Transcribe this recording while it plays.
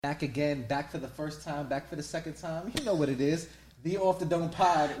Back again, back for the first time, back for the second time. You know what it is. The Off the Dome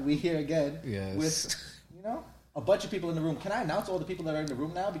pod, we here again with, a bunch of people in the room. Can I announce all the people that are in the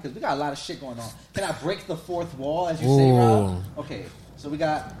room now? Because we got a lot of shit going on. Can I break the fourth wall, as you say, Rob? Okay, so we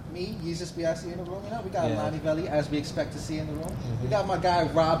got me, Yeezus Biasi in the room. We got Lonnie Velli, as we expect to see in the room. We got my guy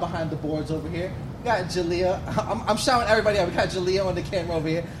Rob behind the boards over here. We got Jalea. I'm shouting everybody out. We got Jalea on the camera over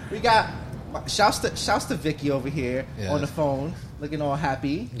here. We got... Shouts to Vicky over here on the phone, looking all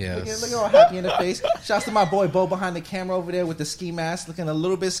happy. Yes. Looking all happy in the face. Shouts to my boy Bo behind the camera over there with the ski mask, looking a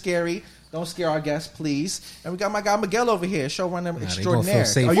little bit scary. Don't scare our guests, please. And we got my guy Miguel over here, showrunner extraordinaire.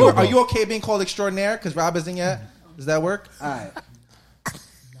 Are you okay being called extraordinaire? Because Rob isn't yet. Does that work? All right.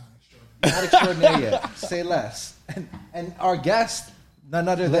 Not extraordinaire yet. Say less. And our guest, none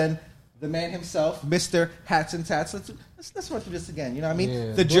other than the man himself, Mr. Hats and Tats. Let's run through this again. You know what I mean?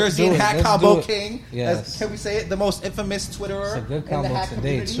 Yeah. The jersey and hat combo king. Yes. Can we say it? The most infamous Twitterer in the hat today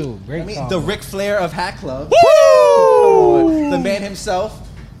community. Too. Great combo. The Ric Flair of Hat Club. Woo! The man himself,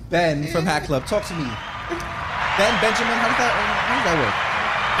 Ben from Hat Club. Talk to me. Ben Benjamin. How does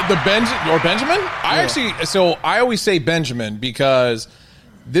that work? Benjamin? I always say Benjamin because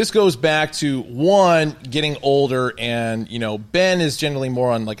this goes back to one, getting older, and Ben is generally more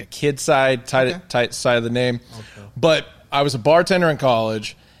on like a kid side, tight side of the name. Okay. But I was a bartender in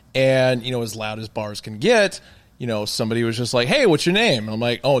college, and as loud as bars can get, somebody was just like, "Hey, what's your name?" And I'm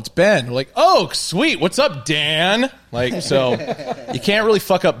like, "Oh, it's Ben." They're like, "Oh, sweet. What's up, Dan?" Like, so you can't really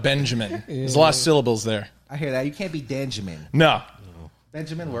fuck up Benjamin. There's a lot of syllables there. I hear that. You can't be Danjamin. No.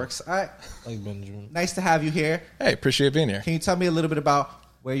 Benjamin works. All right. Like Benjamin. Nice to have you here. Hey, appreciate being here. Can you tell me a little bit about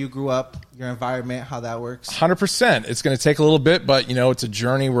where you grew up, your environment, how that works? 100%. It's going to take a little bit, but, it's a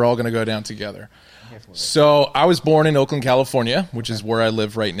journey we're all going to go down together. So I was born in Oakland, California, which is where I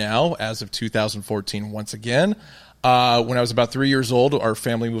live right now as of 2014 once again. When I was about 3 years old, our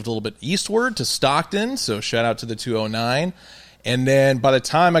family moved a little bit eastward to Stockton, so shout out to the 209. And then by the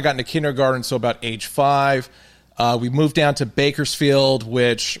time I got into kindergarten, so about age 5, we moved down to Bakersfield,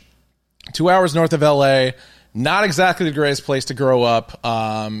 which 2 hours north of L.A., not exactly the greatest place to grow up.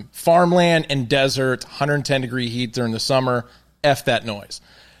 Farmland and desert, 110-degree heat during the summer. F that noise.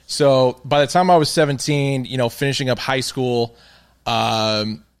 So by the time I was 17, finishing up high school,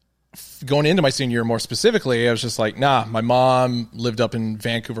 going into my senior year more specifically, I was just like, nah, my mom lived up in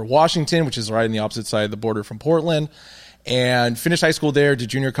Vancouver, Washington, which is right on the opposite side of the border from Portland, and finished high school there, did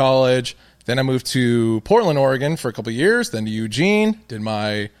junior college. Then I moved to Portland, Oregon for a couple of years, then to Eugene, did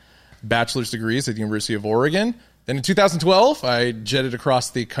my bachelor's degrees at the University of Oregon. Then in 2012, I jetted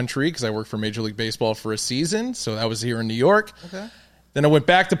across the country because I worked for Major League Baseball for a season. So that was here in New York. Okay. Then I went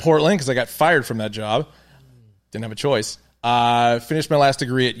back to Portland because I got fired from that job. Didn't have a choice. Finished my last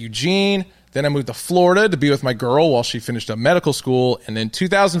degree at Eugene. Then I moved to Florida to be with my girl while she finished up medical school. And then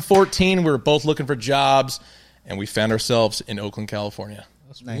 2014, we were both looking for jobs, and we found ourselves in Oakland, California.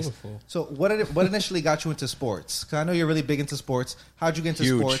 That's nice. Beautiful. So what initially got you into sports? Because I know you're really big into sports. How'd you get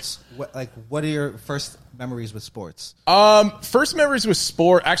into sports? What are your first memories with sports? First memories with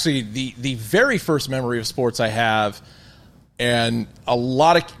sport, actually the very first memory of sports I have, and a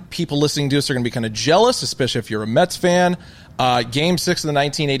lot of people listening to us are going to be kind of jealous, especially if you're a Mets fan. Game 6 of the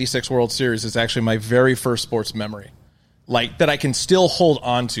 1986 World Series is actually my very first sports memory, like that I can still hold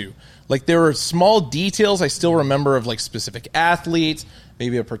on to. Like there are small details I still remember of like specific athletes,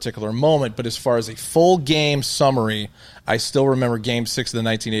 maybe a particular moment, but as far as a full game summary, I still remember Game 6 of the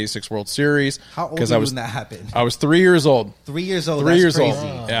 1986 World Series. How old were you when that happened? I was 3 years old. 3 years old? 3 years crazy.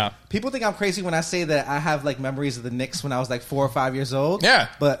 old, yeah. People think I'm crazy when I say that I have like memories of the Knicks when I was like 4 or 5 years old. Yeah.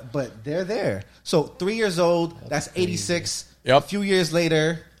 But they're there. So 3 years old, that's 86. Yep. A few years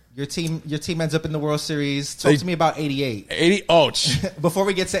later, your team ends up in the World Series. Talk to me about 88. Before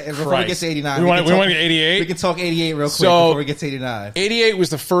we get to 89. We want to get 88? We can talk 88 real quick before we get to 89. 88 was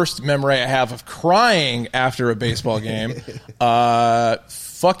the first memory I have of crying after a baseball game.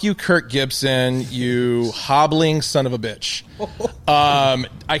 Fuck you, Kirk Gibson, you hobbling son of a bitch.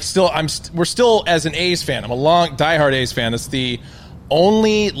 We're still, as an A's fan, I'm a diehard A's fan. It's the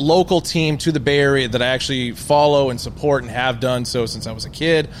only local team to the Bay Area that I actually follow and support and have done so since I was a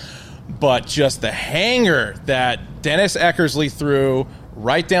kid. But just the hanger that Dennis Eckersley threw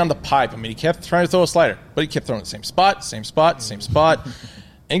right down the pipe. I mean, he kept trying to throw a slider, but he kept throwing the same spot.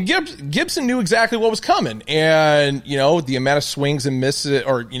 And Gibson knew exactly what was coming. And, the amount of swings and misses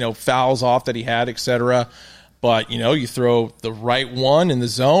or, fouls off that he had, etc. But, you throw the right one in the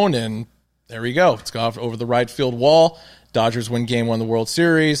zone, and there we go. It's gone over the right field wall. Dodgers win Game 1 of the World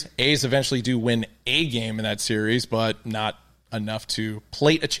Series. A's eventually do win a game in that series, but not enough to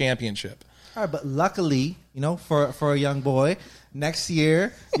plate a championship. All right, but luckily, for a young boy, Next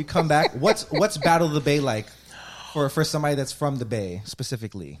year, you come back. What's Battle of the Bay like for somebody that's from the Bay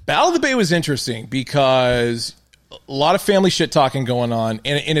specifically? Battle of the Bay was interesting because a lot of family shit talking going on,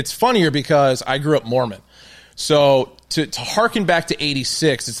 and it's funnier because I grew up Mormon. So to harken back to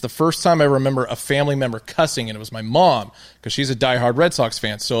 86, it's the first time I remember a family member cussing, and it was my mom because she's a diehard Red Sox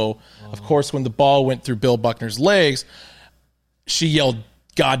fan. So, of course, when the ball went through Bill Buckner's legs, she yelled,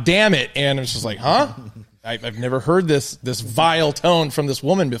 "God damn it." And I was just like, huh? I've never heard this vile tone from this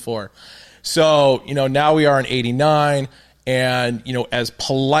woman before. So, now we are in 89. And, as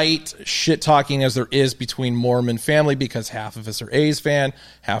polite shit talking as there is between Mormon family, because half of us are A's fan,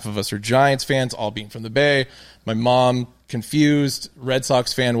 half of us are Giants fans, all being from the Bay. My mom, confused, Red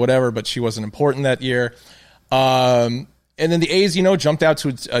Sox fan, whatever, but she wasn't important that year. And then the A's, jumped out to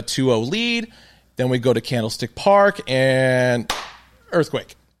a 2-0 lead. Then we go to Candlestick Park and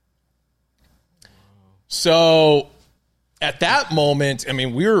earthquake. So at that moment, I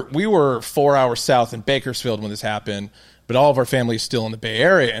mean, we were 4 hours south in Bakersfield when this happened. But all of our family is still in the Bay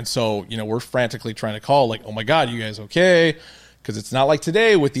Area. And so, we're frantically trying to call, like, oh, my God, you guys okay? Because it's not like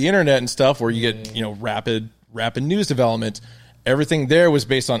today with the internet and stuff where you get, rapid news development. Everything there was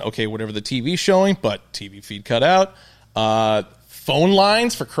based on, okay, whatever the TV's showing, but TV feed cut out. Phone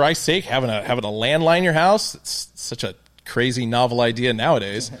lines, for Christ's sake, having a landline in your house. It's such a crazy novel idea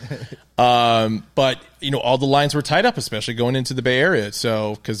nowadays. But, all the lines were tied up, especially going into the Bay Area.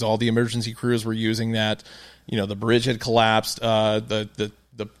 So, because all the emergency crews were using that. The bridge had collapsed. The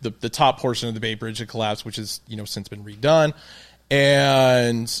top portion of the Bay Bridge had collapsed, which has since been redone,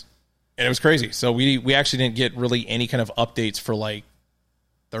 and it was crazy. So we actually didn't get really any kind of updates for like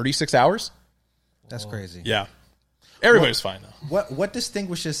 36 hours. That's crazy. Yeah, everybody's fine though. What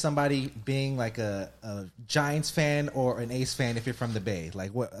distinguishes somebody being like a Giants fan or an A's fan if you're from the Bay?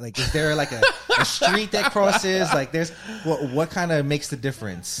 Like is there like a street that crosses? Like what kind of makes the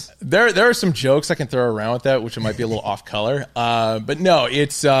difference? There are some jokes I can throw around with that, which might be a little off color. But no,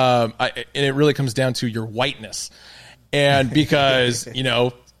 it's and it really comes down to your whiteness, and because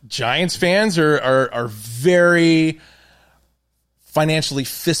Giants fans are very financially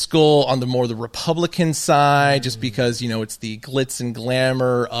fiscal on the Republican side, just because, it's the glitz and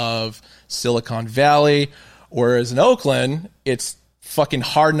glamour of Silicon Valley. Whereas in Oakland, it's fucking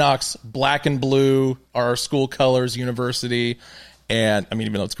Hard Knocks, black and blue, our school colors, university. And I mean,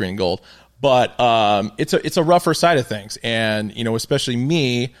 even though it's green and gold, but it's a rougher side of things. And, especially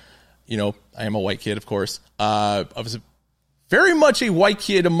me, I am a white kid, of course. I was very much a white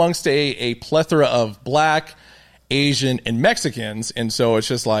kid amongst a plethora of black, Asian, and Mexicans, and so it's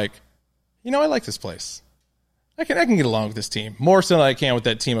just like, I like this place. I can get along with this team more so than I can with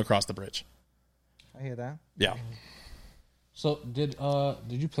that team across the bridge. I hear that. Yeah. So did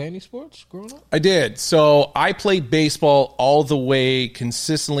you play any sports growing up? I did. So I played baseball all the way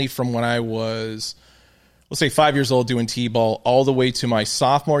consistently from when I was, let's say, 5 years old, doing t-ball, all the way to my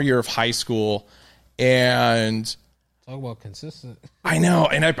sophomore year of high school, and talk about consistent. I know,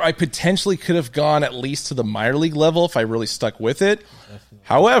 and I potentially could have gone at least to the minor league level if I really stuck with it. Definitely.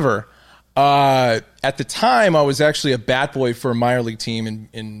 However, at the time, I was actually a bat boy for a minor league team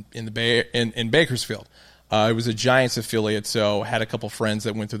in the Bay in Bakersfield. I was a Giants affiliate, so had a couple friends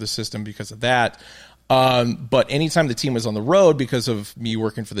that went through the system because of that. But anytime the team was on the road, because of me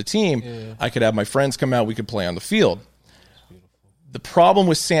working for the team, I could have my friends come out. We could play on the field. The problem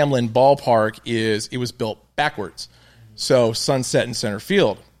with Sam Lynn Ballpark is it was built backwards. So sunset in center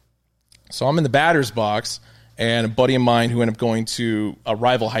field. So I'm in the batter's box, and a buddy of mine who ended up going to a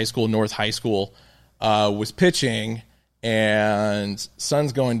rival high school, North High School, was pitching, and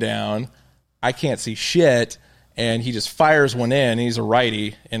sun's going down. I can't see shit, and he just fires one in. And he's a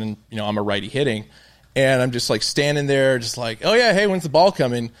righty, and I'm a righty hitting, and I'm just like standing there, just like, oh yeah, hey, when's the ball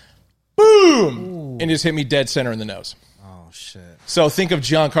coming? Boom, ooh, and just hit me dead center in the nose. Shit. So think of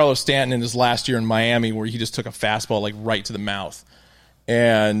Giancarlo Stanton in his last year in Miami, where he just took a fastball like right to the mouth.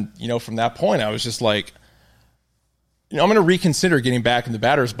 And, from that point, I was just like, I'm going to reconsider getting back in the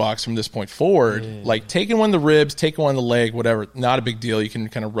batter's box from this point forward. Yeah. Like taking one of the ribs, taking one of the leg, whatever, not a big deal. You can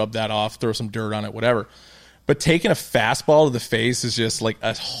kind of rub that off, throw some dirt on it, whatever. But taking a fastball to the face is just like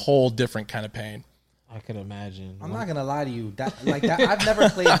a whole different kind of pain. I can imagine. I'm not gonna lie to you. That I've never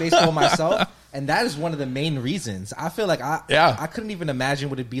played baseball myself, and that is one of the main reasons. I feel like I couldn't even imagine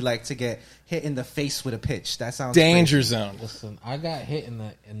what it'd be like to get hit in the face with a pitch. That sounds danger crazy. Zone. Listen, I got hit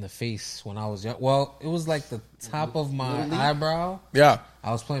in the face when I was young. Well, it was like the top of my eyebrow. Yeah,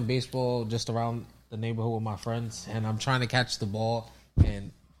 I was playing baseball just around the neighborhood with my friends, and I'm trying to catch the ball,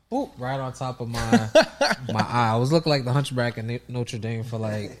 and boop, right on top of my eye. I was looking like the Hunchback in Notre Dame for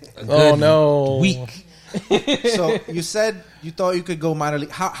like a good week. So you said you thought you could go minor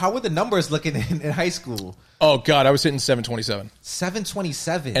league. How were the numbers looking in high school? Oh God, I was hitting 727.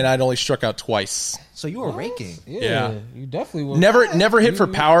 727, and I'd only struck out twice. So you were raking. Yeah, you definitely were. Never hit for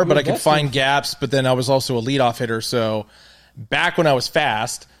power, but I could find gaps. But then I was also a leadoff hitter. So back when I was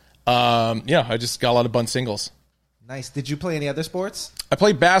fast, I just got a lot of bunt singles. Nice. Did you play any other sports? I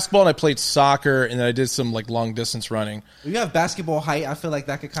played basketball and I played soccer, and then I did some like long distance running. You have basketball height. I feel like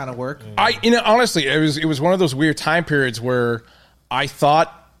that could kind of work. Honestly, it was one of those weird time periods where I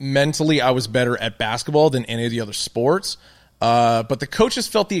thought mentally I was better at basketball than any of the other sports, but the coaches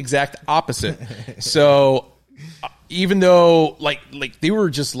felt the exact opposite. So even though like they were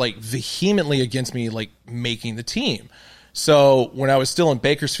just like vehemently against me like making the team. So when I was still in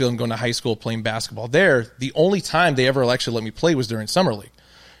Bakersfield and going to high school playing basketball there, the only time they ever actually let me play was during summer league.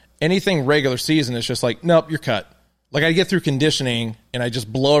 Anything regular season, it's just like, nope, you're cut. Like I get through conditioning and I just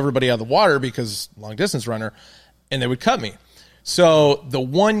blow everybody out of the water because long distance runner, and they would cut me. So the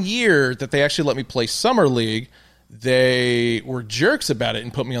 1 year that they actually let me play summer league, they were jerks about it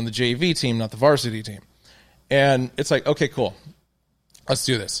and put me on the JV team, not the varsity team. And it's like, okay, cool. Let's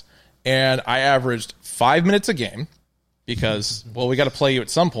do this. And I averaged 5 minutes a game. Because, well, we got to play you at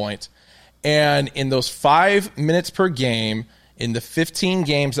some point. And in those 5 minutes per game, in the 15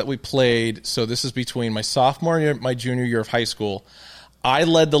 games that we played, so this is between my sophomore year and my junior year of high school, I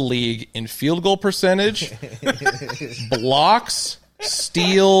led the league in field goal percentage, blocks,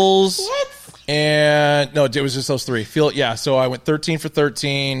 steals, and no, it was just those three. So I went 13 for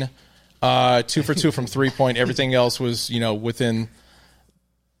 13, 2 for 2 from 3-point. Everything else was, within.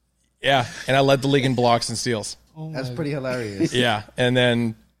 Yeah, and I led the league in blocks and steals. That's pretty hilarious. Yeah, and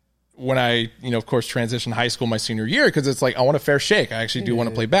then when I, of course, transitioned high school my senior year, because it's like I want a fair shake. I actually do want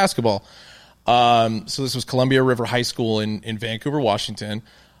to play basketball. So this was Columbia River High School in Vancouver, Washington.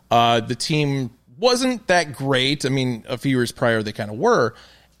 The team wasn't that great. I mean, a few years prior they kind of were.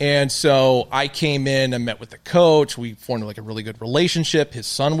 And so I came in and met with the coach. We formed like a really good relationship. His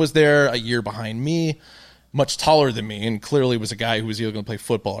son was there a year behind me, much taller than me, and clearly was a guy who was either going to play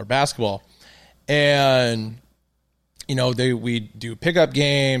football or basketball. And we do pickup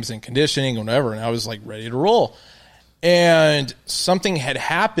games and conditioning and whatever, and I was like ready to roll. And something had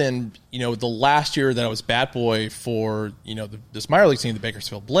happened, the last year that I was bat boy for, this minor league team, the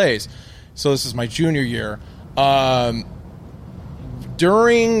Bakersfield Blaze. So this is my junior year.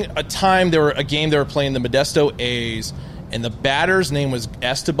 During a game they were playing the Modesto A's, and the batter's name was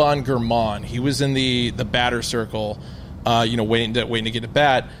Esteban Germán. He was in the batter circle, waiting to get a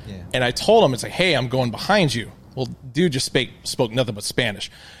bat. Yeah. And I told him, it's like, hey, I'm going behind you. Well, dude just spoke nothing but Spanish.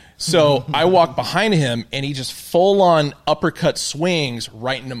 So I walked behind him, and he just full-on uppercut swings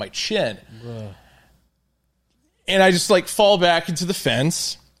right into my chin. Bruh. And I just, fall back into the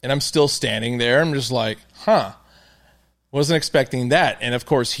fence, and I'm still standing there. I'm just like, wasn't expecting that. And, of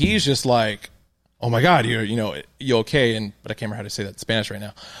course, he's just like, oh, my God, you okay? But I can't remember how to say that in Spanish right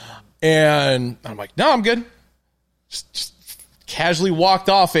now. And I'm like, no, I'm good. Just casually walked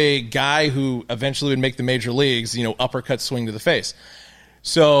off a guy who eventually would make the major leagues, uppercut swing to the face.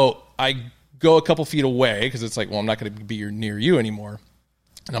 So I go a couple feet away because it's like, well, I'm not going to be near you anymore.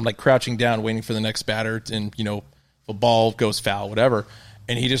 And I'm crouching down, waiting for the next batter. And, the ball goes foul, whatever.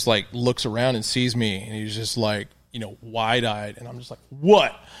 And he just looks around and sees me. And he's just wide eyed. And I'm just like,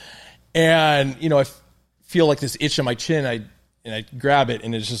 what? And, I feel like this itch on my chin. I grab it,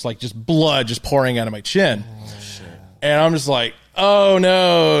 and it's just blood just pouring out of my chin. Oh, shit. And I'm just like, oh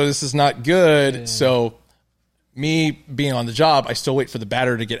no, this is not good. Yeah. So me being on the job, I still wait for the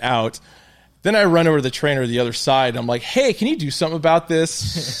batter to get out. Then I run over to the trainer the other side. And I'm like, hey, can you do something about this?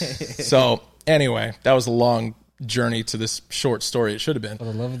 So anyway, that was a long journey to this short story. It should have been. For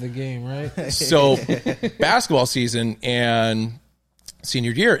the love of the game, right? So basketball season and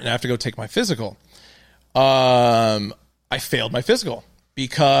senior year, and I have to go take my physical. I failed my physical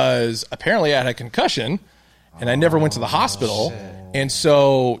because apparently I had a concussion. And I never went to the hospital. Shit. And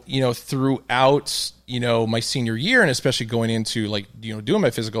so, throughout, my senior year, and especially going into doing my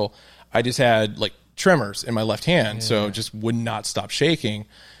physical, I just had tremors in my left hand. Yeah. So just would not stop shaking.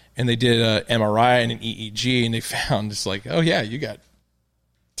 And they did a MRI and an EEG, and they found it's oh yeah, you got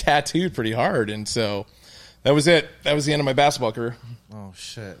tattooed pretty hard. And so that was it. That was the end of my basketball career. Oh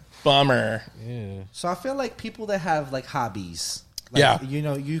shit. Bummer. Yeah. So I feel like people that have hobbies, yeah,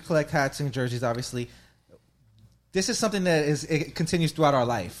 you collect hats and jerseys, obviously. This is something that it continues throughout our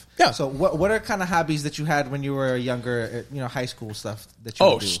life. Yeah. So what are kind of hobbies that you had when you were younger, high school stuff that you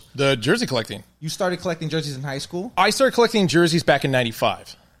would do? The jersey collecting. You started collecting jerseys in high school? I started collecting jerseys back in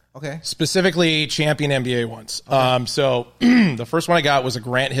 95. Okay. Specifically champion NBA ones. Okay. So the first one I got was a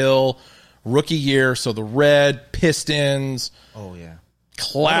Grant Hill rookie year. So the red Pistons. Oh, yeah.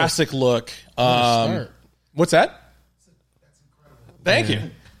 Classic look. What's that? That's incredible. Thank you.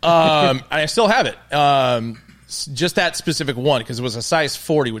 I still have it. Just that specific one, because it was a size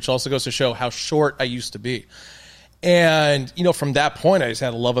 40, which also goes to show how short I used to be. And, from that point, I just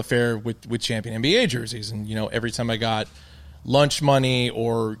had a love affair with champion NBA jerseys. And, every time I got lunch money,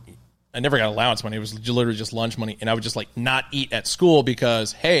 or I never got allowance money, it was literally just lunch money. And I would just not eat at school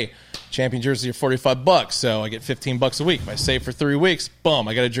because, hey, champion jerseys are $45. So I get $15 a week. If I save for 3 weeks, boom,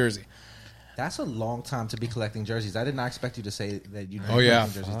 I got a jersey. That's a long time to be collecting jerseys. I did not expect you to say that you've been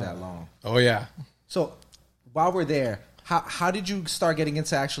collecting jerseys that long. Oh, yeah. So while we're there, how did you start getting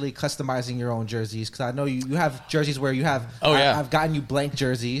into actually customizing your own jerseys? Because I know you have jerseys where you have. Oh, yeah. I've gotten you blank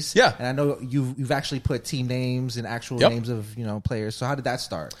jerseys. Yeah. And I know you've actually put team names and actual names of players. So how did that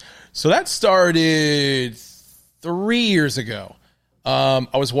start? So that started 3 years ago. I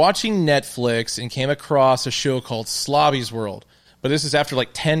was watching Netflix and came across a show called Slobby's World. But this is after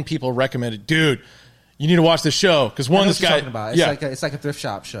 10 people recommended, dude, you need to watch this show. Because this guy. Talking about. It's like a thrift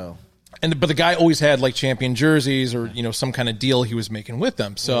shop show. But the guy always had champion jerseys or some kind of deal he was making with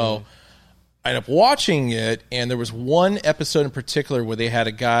them. So I ended up watching it, and there was one episode in particular where they had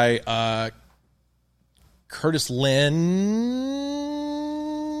a guy, Curtis Lynn.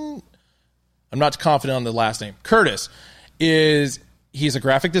 I'm not confident on the last name. Curtis he's a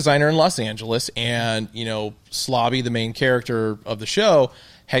graphic designer in Los Angeles, and Slobby, the main character of the show,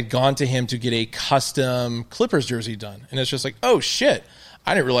 had gone to him to get a custom Clippers jersey done. And it's just oh shit,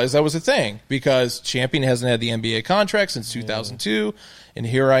 I didn't realize that was a thing, because Champion hasn't had the NBA contract since 2002, and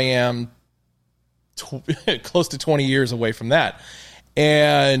here I am close to 20 years away from that.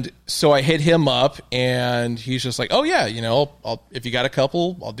 And so I hit him up, and he's just oh yeah, if you got a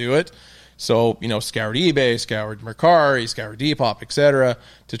couple, I'll do it. So, scoured eBay, scoured Mercari, scoured Depop, etc.,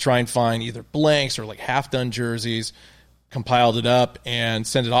 to try and find either blanks or half-done jerseys, compiled it up, and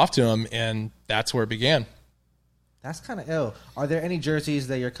sent it off to him, and that's where it began. That's kind of ill. Are there any jerseys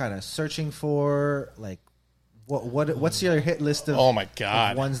that you're kind of searching for? What's your hit list of, oh my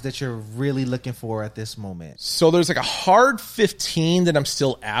God, of ones that you're really looking for at this moment? So there's a hard 15 that I'm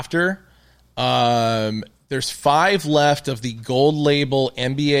still after. There's 5 left of the gold label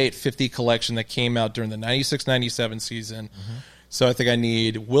NBA 850 collection that came out during the 96-97 season. Mm-hmm. So I think I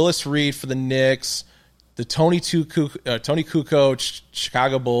need Willis Reed for the Knicks, the Tony Kukoc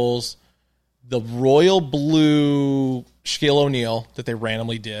Chicago Bulls, the royal blue Shaquille O'Neal that they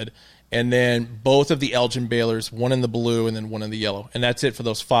randomly did, and then both of the Elgin Baylors, one in the blue and then one in the yellow. And that's it for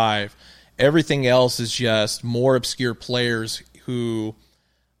those 5. Everything else is just more obscure players who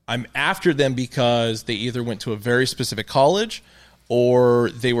I'm after them because they either went to a very specific college or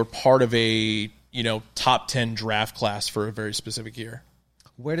they were part of a, top 10 draft class for a very specific year.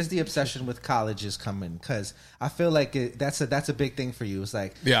 Where does the obsession with colleges come in? Because I feel like that's a big thing for you. It's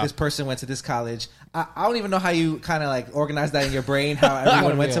this person went to this college. I don't even know how you kind of organize that in your brain, how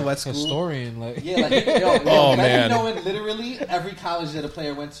everyone went to what school. Historian, man. Knowing literally every college that a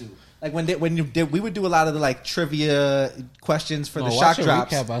player went to. We would do a lot of the trivia questions for the shock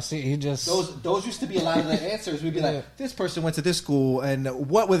drops. Recap. I see he just those used to be a lot of the answers. We'd be this person went to this school, and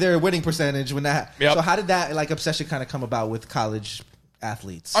what were their winning percentage when that? Yep. So how did that obsession kind of come about with college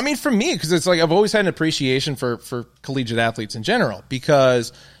athletes? I mean, for me, because it's I've always had an appreciation for collegiate athletes in general,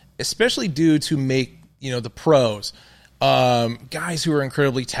 because especially due to make the pros, guys who are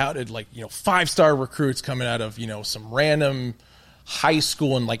incredibly touted, 5-star recruits coming out of some random high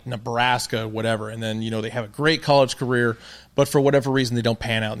school in Nebraska, whatever, and then they have a great college career, but for whatever reason they don't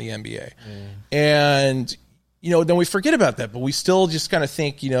pan out in the NBA. And then we forget about that, but we still just kind of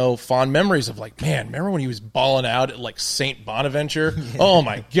think, fond memories of man, remember when he was balling out at St. Bonaventure? Yeah. Oh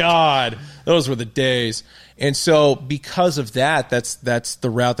my God, those were the days. And so because of that, that's the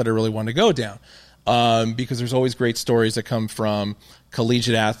route that I really want to go down. Because there's always great stories that come from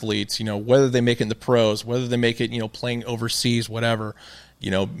collegiate athletes, whether they make it in the pros, whether they make it, playing overseas, whatever,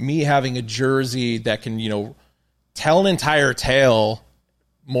 me having a jersey that can, tell an entire tale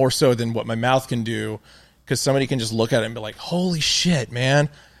more so than what my mouth can do, because somebody can just look at it and be like, holy shit, man,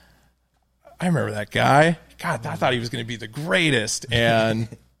 I remember that guy. God, I thought he was going to be the greatest. And,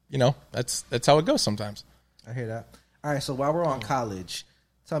 that's how it goes sometimes. I hear that. All right, so while we're on college,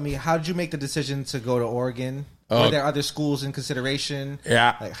 tell me, how did you make the decision to go to Oregon? Were there other schools in consideration?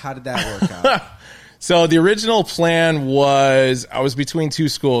 Yeah. How did that work out? So the original plan was I was between 2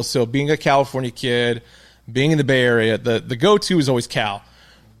 schools. So being a California kid, being in the Bay Area, the go-to is always Cal.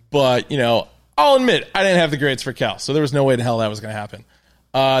 But, I'll admit, I didn't have the grades for Cal. So there was no way in hell that was going to happen.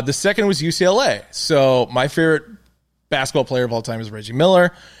 The second was UCLA. So my favorite basketball player of all time is Reggie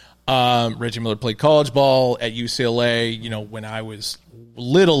Miller. Reggie Miller played college ball at UCLA, when I was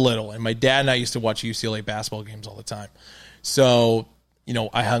little. And my dad and I used to watch UCLA basketball games all the time. So,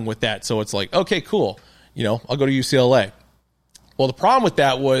 I hung with that. So it's like, okay, cool. I'll go to UCLA. Well, the problem with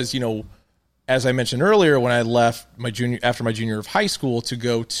that was, as I mentioned earlier, when I left after my junior of high school to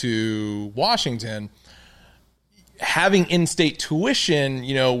go to Washington, having in-state tuition,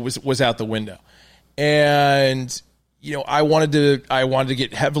 was out the window. And, I wanted to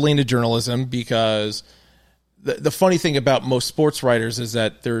get heavily into journalism because the funny thing about most sports writers is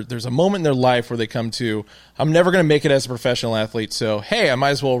that there's a moment in their life where they come to, I'm never going to make it as a professional athlete, so hey, I might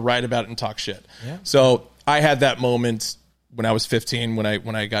as well write about it and talk shit. Yeah. So I had that moment when I was 15 when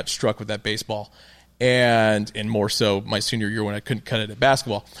I got struck with that baseball, and more so my senior year when I couldn't cut it at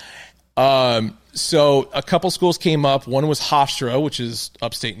basketball. So a couple schools came up. One was Hofstra, which is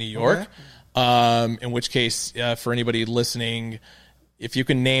upstate New York. Okay. In which case, for anybody listening, if you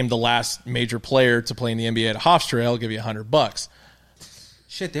can name the last major player to play in the NBA at Hofstra, I'll give you $100.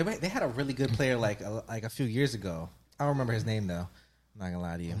 Shit, they had a really good player like a few years ago. I don't remember his name though. I'm not gonna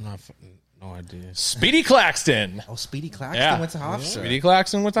lie to you. No idea. Speedy Claxton. Oh, Speedy Claxton went to Hofstra. Speedy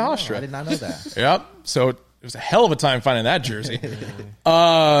Claxton went to Hofstra. I did not know that. Yep. So it was a hell of a time finding that jersey.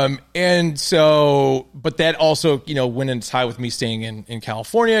 And so, but that also, went in tie with me staying in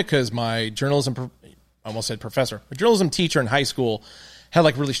California because my journalism, I almost said professor, my journalism teacher in high school had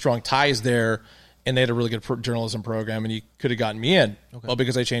like really strong ties there, and they had a really good journalism program, and he could have gotten me in. Okay. Well,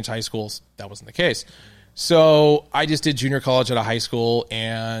 because I changed high schools, that wasn't the case. So I just did junior college at a high school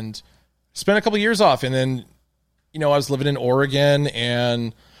and spent a couple years off, and then, I was living in Oregon,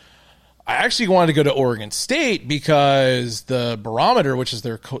 and I actually wanted to go to Oregon State because the Barometer, which is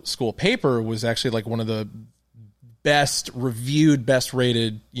their school paper, was actually like one of the best reviewed, best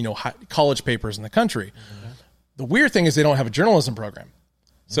rated, college papers in the country. Mm-hmm. The weird thing is they don't have a journalism program.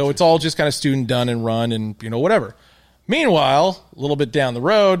 So it's all just kind of student done and run and, whatever. Meanwhile, a little bit down the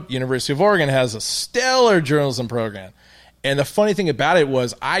road, University of Oregon has a stellar journalism program. And the funny thing about it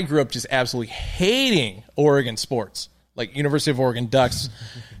was I grew up just absolutely hating Oregon sports, like University of Oregon Ducks.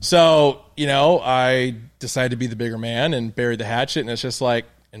 So, I decided to be the bigger man and buried the hatchet, and it's just like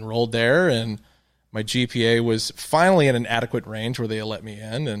enrolled there, and my GPA was finally in an adequate range where they let me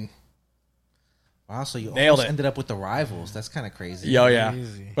in, and wow, so you almost ended up with the rivals. That's kind of crazy. Oh, yeah.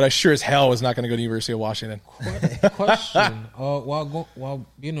 But I sure as hell was not going to go to University of Washington. Question. While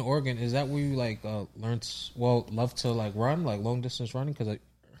being in Oregon, is that where you love to like run, like long distance running? Because I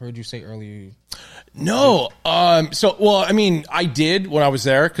heard you say earlier. No. I did when I was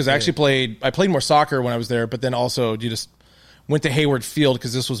there because I actually played more soccer when I was there, but then also you just went to Hayward Field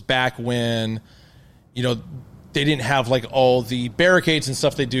because this was back when, they didn't have like all the barricades and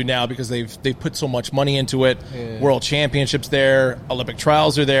stuff they do now because they've put so much money into it. Yeah. World Championships there, Olympic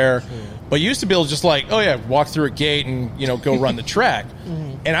trials are there. Yeah. But you used to be able to just walk through a gate and go run the track.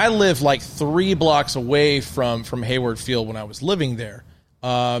 Mm-hmm. And I lived like 3 blocks away from Hayward Field when I was living there.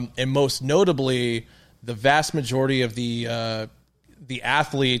 And most notably, the vast majority of the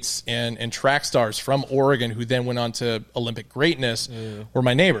athletes and track stars from Oregon who then went on to Olympic greatness were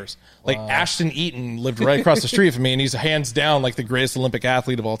my neighbors. Like Ashton Eaton lived right across the street from me, and he's hands down like the greatest Olympic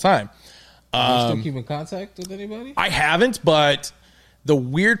athlete of all time. Do you still keep in contact with anybody? I haven't, but the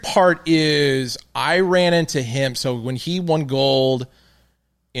weird part is I ran into him. So when he won gold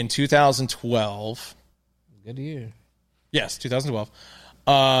in 2012. Good year. Yes, 2012.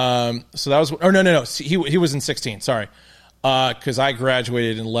 So that was, no. He was in 16. Sorry. Because I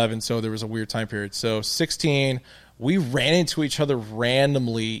graduated in 11, so there was a weird time period. So 16, we ran into each other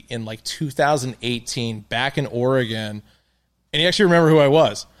randomly in like 2018 back in Oregon, and he actually remembered who I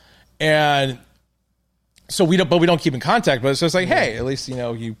was. And so we don't keep in contact, but it's just like, hey, at least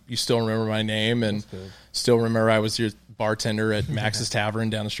you still remember my name and still remember I was your bartender at Max's Tavern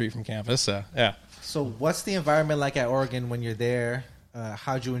down the street from campus. So yeah. So what's the environment like at Oregon when you're there?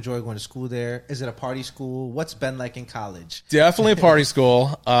 How'd you enjoy going to school there? Is it a party school? What's been like in college? Definitely a party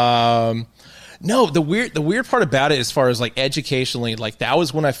school. No, the weird part about it, as far as like educationally, like that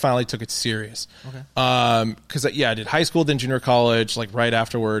was when I finally took it serious. Okay. Because I did high school, then junior college, like right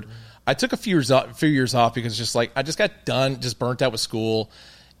afterward. I took a few years off because just like I just got just burnt out with school.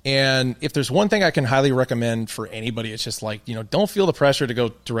 And if there's one thing I can highly recommend for anybody, it's just like don't feel the pressure to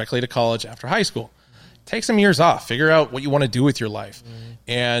go directly to college after high school. Take some years off. Figure out what you want to do with your life. Mm-hmm.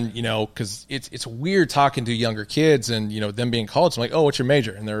 And, because it's weird talking to younger kids and, them being in college. I'm like, oh, what's your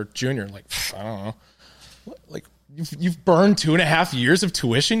major? And they're junior. Like, I don't know. Like, you've burned 2.5 years of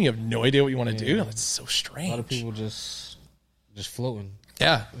tuition. You have no idea what you want to do. That's so strange. A lot of people just floating.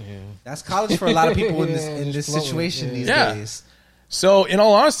 Yeah. That's college for a lot of people in this situation these days. So in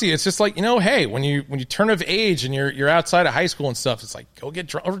all honesty, it's just like, hey, when you turn of age and you're outside of high school and stuff, it's like, go get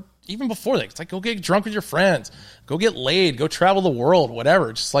drunk. Or even before that, it's like, go get drunk with your friends, go get laid, go travel the world,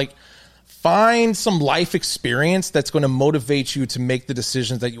 whatever. Just like find some life experience that's going to motivate you to make the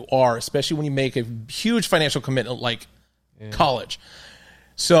decisions that you are, especially when you make a huge financial commitment like college.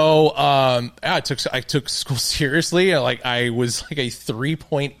 So I took school seriously. I was like a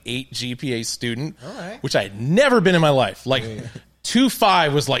 3.8 GPA student, which I had never been in my life. Like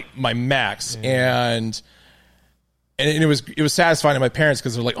 2.5 was like my max, and it was satisfying to my parents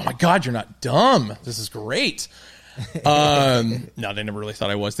because they're like, "Oh my God, you're not dumb. This is great." No, they never really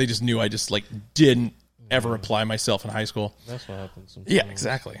thought I was. They just knew I just like didn't ever apply myself in high school. That's what happens sometimes. Yeah,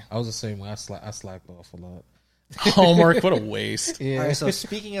 exactly. I was the same way. I slacked off a lot. Homework, what a waste. All right, so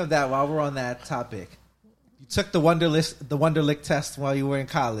speaking of that, while we're on that topic, you took the Wonderlic test while you were in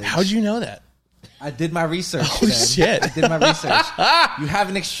college. How'd you know that? I did my research. Oh, shit. I did my research. You have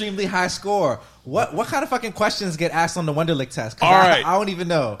an extremely high score. What kind of fucking questions get asked on the Wonderlic test? All right. I don't even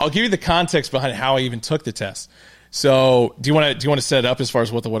know. I'll give you the context behind how I even took the test. So, do you want to set it up as far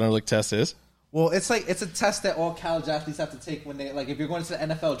as what the Wonderlic test is? Well, it's a test that all college athletes have to take when they if you're going to the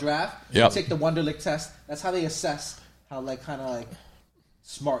NFL draft, you take the Wonderlic test. That's how they assess how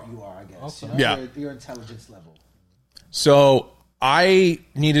smart you are, I guess. Okay. Your intelligence level. So I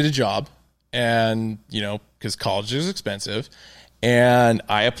needed a job, and because college is expensive, and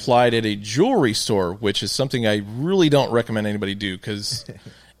I applied at a jewelry store, which is something I really don't recommend anybody do, because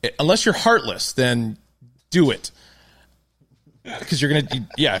unless you're heartless, then do it. Because you're gonna,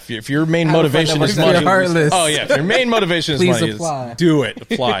 if your main motivation is money, if your main motivation is money, do it,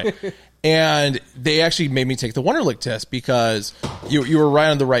 apply. And they actually made me take the Wonderlic test because you were right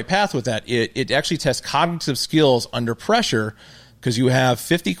on the right path with that. It actually tests cognitive skills under pressure because you have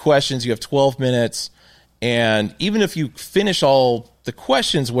 50 questions, you have 12 minutes, and even if you finish all the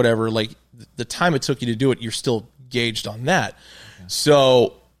questions, whatever, like the time it took you to do it, you're still gauged on that. Okay.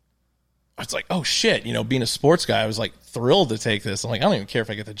 So I was like, oh shit, being a sports guy, I was like thrilled to take this. I'm like, I don't even care if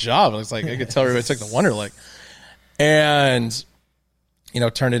I get the job. I was like, I could tell everybody I took the Wonderlic. And,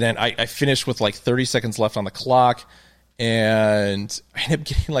 turned it in. I finished with like 30 seconds left on the clock, and I ended up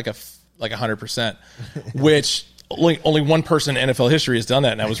getting like 100%, which only one person in NFL history has done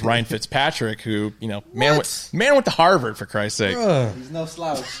that, and that was Ryan Fitzpatrick, who, man went to Harvard, for Christ's sake. He's no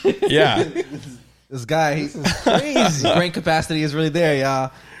slouch. Yeah. This guy, he's crazy. Brain capacity is really there,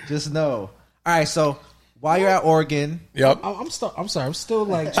 y'all. Just know. All right, so while you're at Oregon, I'm sorry. I'm still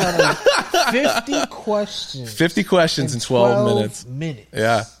like trying to 50 questions. 50 questions in 12 minutes.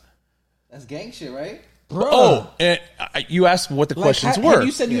 Yeah, that's gang shit, right? Bro. Oh, and you asked what the questions were.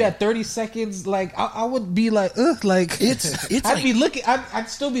 You said you had 30 seconds. Like I would be like, it's. I'd be looking. I'd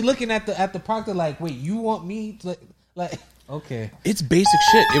still be looking at the proctor. Like, wait, you want me to like? Okay, it's basic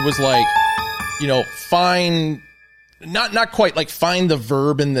shit. It was like, find. Not quite like find the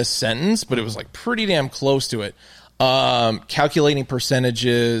verb in this sentence, but it was like pretty damn close to it. Calculating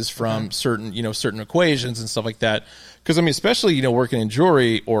percentages from certain equations and stuff like that. Because especially working in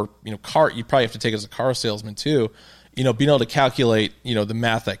jewelry or car, you probably have to take it as a car salesman too. Being able to calculate the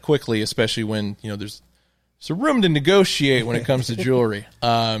math that quickly, especially when there's some room to negotiate when it comes to jewelry.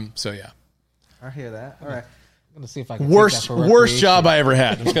 So yeah, I hear that. All right. I'm gonna see if I can worst job I ever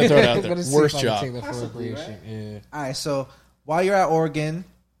had. I'm just gonna throw it out there. Worst job. Take that for recreation. Right? Yeah. All right. So while you're at Oregon,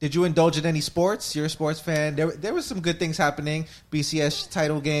 did you indulge in any sports? You're a sports fan. There was some good things happening. BCS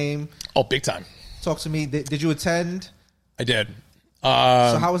title game. Oh, big time. Talk to me. Did you attend? I did. So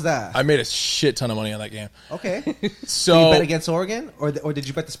how was that? I made a shit ton of money on that game. Okay. So did you bet against Oregon, or did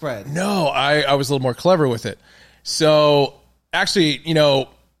you bet the spread? No, I was a little more clever with it. So actually,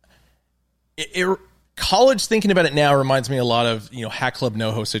 college, thinking about it now, reminds me a lot of Hat Club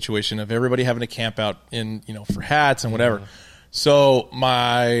NoHo situation of everybody having to camp out in for hats and whatever. So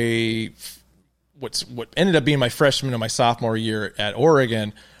what ended up being my freshman and my sophomore year at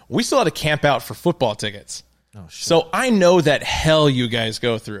Oregon, we still had to camp out for football tickets. Oh, shit. So I know that hell you guys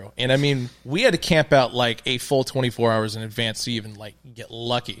go through, and we had to camp out like a full 24 hours in advance to even like get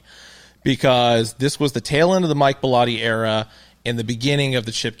lucky, because this was the tail end of the Mike Bellotti era and the beginning of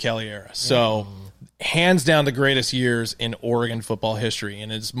the Chip Kelly era. So hands down the greatest years in Oregon football history.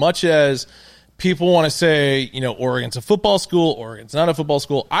 And as much as people want to say, Oregon's a football school, Oregon's not a football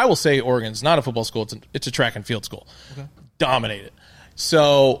school, I will say Oregon's not a football school. It's a track and field school. Okay. Dominated.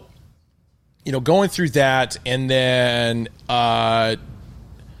 So, going through that, and then going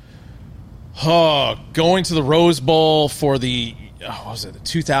to the Rose Bowl for the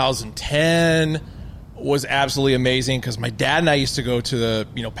 2010 was absolutely amazing because my dad and I used to go to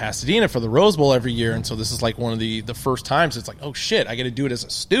the Pasadena for the Rose Bowl every year, and so this is like one of the first times it's like, oh shit, I got to do it as a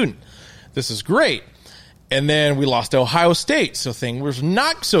student. This is great. And then we lost to Ohio State, so things was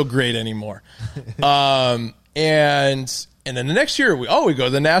not so great anymore. And then the next year we go to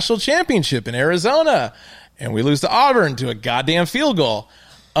the national championship in Arizona, and we lose to Auburn to a goddamn field goal.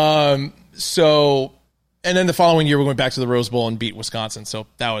 And then the following year we went back to the Rose Bowl and beat Wisconsin. So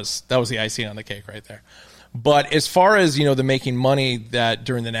that was the icing on the cake right there. But as far as, the making money that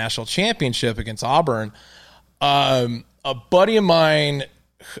during the national championship against Auburn, a buddy of mine,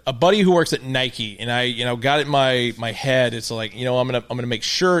 a buddy who works at Nike, and I, got it in my head. It's like, I'm going to make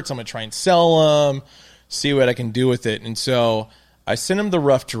shirts. I'm going to try and sell them, see what I can do with it. And so I sent him the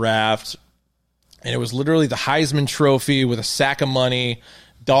rough draft, and it was literally the Heisman Trophy with a sack of money,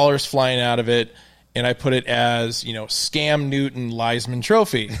 dollars flying out of it. And I put it as, Scam Newton Leisman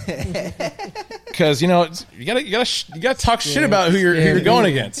Trophy, because you gotta talk shit about who you're going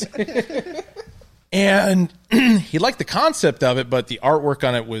against. And he liked the concept of it, but the artwork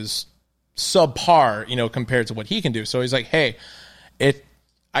on it was subpar, compared to what he can do. So he's like, "Hey,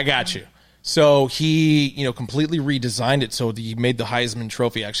 I got you." So he, completely redesigned it so he made the Heisman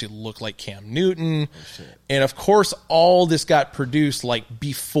Trophy actually look like Cam Newton. Oh, and of course, all this got produced like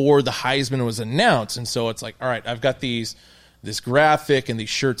before the Heisman was announced. And so it's like, all right, I've got this graphic and these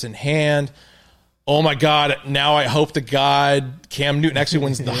shirts in hand. Oh my God, now I hope to God Cam Newton actually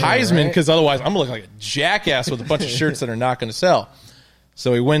wins the Heisman, because otherwise I'm going to look like a jackass with a bunch of shirts that are not going to sell.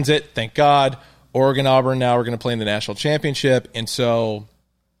 So he wins it, thank God. Oregon, Auburn, now we're going to play in the national championship. And so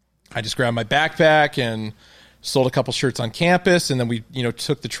I just grabbed my backpack and sold a couple shirts on campus, and then we,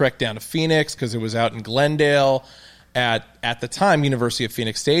 took the trek down to Phoenix because it was out in Glendale at the time University of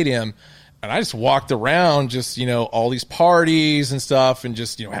Phoenix Stadium, and I just walked around just all these parties and stuff, and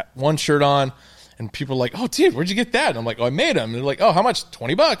just had one shirt on, and people were like, "Oh, dude, where'd you get that?" And I'm like, "Oh, I made them." And they're like, "Oh, how much?"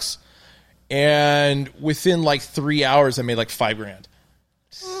 $20. And within like 3 hours, I made like $5,000.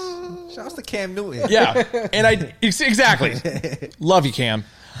 Shout out to Cam Newton. Yeah, and exactly love you, Cam.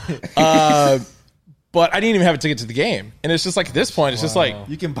 But I didn't even have a ticket to the game, and it's just like at this point, it's just like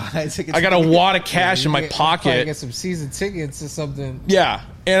you can buy tickets. I got a wad of cash in my pocket. Get some season tickets or something. Yeah,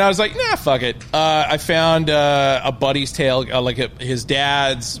 and I was like, nah, fuck it. I found a buddy's his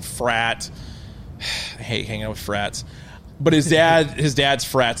dad's frat. I hate hanging out with frats, but his dad's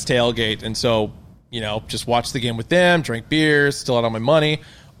frat's tailgate, and so just watch the game with them, drink beers, still out all my money.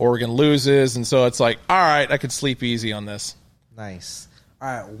 Oregon loses, and so it's like, all right, I could sleep easy on this. Nice. All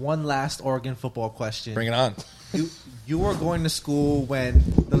right, one last Oregon football question. Bring it on. You were going to school when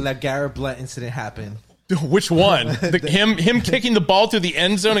the LeGarrette Blount incident happened. Which one? Him kicking the ball through the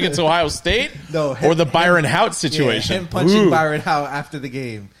end zone against Ohio State? No. Or the Byron Hout situation? Yeah, him punching Byron Hout after the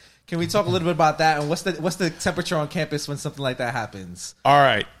game. Can we talk a little bit about that? And what's the temperature on campus when something like that happens? All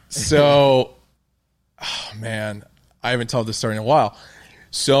right. So, man, I haven't told this story in a while.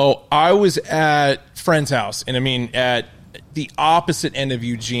 So I was at friend's house, and at the opposite end of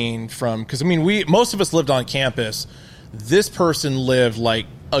Eugene because most of us lived on campus. This person lived like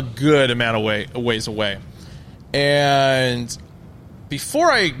a good amount of ways away. And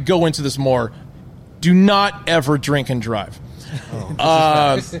before I go into this more, do not ever drink and drive.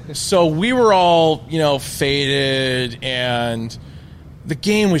 So we were all, faded, and the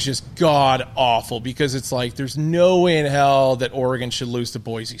game was just god awful because it's like there's no way in hell that Oregon should lose to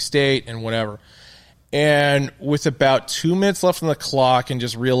Boise State and whatever. And with about 2 minutes left on the clock and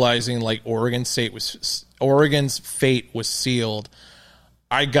just realizing like Oregon's fate was sealed,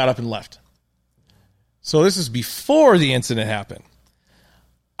 I got up and left. So this is before the incident happened.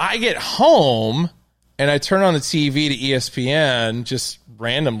 I get home and I turn on the TV to ESPN just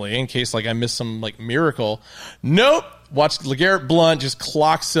randomly in case like I missed some like miracle. Nope. Watched LeGarrette Blount just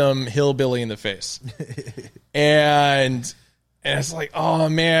clock some hillbilly in the face. And it's like, oh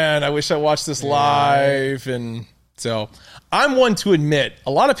man, I wish I watched this live. And so I'm one to admit,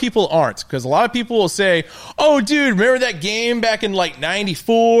 a lot of people aren't, because a lot of people will say, oh dude, remember that game back in like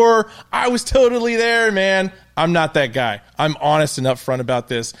 94? I was totally there, man. I'm not that guy. I'm honest and upfront about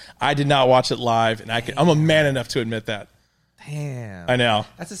this. I did not watch it live, and I'm a man enough to admit that. Damn. I know.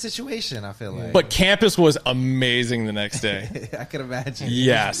 That's a situation, I feel like. But campus was amazing the next day. I could imagine.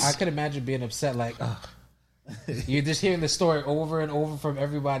 Yes. I could imagine being upset like, oh. You're just hearing the story over and over from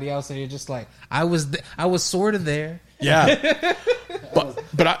everybody else, and you're just like, I was sort of there. Yeah.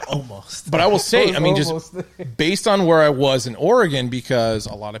 but I almost. But I will say, just based on where I was in Oregon, because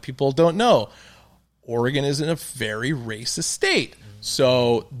a lot of people don't know, Oregon is in a very racist state.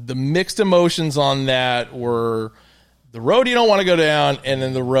 So the mixed emotions on that were the road you don't want to go down, and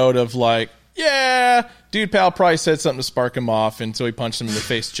then the road of like, yeah, dude pal probably said something to spark him off, and so he punched him in the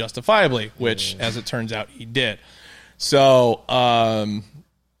face justifiably, which, as it turns out, he did. So,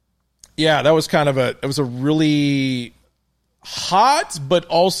 yeah, that was it was a really hot but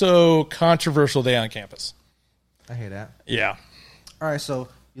also controversial day on campus. I hear that. Yeah. All right, so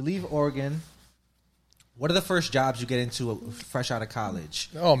you leave Oregon. What are the first jobs you get into fresh out of college?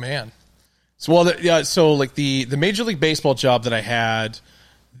 Oh, man. So, the Major League Baseball job that I had,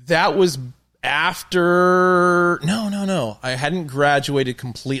 that was after... No. I hadn't graduated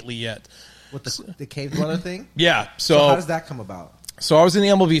completely yet. With the Cave Dweller thing? Yeah. So how does that come about? So I was in the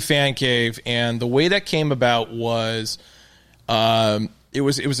MLB Fan Cave, and the way that came about was... It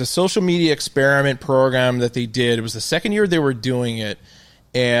was a social media experiment program that they did. It was the second year they were doing it,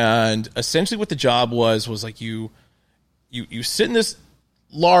 and essentially what the job was like you sit in this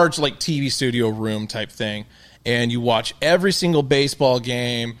large like TV studio room type thing, and you watch every single baseball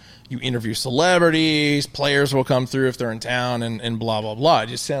game. You interview celebrities, players will come through if they're in town, and blah blah blah. It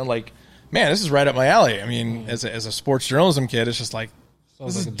just sounded like, man, this is right up my alley. I mean, as a sports journalism kid, it's just like,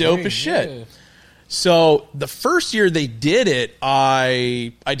 this is dope as shit. Yeah. So the first year they did it,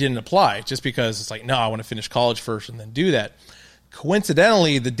 I didn't apply just because it's like, no, I want to finish college first and then do that.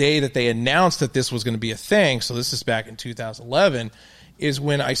 Coincidentally, the day that they announced that this was going to be a thing, so this is back in 2011, is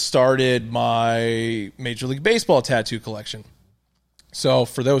when I started my Major League Baseball tattoo collection. So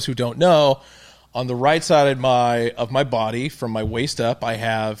for those who don't know, on the right side of my body, from my waist up, I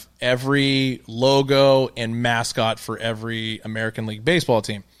have every logo and mascot for every American League Baseball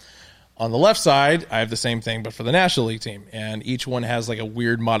team. On the left side, I have the same thing, but for the National League team. And each one has like a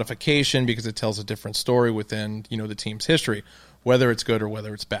weird modification because it tells a different story within, the team's history, whether it's good or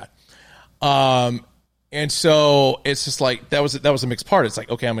whether it's bad. And so it's just like, that was a mixed part. It's like,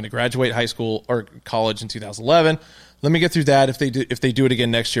 okay, I'm going to graduate high school or college in 2011. Let me get through that. If they do it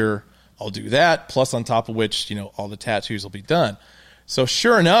again next year, I'll do that. Plus on top of which, all the tattoos will be done. So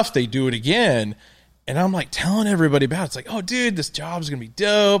sure enough, they do it again. And I'm like telling everybody about it. It's like, oh, dude, this job is going to be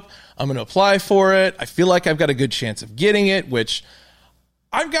dope. I'm going to apply for it. I feel like I've got a good chance of getting it, which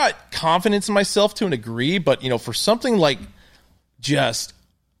I've got confidence in myself to a degree. But, for something like just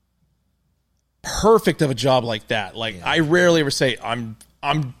perfect of a job like that, I rarely ever say, I'm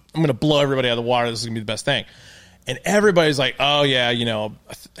going to blow everybody out of the water. This is going to be the best thing. And everybody's like, oh, yeah,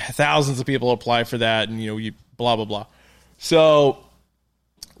 thousands of people apply for that. And, you blah, blah, blah. So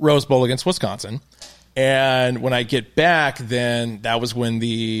Rose Bowl against Wisconsin. And when I get back, then that was when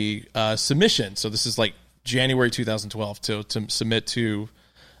the submission. So this is like January 2012 to submit to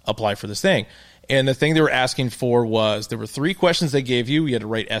apply for this thing. And the thing they were asking for was there were 3 questions they gave you. You had to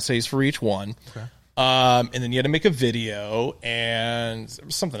write essays for each one. Okay. And then you had to make a video. And there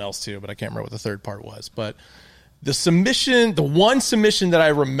was something else too, but I can't remember what the third part was. But the one submission that I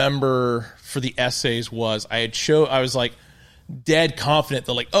remember for the essays was I was like, dead confident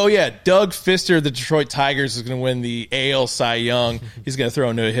that oh yeah, Doug Fister of the Detroit Tigers is going to win the AL Cy Young. He's going to throw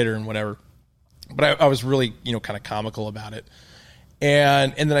a no-hitter and whatever. But I was really kind of comical about it.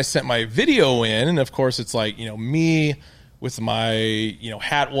 And then I sent my video in, and of course it's like me with my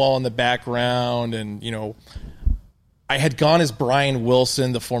hat wall in the background, and I had gone as Brian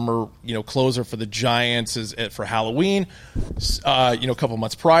Wilson, the former closer for the Giants, for Halloween, a couple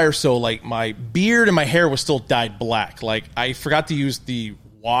months prior. So my beard and my hair was still dyed black. I forgot to use the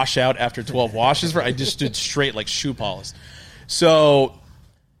washout after 12 washes. I just did straight shoe polish. So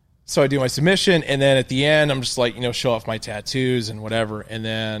I do my submission, and then at the end I'm just show off my tattoos and whatever, and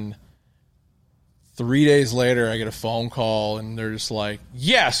then 3 days later, I get a phone call, and they're just like,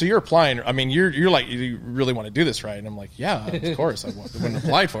 yeah, so you're applying. I mean, you're like, you really want to do this, right? And I'm like, yeah, of course. I wouldn't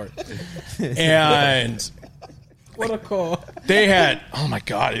apply for it. And what a call. They had, oh my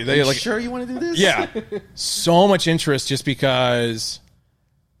God. They had sure you want to do this? Yeah. So much interest just because,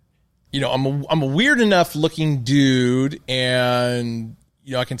 I'm a weird enough looking dude, and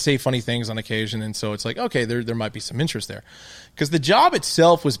I can say funny things on occasion, and so it's like, okay, there might be some interest there. Because the job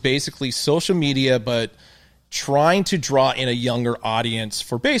itself was basically social media, but trying to draw in a younger audience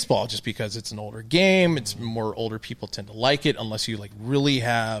for baseball, just because it's an older game. It's more older people tend to like it, unless you really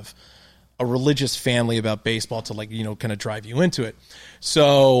have a religious family about baseball to kind of drive you into it.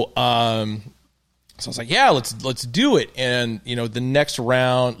 So I was like, yeah, let's do it. And the next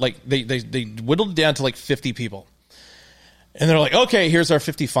round, they whittled it down to 50 people. And they're like, okay, here's our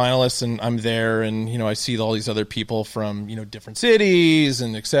 50 finalists, and I'm there, and I see all these other people from different cities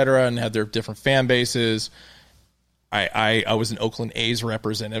and et cetera, and have their different fan bases. I was an Oakland A's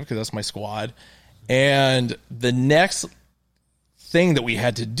representative because that's my squad. And the next thing that we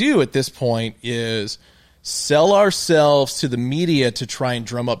had to do at this point is sell ourselves to the media to try and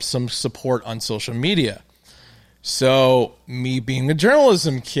drum up some support on social media. So me being a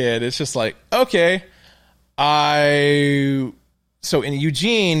journalism kid, it's just like, okay, so in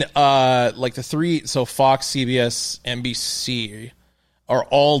Eugene, like the three, so Fox, CBS, NBC are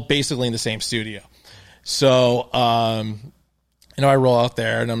all basically in the same studio. So, I roll out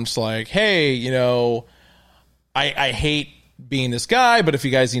there and I'm just like, hey, I hate being this guy, but if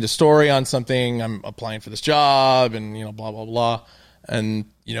you guys need a story on something, I'm applying for this job and, blah, blah, blah. And,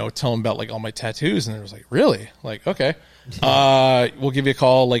 tell them about like all my tattoos. And it was like, really? Like, okay. We'll give you a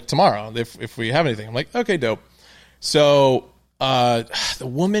call like tomorrow if we have anything. I'm like, okay, dope. So, the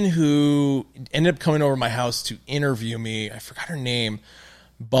woman who ended up coming over to my house to interview me, I forgot her name,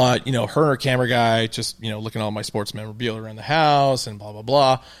 but, her and her camera guy just, looking at all my sports memorabilia around the house and blah, blah,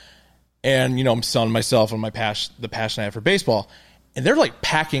 blah. And, I'm selling myself and the passion I have for baseball. And they're like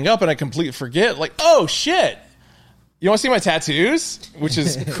packing up and I completely forget, like, oh shit, you want to see my tattoos? Which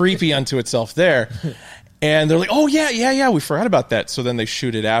is creepy unto itself there. And they're like, oh yeah, we forgot about that. So then they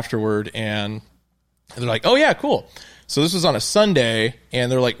shoot it afterward and they're like, oh yeah, cool. So this was on a Sunday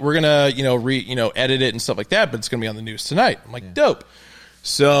and they're like, we're going to, edit it and stuff like that, but it's going to be on the news tonight. I'm like, dope.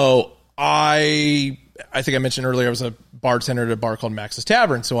 So I think I mentioned earlier, I was a bartender at a bar called Max's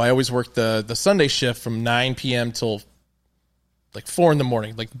Tavern. So I always worked the Sunday shift from 9 p.m. till like 4 in the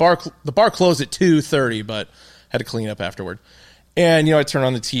morning. Like the bar closed at 2:30, but had to clean up afterward. And, I turn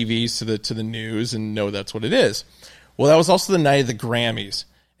on the TVs to the news and know that's what it is. Well, that was also the night of the Grammys.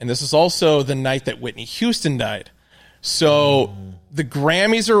 And this is also the night that Whitney Houston died. So the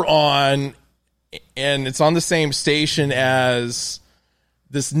Grammys are on and it's on the same station as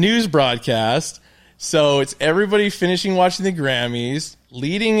this news broadcast. So it's everybody finishing watching the Grammys,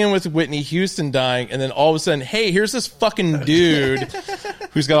 leading in with Whitney Houston dying, and then all of a sudden, hey, here's this fucking dude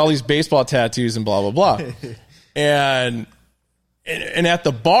who's got all these baseball tattoos and blah, blah, blah. And at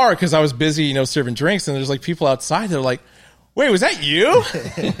the bar, because I was busy, serving drinks, and there's like people outside, they're like, wait, was that you?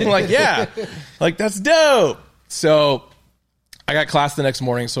 I'm like, yeah. Like, that's dope. So I got class the next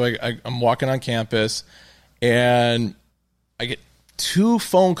morning, so I'm walking on campus, and I get 2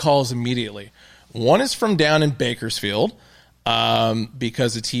 phone calls immediately. One is from down in Bakersfield,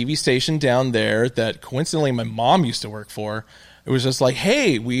 because a TV station down there that coincidentally my mom used to work for, it was just like,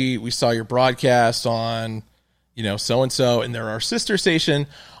 hey, we saw your broadcast on, so-and-so, and they're our sister station.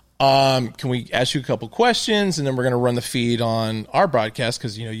 Can we ask you a couple questions, and then we're going to run the feed on our broadcast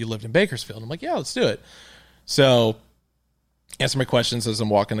because, you lived in Bakersfield. I'm like, yeah, let's do it. So answer my questions as I'm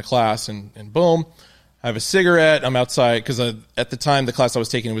walking to class, and boom. I have a cigarette. I'm outside because at the time the class I was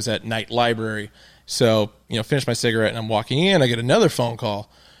taking was at night library. So, finish my cigarette and I'm walking in. I get another phone call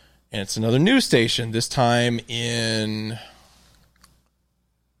and it's another news station, this time in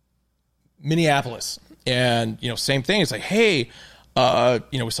Minneapolis. And, same thing. It's like, hey,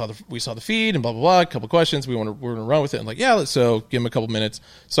 we saw the feed and blah, blah, blah. A couple questions. We're going to run with it. I'm like, yeah, so give them a couple minutes.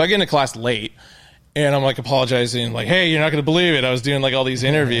 So I get into class late. And I'm like apologizing, like, hey, you're not going to believe it. I was doing like all these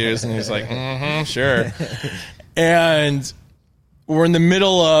interviews. And he's like, sure. And we're in the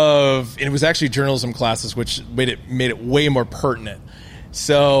middle of, and it was actually journalism classes, which made it way more pertinent.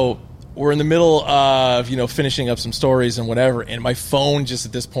 So we're in the middle of, finishing up some stories and whatever. And my phone just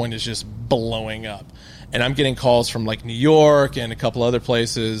at this point is just blowing up. And I'm getting calls from like New York and a couple other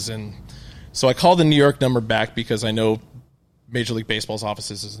places. And so I called the New York number back because I know Major League Baseball's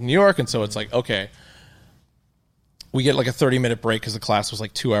offices is in New York, and so it's like, okay, we get like a 30-minute break because the class was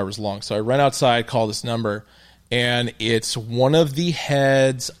like 2 hours long. So I run outside, call this number, and it's one of the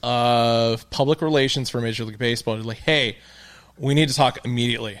heads of public relations for Major League Baseball. They're like, hey, we need to talk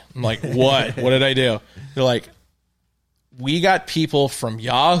immediately. I'm like, what? What did I do? They're like, we got people from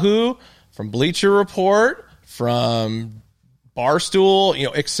Yahoo, from Bleacher Report, from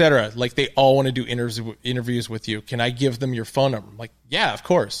Barstool, et cetera. Like, they all want to do interviews with you. Can I give them your phone number? I'm like, yeah, of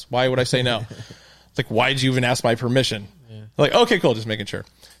course. Why would I say no? It's like, why did you even ask my permission? Yeah. Like, okay, cool, just making sure.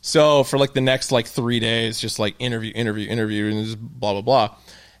 So for like the next like 3 days, just like interview, and just blah, blah, blah.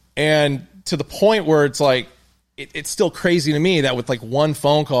 And to the point where it's like, it's still crazy to me that with like one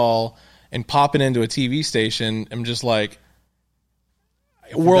phone call and popping into a TV station, I'm just like,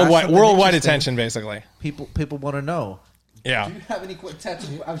 worldwide attention, basically. People want to know. Yeah. Do you have any quick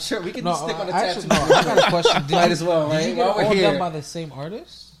tattoos? I'm sure we can stick on the tattoo. No, I got a question. Might as well, right? Did you get all done by the same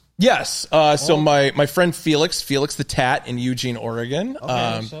artist? Yes. So my friend Felix the Tat in Eugene, Oregon.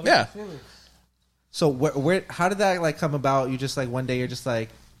 Okay, yeah. So where how did that like come about? You just like one day you're just like,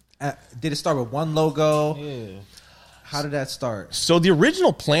 did it start with one logo? Yeah. How did that start? So the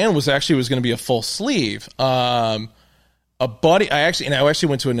original plan was going to be a full sleeve. a buddy. I actually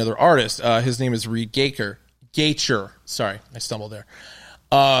went to another artist. His name is Reed Gacher. Sorry, I stumbled there.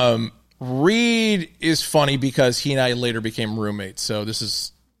 Reed is funny because he and I later became roommates. So this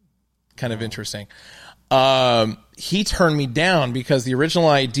is kind of interesting. He turned me down because the original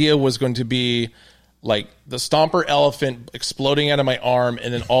idea was going to be like the Stomper elephant exploding out of my arm,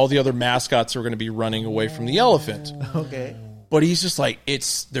 and then all the other mascots are going to be running away from the elephant. Okay. But he's just like,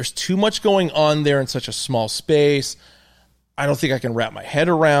 there's too much going on there in such a small space. I don't think I can wrap my head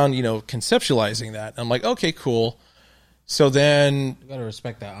around, conceptualizing that. I'm like, okay, cool. So then... You got to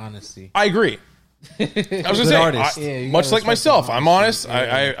respect that honesty. I agree. I was going to say, much like myself, I'm honest.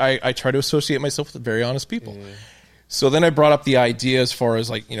 Yeah. I try to associate myself with very honest people. Yeah. So then I brought up the idea as far as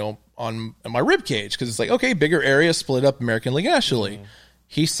like, on my rib cage, because it's like, okay, bigger area, split up American League National League.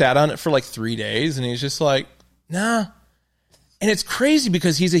 He sat on it for like 3 days, and he's just like, nah. And it's crazy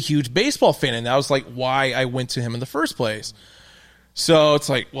because he's a huge baseball fan, and that was like why I went to him in the first place. So it's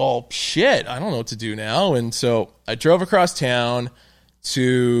like, well, shit, I don't know what to do now. And so I drove across town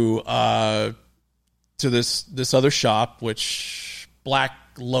to this other shop, which Black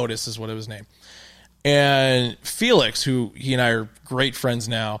Lotus is what it was named. And Felix, who he and I are great friends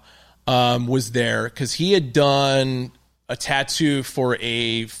now, was there because he had done a tattoo for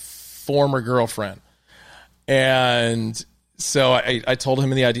a former girlfriend. And so I told him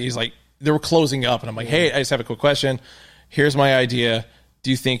the idea. He's like, they were closing up, and I'm like, hey, I just have a quick question. Here's my idea.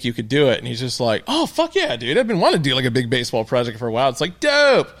 Do you think you could do it? And he's just like, oh, fuck yeah, dude. I've been wanting to do like a big baseball project for a while. It's like,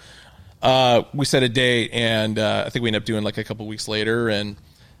 dope. We set a date, and I think we ended up doing like a couple weeks later, and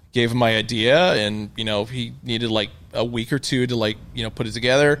gave him my idea. And, he needed like a week or two to like, put it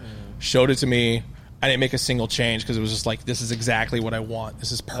together, showed it to me. I didn't make a single change because it was just like, this is exactly what I want.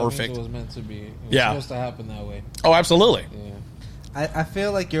 This is perfect. It was meant to be. It was supposed to happen that way. Oh, absolutely. Yeah. I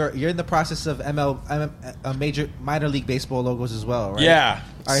feel like you're in the process of major minor league baseball logos as well, right? Yeah.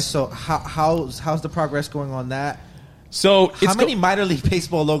 All right. So how's the progress going on that? So how many minor league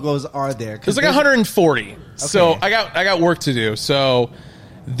baseball logos are there? There's like 140. Okay. So I got work to do. So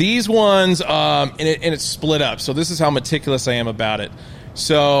these ones, and it's split up. So this is how meticulous I am about it.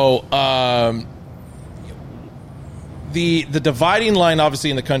 So the dividing line, obviously,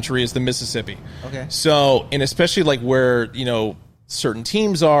 in the country is the Mississippi. Okay. So, and especially like where certain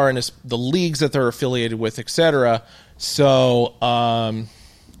teams are and the leagues that they're affiliated with, etc. So,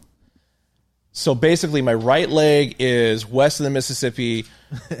 so basically, my right leg is west of the Mississippi,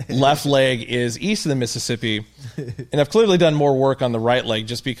 left leg is east of the Mississippi, and I've clearly done more work on the right leg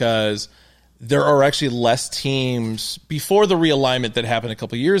just because there are actually less teams before the realignment that happened a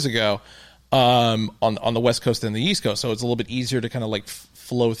couple of years ago on the West Coast than the East Coast. So it's a little bit easier to kind of like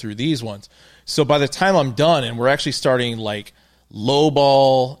flow through these ones. So by the time I'm done, and we're actually starting like low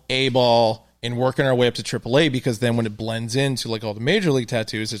ball, A ball, and working our way up to AAA, because then when it blends into like all the major league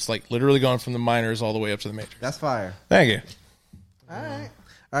tattoos, it's like literally going from the minors all the way up to the majors. That's fire. Thank you. All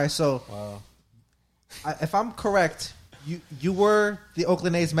right. So, if I'm correct, you were the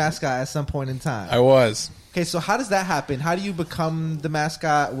Oakland A's mascot at some point in time. I was. Okay, so how does that happen? How do you become the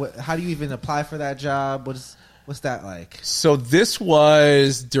mascot? How do you even apply for that job? What's that like? So this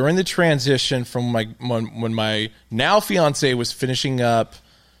was during the transition from when my now fiance was finishing up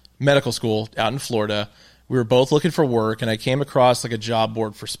medical school out in Florida. We were both looking for work, and I came across like a job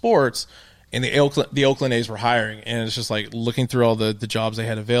board for sports, and the Oakland A's were hiring, and it's just like looking through all the jobs they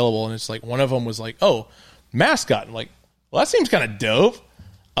had available, and it's like one of them was like, oh, mascot. I'm like, well, that seems kind of dope.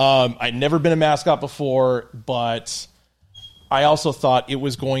 I'd never been a mascot before, but I also thought it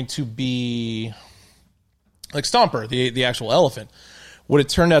was going to be like Stomper, the actual elephant. What it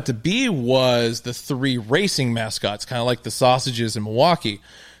turned out to be was the 3 racing mascots, kind of like the sausages in Milwaukee.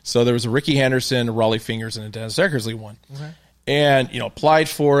 So there was a Ricky Henderson, a Raleigh Fingers, and a Dennis Eckersley one. Okay. And, applied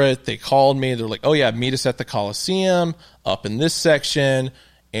for it. They called me. They're like, oh, yeah, meet us at the Coliseum up in this section.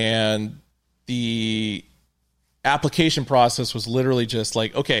 And the application process was literally just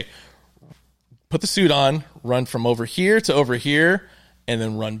like, okay, put the suit on, run from over here to over here, and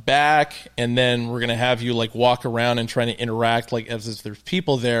then run back. And then we're going to have you like walk around and try to interact like as if there's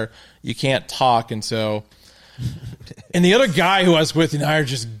people there. You can't talk. And so... And the other guy who I was with and I are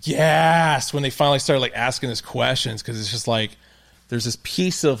just gassed when they finally started like asking us questions, because it's just like there's this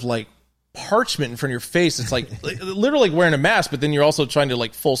piece of like parchment in front of your face. It's like literally like wearing a mask, but then you're also trying to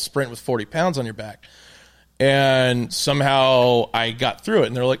like full sprint with 40 pounds on your back. And somehow I got through it,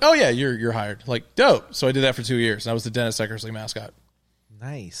 and they're like, "Oh yeah, you're hired." Like, dope. So I did that for 2 years, and I was the Dennis Eckersley mascot.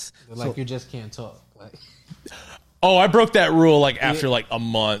 Nice. Like, you just can't talk. Like, oh, I broke that rule like after like a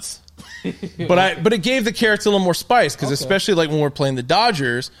month. But it gave the character a little more spice, because especially like when we're playing the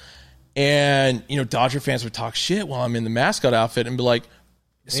Dodgers, And, Dodger fans would talk shit while I'm in the mascot outfit and be like,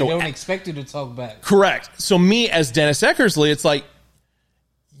 they don't expect you to talk back. Correct. So me as Dennis Eckersley, it's like,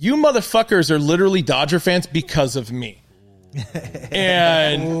 you motherfuckers are literally Dodger fans because of me.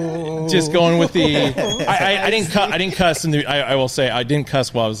 And just going with the, I didn't cuss in the, I will say I didn't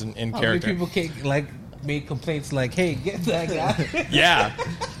cuss while I was in character. People made complaints like, hey, get that guy. Yeah.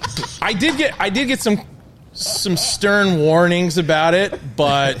 I did get some stern warnings about it,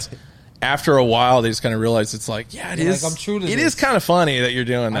 but after a while, they just kind of realized it's like, yeah, it is. I'm true to it this. is kind of funny that you're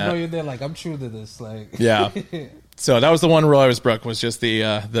doing that. I know you're there. Like, I'm true to this. Like, yeah. So that was the one rule I was broke, was just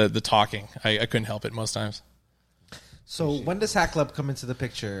the talking. I couldn't help it most times. So when does Hat Club come into the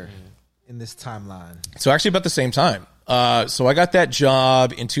picture in this timeline? So actually about the same time. So I got that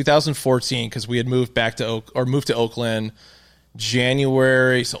job in 2014 because we had moved to Oakland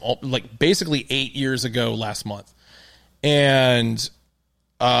January. So like basically 8 years ago last month. And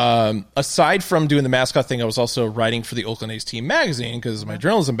aside from doing the mascot thing, I was also writing for the Oakland A's team magazine because of my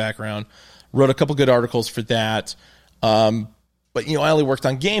journalism background. Wrote a couple good articles for that. But, I only worked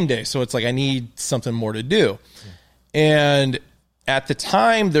on game day. So it's like I need something more to do. And at the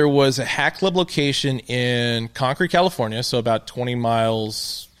time, there was a Hat Club location in Concord, California, so about 20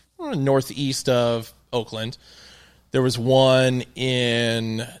 miles northeast of Oakland. There was one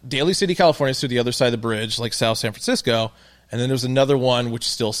in Daly City, California, so the other side of the bridge, like South San Francisco. And then there's another one which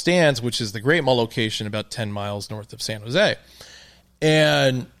still stands, which is the Great Mall location about 10 miles north of San Jose.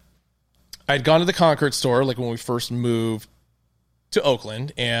 And I'd gone to the Concord store, like when we first moved to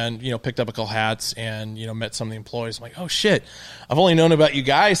Oakland, and, picked up a couple hats and, met some of the employees. I'm like, oh shit, I've only known about you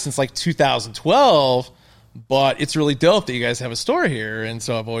guys since like 2012, but it's really dope that you guys have a store here. And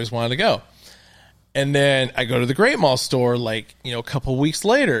so I've always wanted to go. And then I go to the Great Mall store like, a couple weeks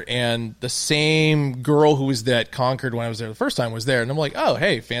later, and the same girl who was at Concord when I was there the first time was there. And I'm like, oh,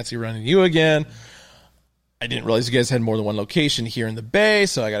 hey, fancy running you again. I didn't realize you guys had more than one location here in the Bay,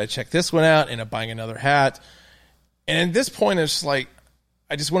 so I got to check this one out. End up buying another hat. And at this point, it's just like,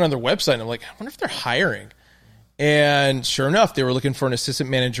 I just went on their website and I'm like, I wonder if they're hiring. And sure enough, they were looking for an assistant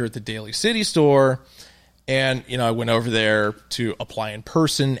manager at the Daly City store. And, I went over there to apply in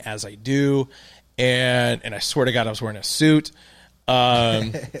person, as I do. And I swear to God, I was wearing a suit.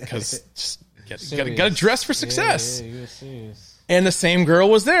 Because got to dress for success. Yeah, you're serious. And the same girl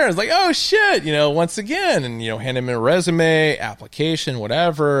was there. I was like, oh shit, once again. And, handed me a resume, application,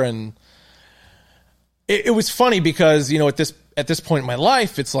 whatever. And it was funny because, at this point in my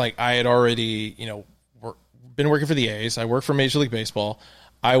life, it's like I had already, been working for the A's. I worked for Major League Baseball.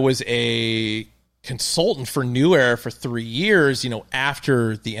 I was a consultant for New Era for 3 years,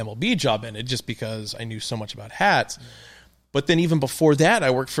 after the MLB job ended, just because I knew so much about hats. But then even before that,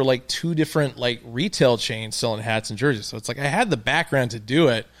 I worked for like 2 different like retail chains selling hats and jerseys. So it's like I had the background to do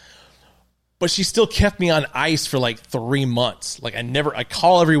it. But she still kept me on ice for like 3 months. Like I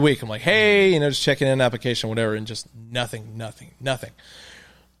call every week. I'm like, hey, just checking in an application, whatever, and just nothing.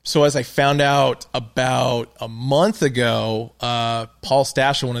 So as I found out about a month ago, Paul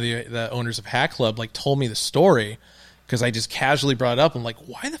Stasha, one of the owners of Hat Club, like told me the story because I just casually brought it up. I'm like,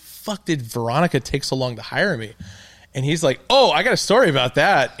 why the fuck did Veronica take so long to hire me? And he's like, oh, I got a story about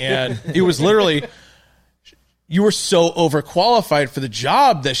that. And it was literally, you were so overqualified for the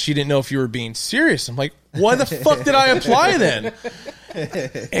job that she didn't know if you were being serious. I'm like, why the fuck did I apply then?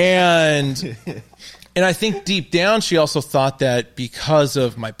 And I think deep down, she also thought that because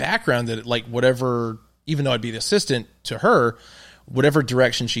of my background, that like whatever, even though I'd be the assistant to her, whatever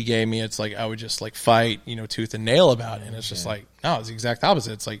direction she gave me, it's like I would just like fight, tooth and nail about it. And it's just like, no, it's the exact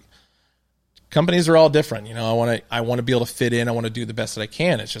opposite. It's like companies are all different. I want to be able to fit in. I want to do the best that I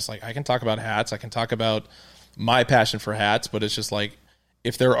can. It's just like I can talk about hats. I can talk about my passion for hats, but it's just like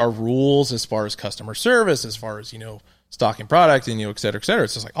if there are rules as far as customer service, as far as stocking product and et cetera,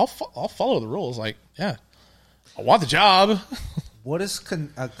 it's just like I'll follow the rules. Like, yeah, I want the job. What is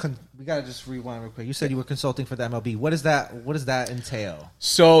we gotta just rewind real quick. You said you were consulting for the MLB. What does that entail?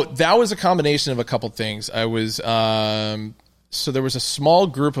 So that was a combination of a couple things. I was so there was a small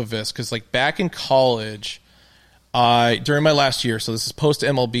group of us because like back in college, during my last year, so this is post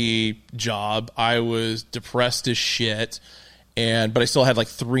MLB job, I was depressed as shit, but I still had like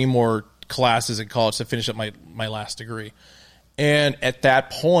 3 more classes in college to finish up my last degree. And at that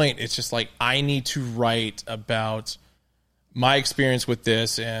point, it's just like I need to write about my experience with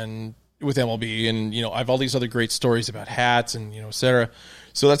this and with MLB, and I have all these other great stories about hats and et cetera.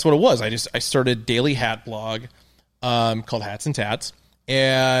 So that's what it was. I started a daily hat blog called Hats and Tats,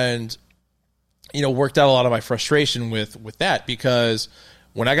 and worked out a lot of my frustration with that, because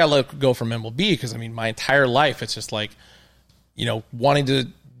when I got let go from MLB, because my entire life it's just like wanting to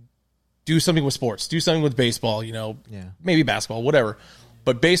do something with sports, do something with baseball, maybe basketball, whatever.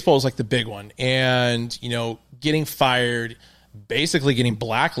 But baseball is like the big one. And, getting fired, basically getting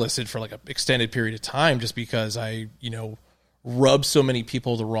blacklisted for like an extended period of time just because I, rubbed so many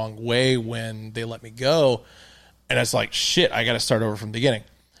people the wrong way when they let me go. And I was like, shit, I got to start over from the beginning.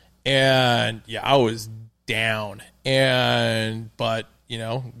 And yeah, I was down. But,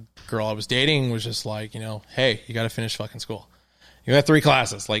 girl I was dating was just like, hey, you got to finish fucking school. You got 3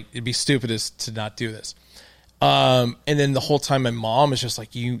 classes. Like, it'd be stupidest to not do this. And then the whole time my mom was just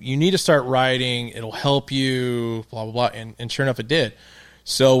like, you need to start writing. It'll help you, blah, blah, blah. And sure enough, it did.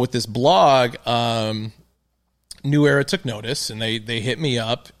 So with this blog, New Era took notice and they hit me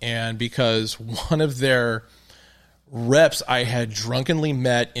up. And because one of their reps I had drunkenly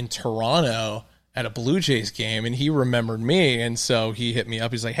met in Toronto at a Blue Jays game, and he remembered me. And so he hit me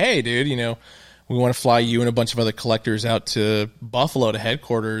up. He's like, hey, dude, we want to fly you and a bunch of other collectors out to Buffalo to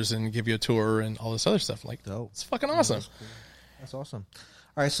headquarters and give you a tour and all this other stuff. I'm like, it's fucking awesome. That's cool. That's awesome.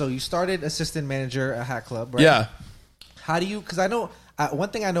 All right, so you started assistant manager at Hat Club, right? Yeah. How do you? Because I know one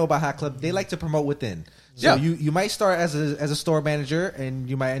thing I know about Hat Club, they like to promote within. So you might start as a store manager, and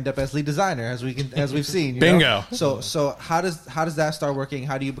you might end up as lead designer, as we've seen. Bingo. So how does that start working?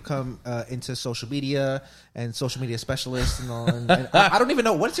 How do you become into social media and social media specialist and all? And I don't even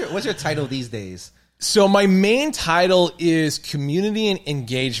know what's your title these days. So my main title is community and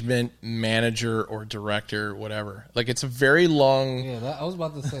engagement manager or director, whatever. Like, it's a very long I was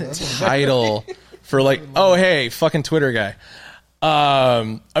about to say that's title for like, oh hey, fucking Twitter guy.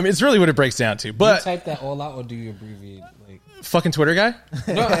 It's really what it breaks down to. But do you type that all out, or do you abbreviate? Like, fucking Twitter guy?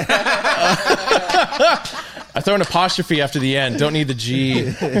 No. I throw an apostrophe after the end. Don't need the G.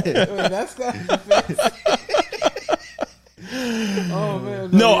 That's not. Oh man!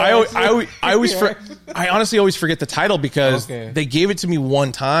 No, I honestly always forget the title because they gave it to me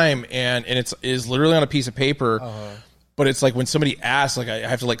one time, and it is literally on a piece of paper. But it's like when somebody asks, like, I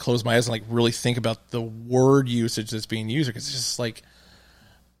have to like close my eyes and like really think about the word usage that's being used, because it's just like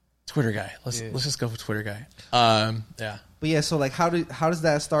Twitter guy. Let's just go for Twitter guy. Yeah. But yeah, so like how does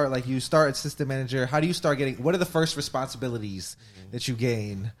that start? Like, you start assistant manager. How do you start getting? What are the first responsibilities that you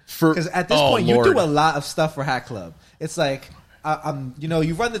gain? Because at this point, you do a lot of stuff for Hat Club. It's like,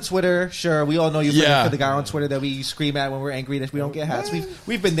 you run the Twitter. Sure, we all know you for the guy on Twitter that we scream at when we're angry that we don't get hats.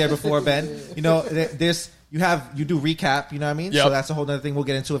 We've been there before, Ben. You do recap. You know what I mean? Yep. So that's a whole other thing we'll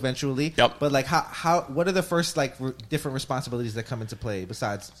get into eventually. Yep. But like, what are the first like different responsibilities that come into play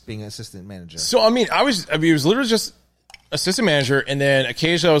besides being an assistant manager? So it was literally just assistant manager, and then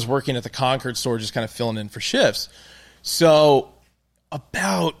occasionally I was working at the Concord store, just kind of filling in for shifts. So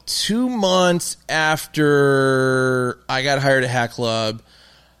about 2 months after I got hired at Hat Club,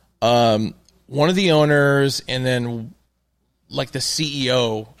 one of the owners and then like the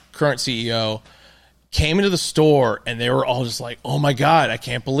current CEO, came into the store, and they were all just like, "Oh my God, I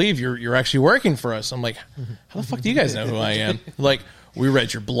can't believe you're actually working for us." I'm like, "How the fuck do you guys know who I am?" Like, we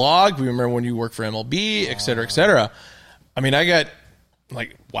read your blog, we remember when you worked for MLB, et cetera, et cetera. I got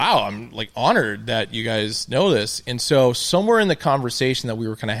like, wow, I'm like honored that you guys know this. And so somewhere in the conversation that we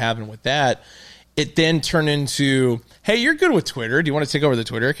were kind of having with that, it then turned into, hey, you're good with Twitter. Do you want to take over the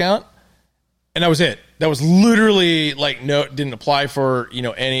Twitter account? And that was it. That was literally like, no, didn't apply for,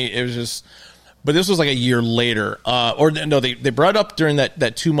 any, it was just, but this was like a year later. They brought it up during that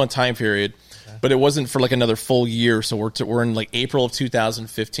 2-month time period, but it wasn't for like another full year. So we're in like April of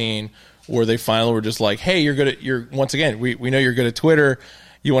 2015, where they finally were just like, hey, once again, we know you're good at Twitter.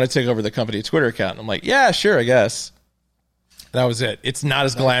 You want to take over the company Twitter account? And I'm like, yeah, sure, I guess. That was it. It's not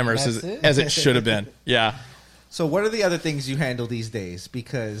as glamorous as it should have been. Yeah. So what are the other things you handle these days?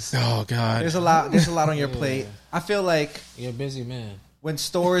 Because oh God, there's a lot on your plate. I feel like you're a busy man. When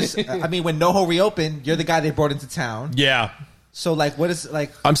stores, when NoHo reopened, you're the guy they brought into town. Yeah. So like, what is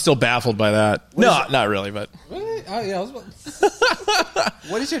like? I'm still baffled by that. No, not really, but really, I was about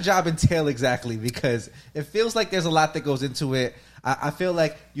what does your job entail exactly? Because it feels like there's a lot that goes into it. I feel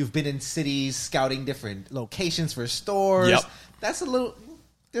like you've been in cities scouting different locations for stores. Yep.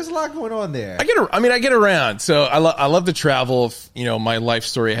 There's a lot going on there. I get around. So I love to travel. If, my life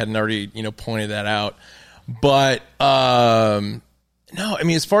story, I hadn't already, pointed that out. But, no,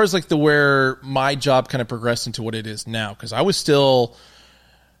 as far as like where my job kind of progressed into what it is now, because I was still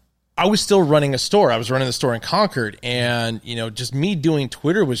running a store. I was running the store in Concord, and, just me doing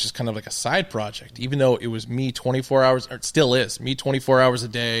Twitter was just kind of like a side project, even though it was me 24 hours, or it still is me 24 hours a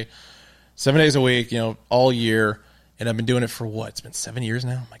day, 7 days a week, all year. And I've been doing it for what? It's been 7 years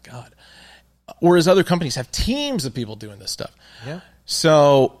now. Oh my God. Whereas other companies have teams of people doing this stuff. Yeah.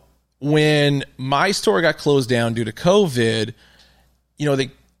 So when my store got closed down due to COVID,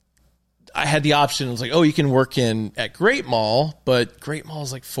 I had the option. It was like, oh, you can work at Great Mall, but Great Mall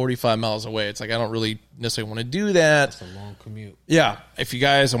is like 45 miles away. It's like, I don't really necessarily want to do that. That's a long commute. Yeah. If you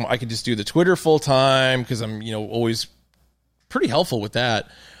guys, I could just do the Twitter full time because I'm, always pretty helpful with that.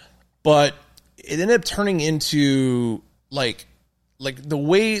 But it ended up turning into like the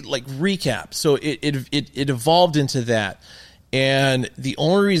way, like recap. So it evolved into that. And the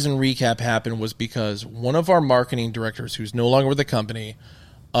only reason recap happened was because one of our marketing directors, who's no longer with the company,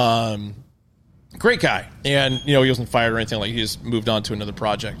 great guy. And, he wasn't fired or anything. Like, he just moved on to another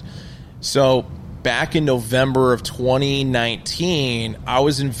project. So back in November of 2019, I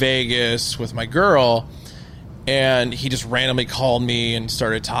was in Vegas with my girl, and he just randomly called me and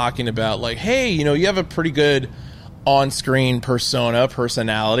started talking about, like, hey, you have a pretty good on-screen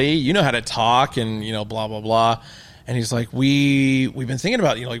personality. You know how to talk and, blah, blah, blah. And he's like, we've been thinking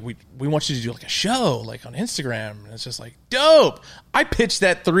about, we want you to do like a show, like on Instagram. And it's just like, dope. I pitched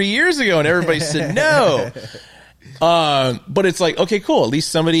that 3 years ago and everybody said no. But it's like, okay, cool. At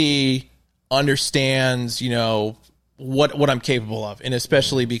least somebody understands, what I'm capable of. And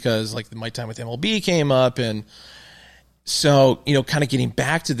especially because like my time with MLB came up. And so, kind of getting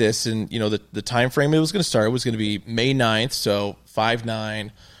back to this and, the time frame it was going to start was going to be May 9th. So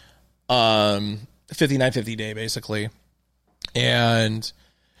 5/9, 59-50 day basically. And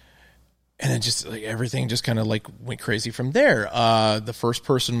then just like everything just kind of like went crazy from there. The first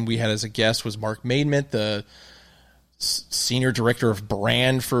person we had as a guest was Mark Maidment, the senior director of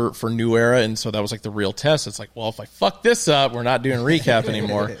brand for New Era. And so that was like the real test. It's like, well, if I fuck this up, we're not doing recap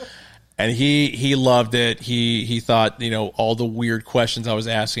anymore. And he loved it. He thought, all the weird questions I was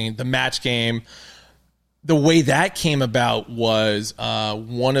asking, the match game, the way that came about was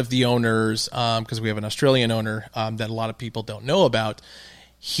one of the owners, because we have an Australian owner that a lot of people don't know about.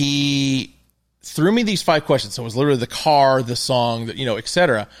 He threw me these 5 questions. So it was literally the car, the song, et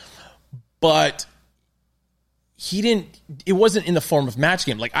cetera. But it wasn't in the form of match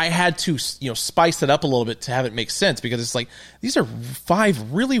game. Like I had to, spice it up a little bit to have it make sense, because it's like, these are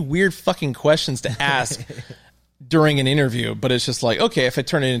 5 really weird fucking questions to ask during an interview. But it's just like, okay, if I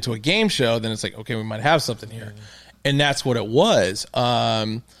turn it into a game show, then it's like, okay, we might have something here. And that's what it was.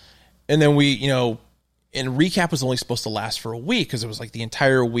 And then we, and recap was only supposed to last for a week, because it was like the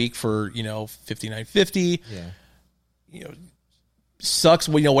entire week for, 5950. Yeah. Sucks,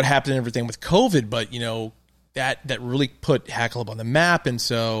 what happened and everything with COVID, but, that really put Hack Club on the map. And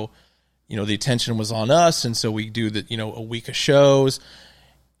so, the attention was on us. And so we do a week of shows,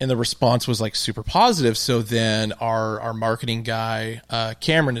 and the response was like super positive. So then our marketing guy,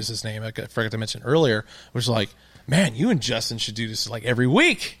 Cameron is his name, I forgot to mention earlier, was like, man, you and Justin should do this like every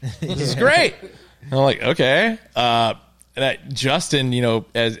week. This is great. And I'm like, okay. Justin,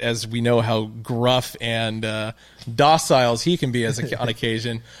 as we know how gruff and docile he can be on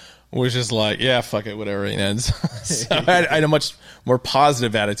occasion, was just like, yeah, fuck it, whatever, it ends. So I had a much more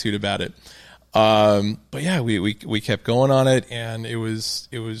positive attitude about it. But yeah, we kept going on it, and it was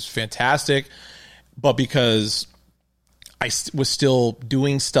fantastic. But because I was still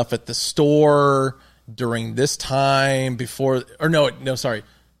doing stuff at the store during this time the store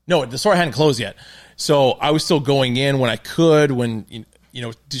hadn't closed yet. So I was still going in when I could, when,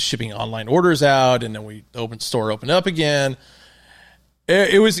 just shipping online orders out, and then the store opened up again.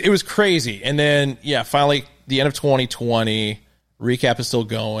 It was crazy. And then, yeah, finally, the end of 2020, recap is still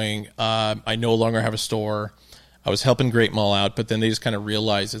going. I no longer have a store. I was helping Great Mall out, but then they just kind of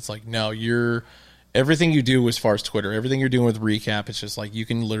realized it's like, no, everything you do as far as Twitter, everything you're doing with recap, it's just like you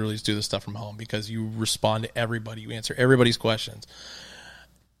can literally just do this stuff from home, because you respond to everybody. You answer everybody's questions.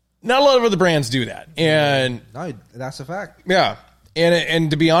 Not a lot of other brands do that. And no, that's a fact. Yeah.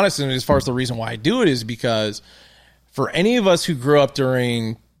 And to be honest, and as far as the reason why I do it is because for any of us who grew up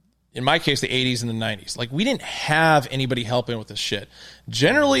during, in my case, the 80s and the 90s, like we didn't have anybody helping with this shit.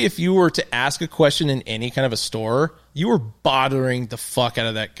 Generally, if you were to ask a question in any kind of a store, you were bothering the fuck out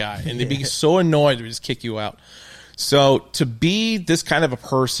of that guy. And they'd be so annoyed they would just kick you out. So to be this kind of a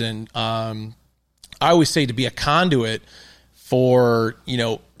person, I always say to be a conduit for,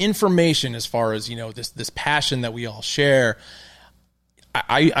 information as far as, this passion that we all share.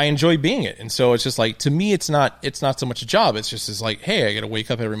 I enjoy being it. And so it's just like, to me, it's not so much a job. It's just like, hey, I got to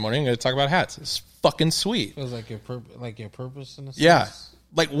wake up every morning and talk about hats. It's fucking sweet. Feels like your purpose in a sense. Yeah.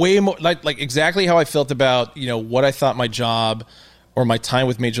 Like way more, like exactly how I felt about, what I thought my job or my time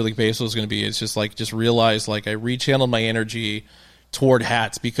with Major League Baseball was going to be. It's just like, just realized like I rechanneled my energy toward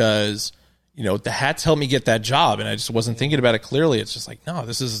hats, because, the hats helped me get that job. And I just wasn't thinking about it clearly. It's just like, no,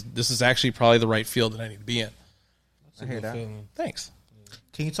 this is actually probably the right field that I need to be in. That's a good feeling. Thanks.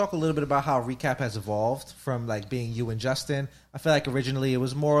 Can you talk a little bit about how Recap has evolved from like being you and Justin? I feel like originally it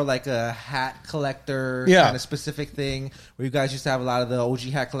was more like a hat collector kind of specific thing where you guys used to have a lot of the OG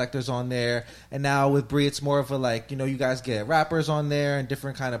hat collectors on there. And now with Bree, it's more of a like, you know, you guys get rappers on there and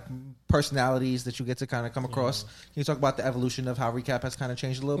different kind of personalities that you get to kind of come across. Can you talk about the evolution of how Recap has kind of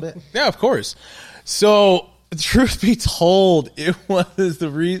changed a little bit? Yeah, of course. So, truth be told, it was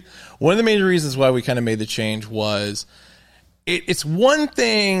one of the main reasons why we kind of made the change was it's one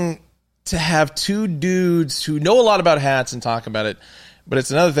thing to have two dudes who know a lot about hats and talk about it, but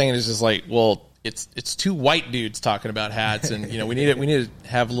it's another thing. It's just like, well, it's two white dudes talking about hats, and you know we need to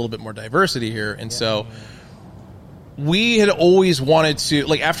have a little bit more diversity here. And so we had always wanted to,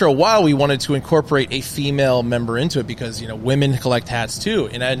 like, after a while, we wanted to incorporate a female member into it because, you know, women collect hats too.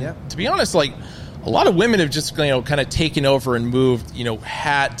 And to be honest, like, a lot of women have just, you know, kind of taken over and moved, you know,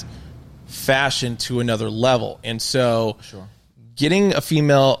 hat fashion to another level. And so getting a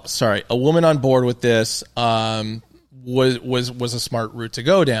woman on board with this was a smart route to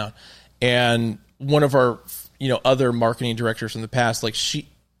go down. And one of our, you know, other marketing directors from the past, like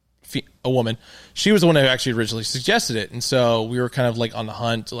a woman, she was the one who actually originally suggested it. And so we were kind of like on the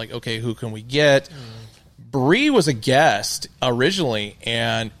hunt, like, okay, who can we get? Bree was a guest originally,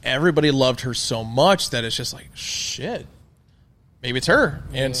 and everybody loved her so much that it's just like, shit, maybe it's her.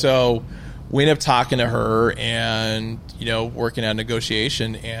 And so we ended up talking to her and, you know, working out a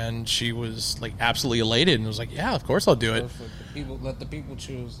negotiation, and she was like absolutely elated and was like, yeah, of course I'll do it. Let the people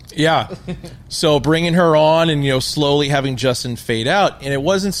choose. Yeah. So bringing her on and, you know, slowly having Justin fade out. And it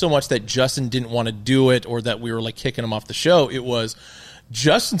wasn't so much that Justin didn't want to do it or that we were like kicking him off the show. It was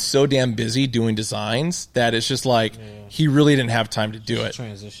Justin's so damn busy doing designs that it's just like he really didn't have time to do it.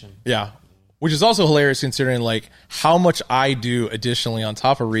 Transition. Yeah. Which is also hilarious considering like how much I do additionally on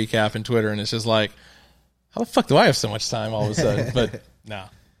top of Recap and Twitter. And it's just like, how the fuck do I have so much time all of a sudden? But no,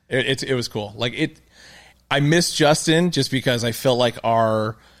 it was cool. Like I miss Justin just because I felt like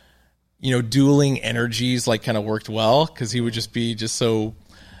our, you know, dueling energies like kind of worked well because he would just be just so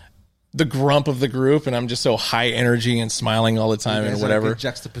the grump of the group, and I'm just so high energy and smiling all the time and whatever. A good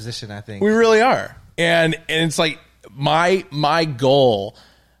juxtaposition, I think. We really are. And it's like my goal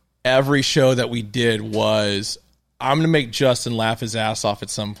every show that we did was I'm going to make Justin laugh his ass off at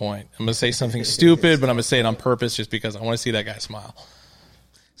some point. I'm going to say something stupid, but I'm going to say it on purpose just because I want to see that guy smile.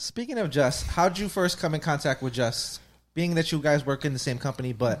 Speaking of Just, how'd you first come in contact with Just? Being that you guys work in the same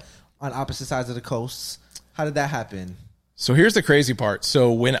company, but on opposite sides of the coasts, how did that happen? So here's the crazy part.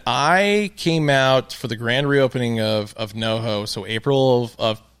 So when I came out for the grand reopening of NoHo, so April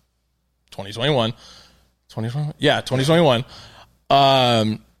of 2021,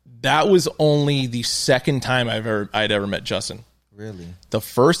 2021, that was only the second time I'd ever met Justin. Really? The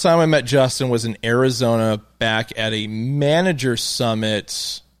first time I met Justin was in Arizona back at a manager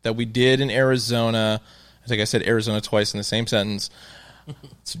summit that we did in Arizona. I think I said Arizona twice in the same sentence.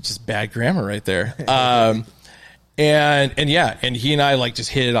 It's just bad grammar right there. And he and I like just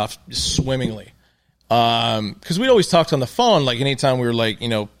hit it off swimmingly. Because we'd always talked on the phone, like anytime we were like, you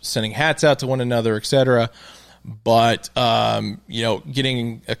know, sending hats out to one another, etc. But you know,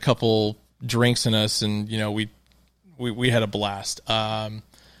 getting a couple drinks in us, and you know, we had a blast.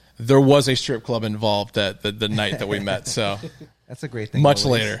 There was a strip club involved at the night that we met, so that's a great thing. Much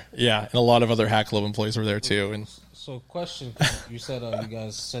later, yeah, and a lot of other Hat Club employees were there too. And so, question: 'cause you said you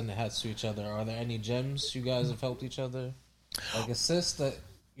guys send the hats to each other. Are there any gems you guys have helped each other, like assist that?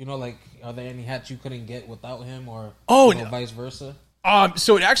 You know, like, are there any hats you couldn't get without him, or vice versa?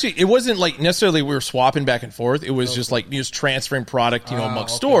 So it wasn't like necessarily we were swapping back and forth. It was just like just transferring product, you know,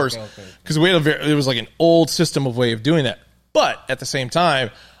 amongst stores because we had it was like an old system of way of doing that. But at the same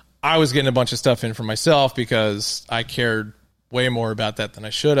time, I was getting a bunch of stuff in for myself because I cared way more about that than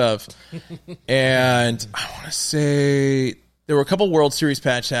I should have. And I want to say there were a couple World Series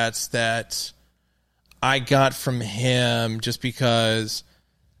patch hats that I got from him just because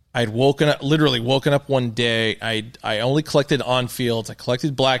I'd literally woken up one day. I only collected on fields. I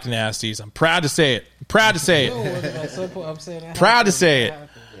collected Black Nasties. I'm proud to say it. Proud to say it. Black Nasty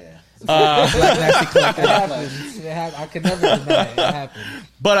collected. I can never deny it. It happened.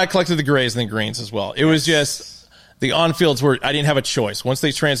 But I collected the grays and the greens as well. It was just the on fields where I didn't have a choice. Once they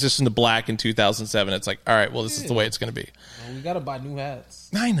transitioned to black in 2007, it's like, all right, well, this is the way it's going to be. Well, we got to buy new hats.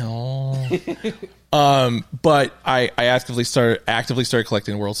 I know. But I actively started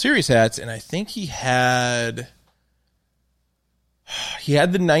collecting World Series hats, and I think he had the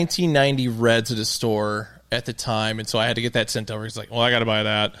 1990 Reds at his store at the time, and so I had to get that sent over. He's like, well, I got to buy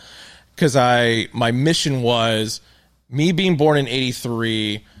that because my mission was me being born in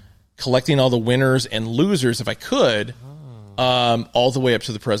 '83, collecting all the winners and losers if I could, all the way up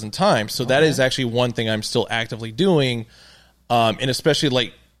to the present time. So that is actually one thing I'm still actively doing. And especially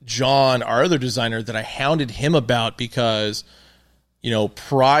like John, our other designer, that I hounded him about because,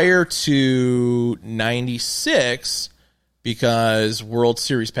 prior to 96, because World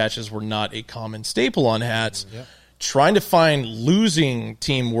Series patches were not a common staple on hats, trying to find losing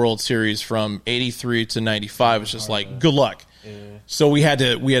team World Series from 83 to 95 was just like, good luck. Yeah. So we had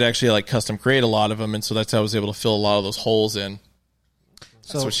to actually like custom create a lot of them, and so that's how I was able to fill a lot of those holes in.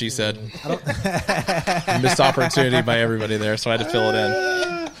 That's what she said. Missed opportunity by everybody there, so I had to fill it in.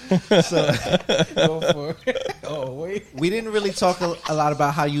 Go for it. Oh wait, we didn't really talk a lot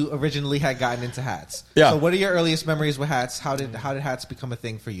about how you originally had gotten into hats. Yeah. So what are your earliest memories with hats? How did hats become a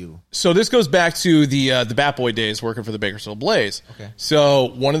thing for you? So this goes back to the Bat Boy days working for the Bakersfield Blaze. Okay. So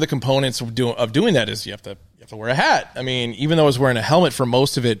one of the components of doing that is you have to wear a hat. I mean, even though I was wearing a helmet for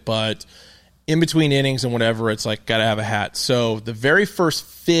most of it, but in between innings and whatever, it's like gotta have a hat. So the very first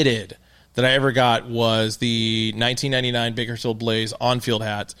fitted that I ever got was the 1999 Bakersfield Blaze on-field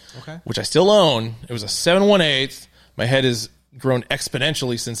hat, which I still own. It was a 7/1/8. My head has grown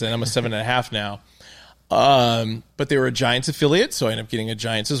exponentially since then. I'm a 7.5 now. But they were a Giants affiliate, so I ended up getting a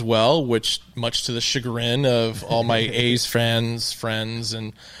Giants as well, which much to the chagrin of all my A's friends,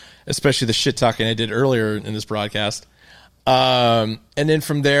 and especially the shit talking I did earlier in this broadcast. And then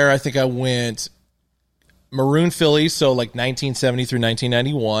from there, I think I went Maroon Philly, so like 1970 through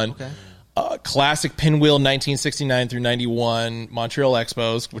 1991. Okay. Classic Pinwheel 1969 through 91 Montreal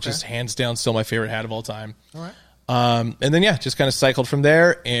Expos, which is hands down still my favorite hat of all time. All right. And then just kind of cycled from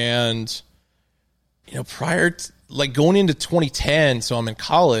there. And prior to, like going into 2010, so I'm in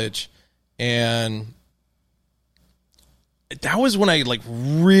college, and that was when I like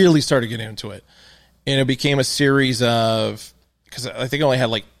really started getting into it. And it became a series of, because I think I only had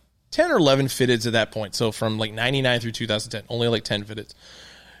like 10 or 11 fitteds at that point. So from like 99 through 2010, only like 10 fitteds.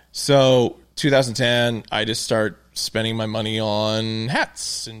 So 2010, I just start spending my money on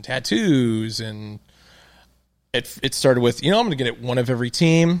hats and tattoos, and it started with, I'm going to get one of every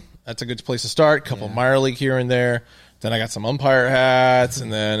team. That's a good place to start. A couple of minor league here and there. Then I got some umpire hats,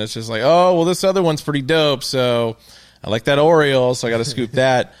 and then it's just like, oh, well, this other one's pretty dope, so I like that Oriole, so I got to scoop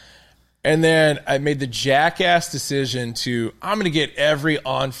that. And then I made the jackass decision I'm going to get every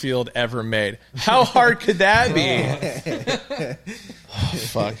on-field ever made. How hard could that be? Oh,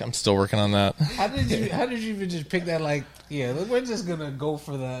 fuck, I'm still working on that. How did you even just pick that? Like, we're just going to go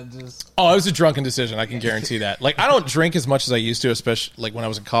for that. Oh, it was a drunken decision. I can guarantee that. Like, I don't drink as much as I used to, especially like when I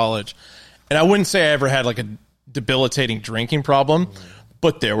was in college. And I wouldn't say I ever had like a debilitating drinking problem.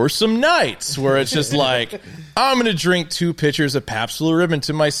 But there were some nights where it's just like, I'm going to drink 2 pitchers of Pabst Blue Ribbon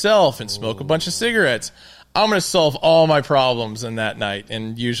to myself and smoke a bunch of cigarettes. I'm going to solve all my problems in that night.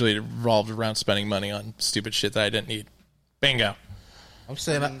 And usually it revolved around spending money on stupid shit that I didn't need. Bingo. I'm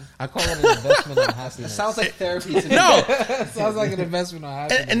saying I call it an investment on happiness. It sounds like therapy to me. No. It sounds like an investment on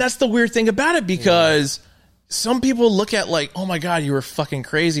happiness. And that's the weird thing about it, because some people look at like, oh my God, you were fucking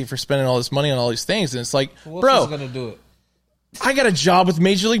crazy for spending all this money on all these things. And it's like, what's bro, going to do it? I got a job with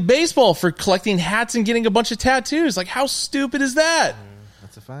Major League Baseball for collecting hats and getting a bunch of tattoos. Like, how stupid is that?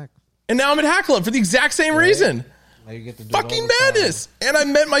 That's a fact. And now I'm at Hat Club for the exact same reason. Now you get to do fucking madness. And I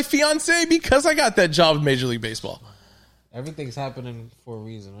met my fiance because I got that job with Major League Baseball. Everything's happening for a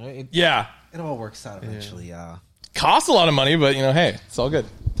reason, right? It all works out eventually. Costs a lot of money, but hey, it's all good.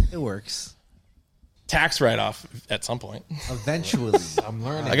 It works. Tax write-off at some point. Eventually. I'm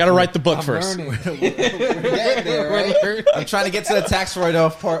learning. I got to write the book first. We're getting there, right? I'm trying to get to the tax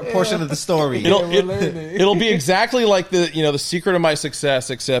write-off portion of the story. It'll be exactly like the secret of my success,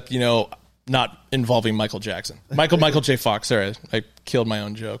 except not involving Michael Jackson. Michael J. Fox. Sorry, I killed my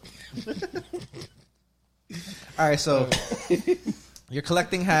own joke. All right, so you're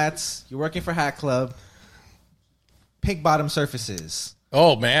collecting hats. You're working for Hat Club. Pink bottom surfaces.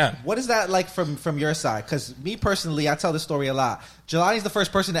 Oh, man. What is that like from your side? Because me personally, I tell this story a lot. Jelani's the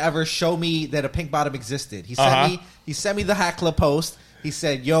first person to ever show me that a pink bottom existed. He sent me the Hat Club post. He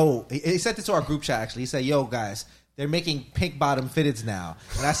said, yo, he sent it to our group chat, actually. He said, yo, guys, they're making pink bottom fitteds now.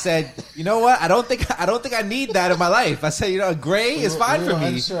 And I said, you know what? I don't think I need that in my life. I said, gray is fine for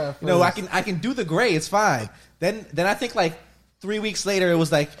me. I can do the gray. It's fine. Then I think like 3 weeks later, it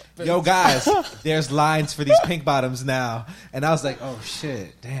was like, yo, guys, there's lines for these pink bottoms now. And I was like, oh,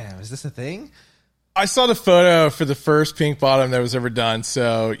 shit. Damn, is this a thing? I saw the photo for the first pink bottom that was ever done.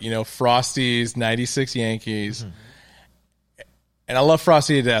 So, Frosty's 96 Yankees. Mm-hmm. And I love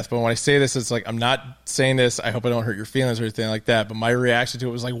Frosty to death. But when I say this, it's like, I'm not saying this. I hope I don't hurt your feelings or anything like that. But my reaction to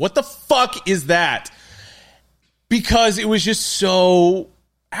it was like, what the fuck is that? Because it was just so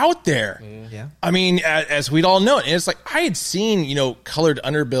out there. Yeah. I mean, as we'd all know, and it's like I had seen, colored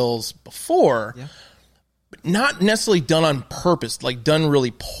underbills before, but not necessarily done on purpose, like done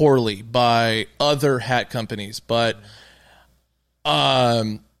really poorly by other hat companies. But,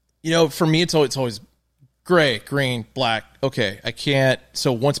 for me, it's always gray, green, black. Okay, I can't.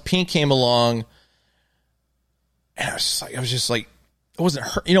 So once pink came along, and I was just like, it wasn't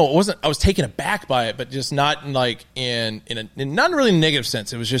hurt, it wasn't, I was taken aback by it, but just not like in a not really negative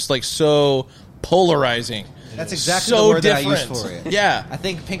sense. It was just like so polarizing. That's exactly so the word different. that I used for it. Yeah. I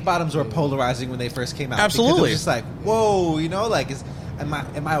think pink bottoms were polarizing when they first came out. Absolutely. Because it was just like, whoa, like,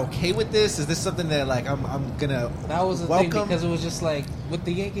 am I okay with this? Is this something that like I'm gonna That was the welcome? thing, because it was just like with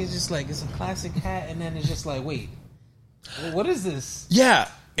the Yankees, just like it's a classic hat, and then it's just like, wait, what is this? Yeah.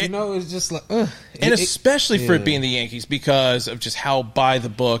 It's just like, ugh. And especially for it being the Yankees, because of just how by the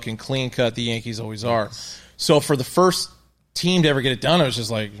book and clean cut the Yankees always are. So for the first team to ever get it done, I was just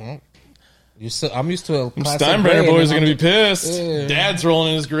like, I'm used to a classic Steinbrenner gray, boys are going to be pissed. Yeah. Dad's rolling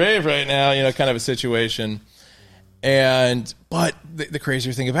in his grave right now, kind of a situation. But the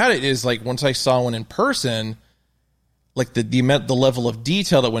crazier thing about it is, like, once I saw one in person, like the level of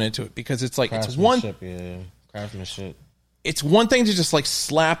detail that went into it, because it's like craftsmanship. It's one thing to just like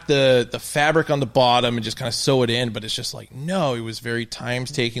slap the fabric on the bottom and just kind of sew it in, but it's just like, no, it was very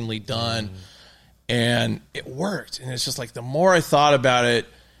times-takingly done, and it worked. And it's just like, the more I thought about it,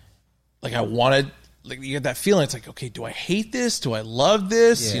 like I wanted, like you get that feeling. It's like, okay, do I hate this? Do I love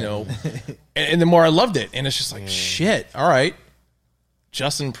this? Yeah. And the more I loved it, and it's just like, shit. All right,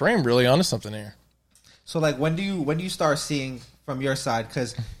 Justin Prame really onto something here. So like, when do you start seeing from your side,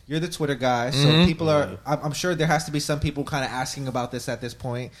 because you're the Twitter guy, so people are, I'm sure there has to be some people kind of asking about this at this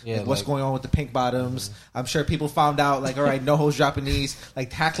point, like what's going on with the pink bottoms. I'm sure people found out, like, all right, No Ho's dropping these,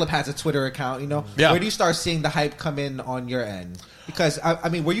 like Hat Club has a Twitter account, where do you start seeing the hype come in on your end? Because I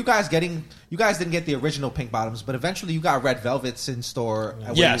mean, were you guys didn't get the original pink bottoms, but eventually you got red velvets in store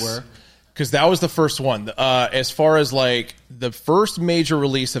at where you were. Because that was the first one. As far as like the first major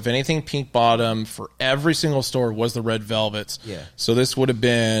release of anything pink bottom for every single store was the red velvets. Yeah. So this would have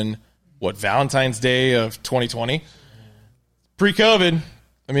been Valentine's Day of 2020, pre-COVID.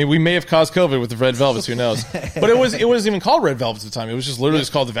 I mean, we may have caused COVID with the red velvets. Who knows? But it wasn't even called red velvets at the time. It was just literally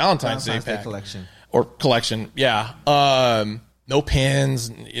just called the Valentine's Day pack collection. Yeah. No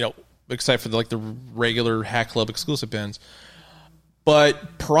pins. Except for the regular Hat Club exclusive pins.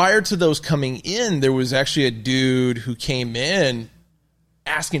 But prior to those coming in, there was actually a dude who came in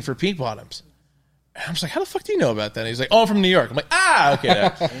asking for pink bottoms. And I was like, how the fuck do you know about that? And he's like, oh, I'm from New York. I'm like, okay.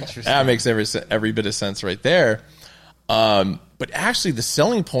 That makes every bit of sense right there. But actually, the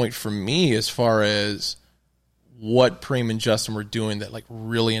selling point for me, as far as what Prame and Justin were doing that like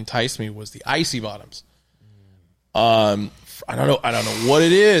really enticed me, was the icy bottoms. I don't know what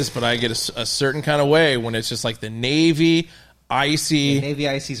it is, but I get a certain kind of way when it's just like the navy icy. The navy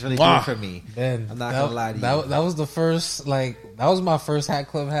icy is really good for me. Man, I'm not gonna lie to you. That was the first, that was my first Hat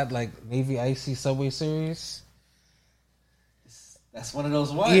Club hat, navy icy Subway Series. That's one of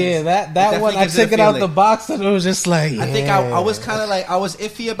those ones. Yeah, that one. I took it out the box and it was just like. I think I was kind of like, I was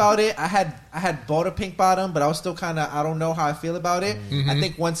iffy about it. I had bought a pink bottom, but I was still kind of, I don't know how I feel about it. Mm-hmm. I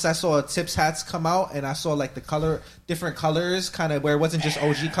think once I saw Tips hats come out and I saw the different colors, kind of where it wasn't just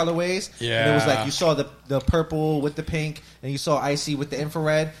OG colorways. Yeah. And it was like you saw the purple with the pink and you saw icy with the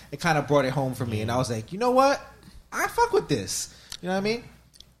infrared. It kind of brought it home for me, and I was like, you know what? I fuck with this. You know what I mean?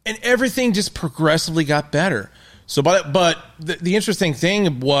 And everything just progressively got better. So, but the interesting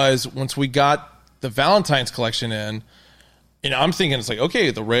thing was once we got the Valentine's collection in, I'm thinking it's like,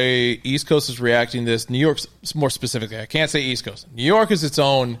 okay, the East Coast is reacting to this. New York's more specifically. I can't say East Coast. New York is its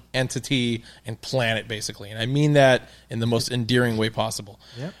own entity and planet, basically. And I mean that in the most endearing way possible.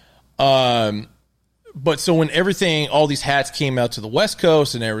 Yep. But so when all these hats came out to the West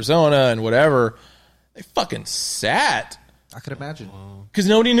Coast and Arizona and whatever, they fucking sat. I could imagine. Because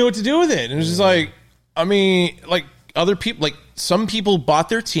nobody knew what to do with it. And it was just like, I mean, like other people, like some people bought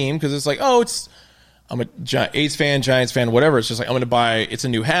their team because it's like, oh, I'm a A's fan, Giants fan, whatever. It's just like, it's a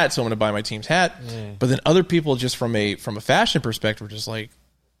new hat, so I'm going to buy my team's hat. Yeah. But then other people just from a fashion perspective were just like,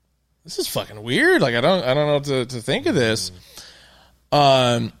 this is fucking weird. Like, I don't know what to think of this.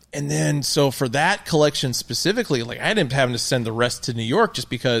 And then, so for that collection specifically, like I ended up having to send the rest to New York just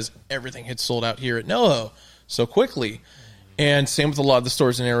because everything had sold out here at NoHo so quickly. And same with a lot of the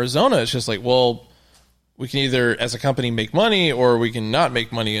stores in Arizona. It's just like, well, we can either, as a company, make money or we can not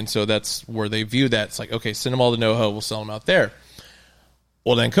make money. And so that's where they view that. It's like, okay, send them all to NoHo. We'll sell them out there.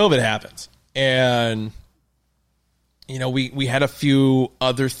 Well, then COVID happens. And, we had a few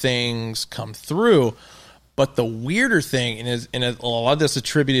other things come through. But the weirder thing, and a lot of this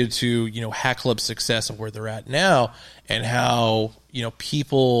attributed to, Hat Club's success of where they're at now, and how,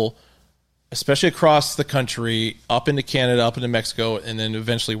 people, especially across the country, up into Canada, up into Mexico, and then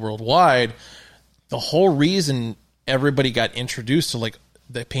eventually worldwide, the whole reason everybody got introduced to like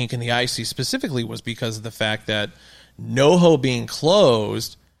the pink and the icy specifically was because of the fact that NoHo being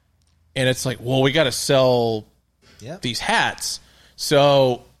closed, and it's like, well, we got to sell these hats.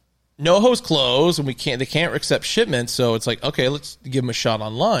 So NoHo's closed, and they can't accept shipments. So it's like, okay, let's give them a shot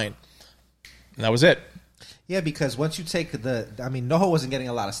online, and that was it. Yeah, because once you take NoHo wasn't getting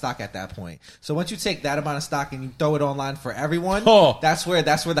a lot of stock at that point. So once you take that amount of stock and you throw it online for everyone, that's where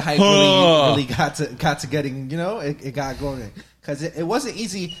the hype really got to getting, it got going. Because it wasn't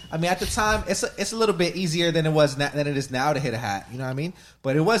easy. I mean, at the time, it's a little bit easier than it is now to hit a hat. You know what I mean?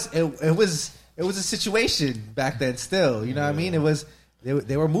 But it was a situation back then. Still, you know what I mean? It was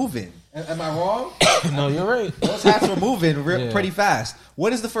they were moving. Am I wrong? No, you're right. Those hats were moving pretty fast.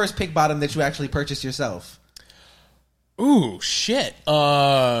 What is the first pink bottom that you actually purchased yourself? Ooh, shit.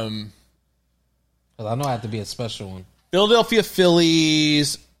 I know I have to be a special one. Philadelphia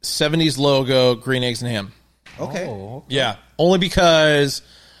Phillies 70s logo, green eggs and ham. Okay. Yeah, only because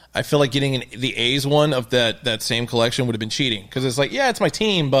I feel like getting the A's one of that same collection would have been cheating, because it's like, yeah, it's my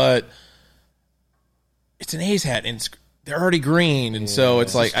team, but it's an A's hat and they're already green, and so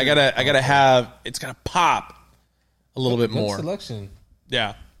it's like I gotta have, it's gotta pop a little bit more. Selection.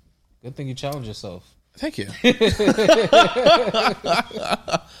 Yeah. Good thing you challenge yourself. Thank you. Can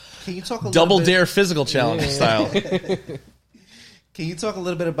you talk a little Double bit, dare physical challenge style. Can you talk a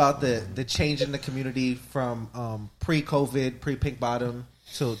little bit about the change in the community from pre-COVID, pre-Pink Bottom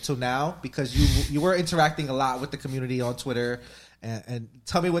to now? Because you were interacting a lot with the community on Twitter, and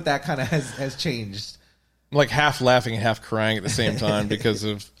tell me what that kind of has changed. I'm like half laughing and half crying at the same time because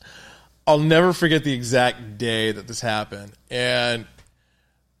of, I'll never forget the exact day that this happened. And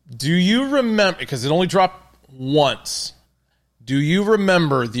do you remember, because it only dropped once, do you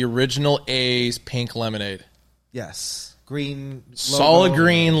remember the original A's pink lemonade? Yes. Green logo. Solid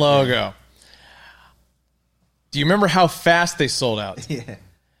green logo. Do you remember how fast they sold out? Yeah.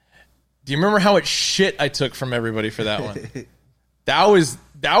 Do you remember how much shit I took from everybody for that one? That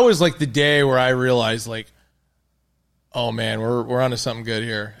was like the day where I realized, like, oh man, we're onto something good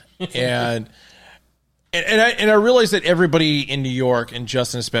here. And I realized that everybody in New York, and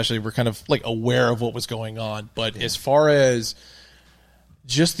Justin especially, were kind of like aware of what was going on. But as far as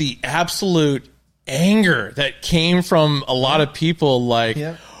just the absolute anger that came from a lot of people, like,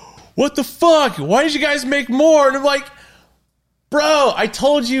 what the fuck? Why did you guys make more? And I'm like, bro, I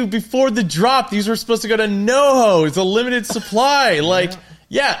told you before the drop, these were supposed to go to NoHo. It's a limited supply. Like,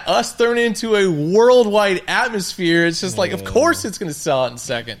 us throwing it into a worldwide atmosphere, it's just like, of course it's going to sell out in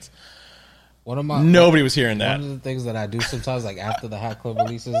seconds. Nobody was hearing that. One of the things that I do sometimes, like after the Hat Club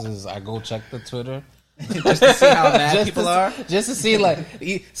releases, is I go check the Twitter. Just to see how mad people are? Just to see,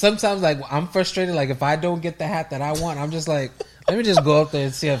 like, sometimes, like, I'm frustrated. Like, if I don't get the hat that I want, I'm just like, let me just go up there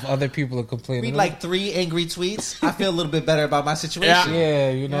and see if other people are complaining. Read like 3 angry tweets. I feel a little bit better about my situation. Yeah,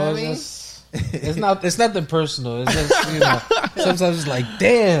 you know what I mean? It's nothing personal. It's just, sometimes it's like,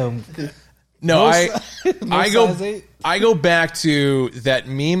 damn. No, I go back to that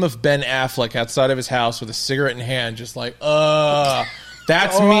meme of Ben Affleck outside of his house with a cigarette in hand, just like,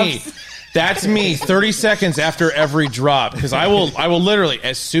 that's me. That's me 30 seconds after every drop, because I will literally,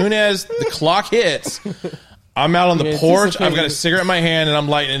 as soon as the clock hits, I'm out on the porch, I've got a cigarette in my hand, and I'm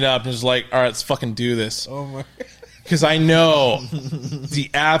lighting it up, and just like, all right, let's fucking do this. Oh my! Because I know the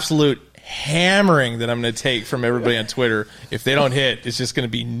absolute hammering that I'm going to take from everybody on Twitter. If they don't hit, it's just going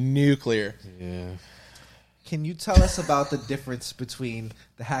to be nuclear. Yeah. Can you tell us about the difference between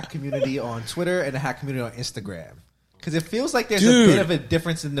the hack community on Twitter and the hack community on Instagram? Because it feels like there's a bit of a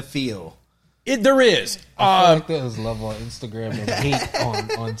difference in the feel. There is. I feel like there's love on Instagram and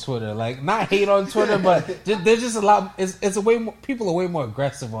hate on Twitter. Like, not hate on Twitter, but there's just a lot. It's a way more, people are way more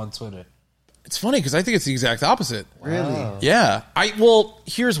aggressive on Twitter. It's funny because I think it's the exact opposite. Really? Wow. Yeah.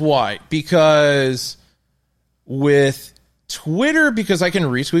 Here's why. Because with Twitter, because I can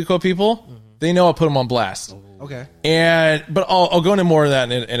retweet quote people, they know I'll put them on blast. Okay. But I'll go into more of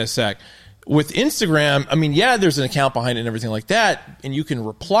that in a sec. With Instagram, I mean, yeah, there's an account behind it and everything like that, and you can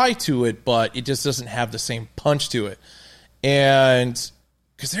reply to it, but it just doesn't have the same punch to it. And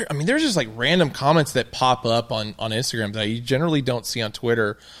because there's just like random comments that pop up on Instagram that you generally don't see on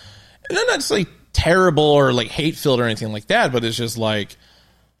Twitter. And they're not necessarily terrible or like hate-filled or anything like that, but it's just like,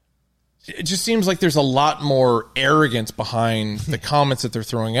 it just seems like there's a lot more arrogance behind the comments that they're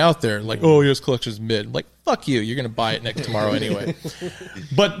throwing out there. Like, oh, yes, collection's mid. Like, fuck you. You're going to buy it next tomorrow anyway.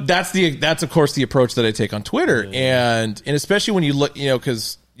 But that's of course the approach that I take on Twitter. And especially when you look,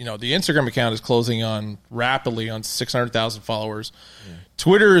 because, the Instagram account is closing on rapidly on 600,000 followers.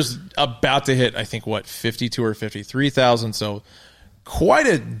 Twitter is about to hit, I think, 52 or 53,000. So quite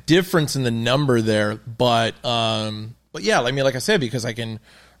a difference in the number there. But yeah, like I said, because I can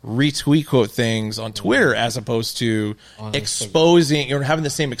retweet quote things on Twitter as opposed to exposing or having the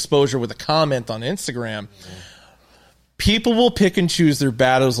same exposure with a comment on Instagram. People will pick and choose their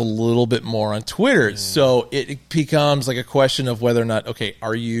battles a little bit more on Twitter. So it becomes like a question of whether or not, okay,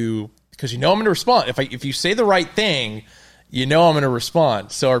 are you, because I'm going to respond. If you say the right thing, I'm going to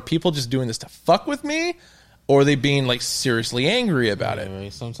respond. So are people just doing this to fuck with me, or are they being like seriously angry about it?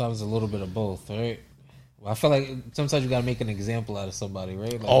 Right. Sometimes a little bit of both, right? Well, I feel like sometimes you gotta make an example out of somebody,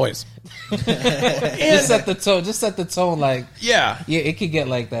 right? Like, always. Just set the tone. Just set the tone. Like, yeah, it could get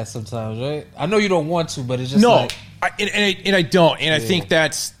like that sometimes, right? I know you don't want to, but it's just I don't, and I think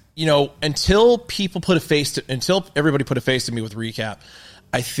that's until everybody put a face to me with recap,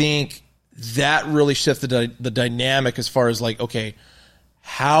 I think that really shifted the dynamic as far as like, okay,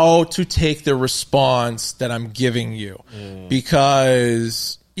 how to take the response that I'm giving you,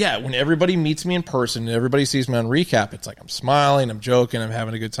 because. Yeah, when everybody meets me in person and everybody sees me on recap, it's like I'm smiling, I'm joking, I'm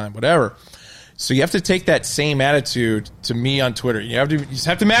having a good time, whatever. So you have to take that same attitude to me on Twitter. You just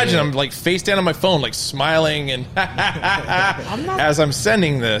have to imagine I'm like face down on my phone, like smiling and as I'm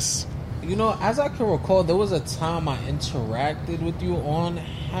sending this. As I can recall, there was a time I interacted with you on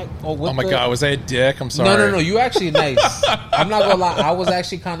God, was I a dick? I'm sorry. No, you actually nice. I'm not gonna lie, I was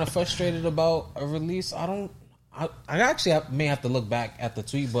actually kind of frustrated about a release. I actually may have to look back at the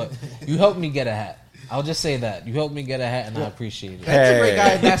tweet, but you helped me get a hat. I'll just say that. You helped me get a hat, and I appreciate it. That's a great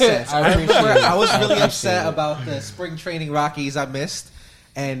guy in that sense. I was really upset about the spring training Rockies I missed,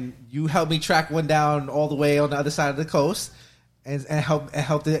 and you helped me track one down all the way on the other side of the coast, and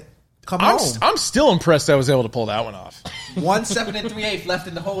helped it come home. I'm still impressed I was able to pull that one off. 1 7 3/8 left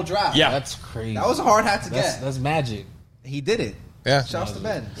in the whole drive. Yeah. That's crazy. That was a hard hat to get. That's magic. He did it. Yeah. Shouts to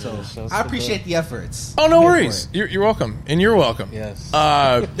Ben. So I appreciate the efforts. Oh, no worries. You're welcome. And you're welcome. Yes.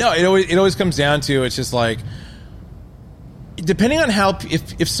 No, it always comes down to, it's just like, depending on how,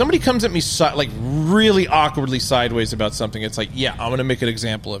 if somebody comes at me like really awkwardly sideways about something, it's like, yeah, I'm going to make an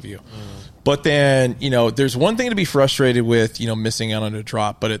example of you. But then, there's one thing to be frustrated with, missing out on a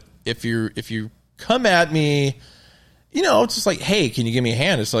drop. But if you come at me, it's just like, hey, can you give me a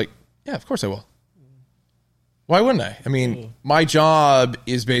hand? It's like, yeah, of course I will. Why wouldn't I? I mean, my job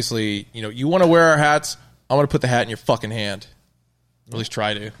is basically, you want to wear our hats, I'm going to put the hat in your fucking hand. Or at least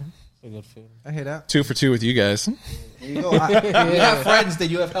try to. A good feeling. I hear that. 2 for 2 with you guys. There you go. You have friends that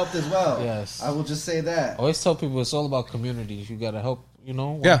you have helped as well. Yes. I will just say that. I always tell people it's all about community. You got to help,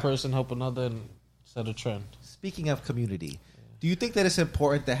 one person help another and set a trend. Speaking of community, do you think that it's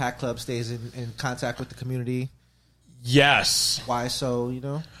important that Hat Club stays in contact with the community? Yes. Why so,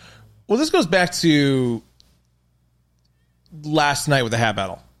 Well, this goes back to last night with the hat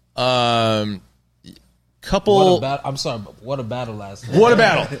battle. I'm sorry, but what a battle last night. What a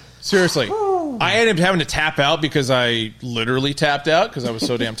battle. Seriously. I ended up having to tap out because I literally tapped out because I was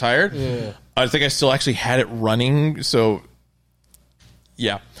so damn tired. Yeah. I think I still actually had it running. So,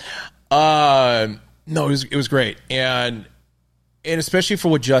 yeah. No, it was great. And especially for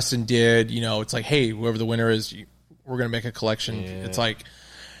what Justin did, it's like, hey, whoever the winner is, we're going to make a collection. Yeah. It's like,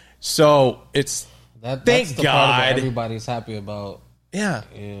 so it's, that's thank the God part that everybody's happy about. Yeah.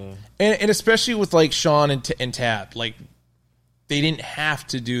 And especially with like Sean and Tab, like they didn't have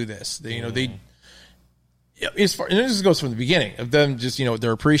to do this. They, and this goes from the beginning of them just,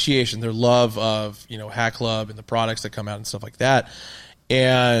 their appreciation, their love of, Hat Club and the products that come out and stuff like that.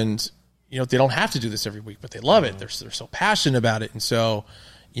 And, they don't have to do this every week, but they love it. They're so passionate about it. And so,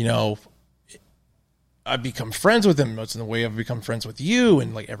 I've become friends with them. It's in the way I've become friends with you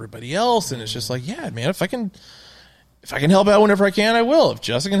and like everybody else. And it's just like, yeah, man, if I can help out whenever I can, I will. If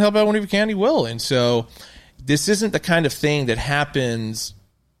Justin can help out whenever he can, he will. And so this isn't the kind of thing that happens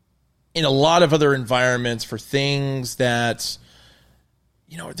in a lot of other environments for things that,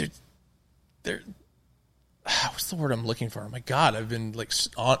 they're what's the word I'm looking for? Oh my God, I've been like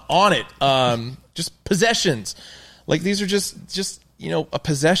on it. Just possessions. Like these are just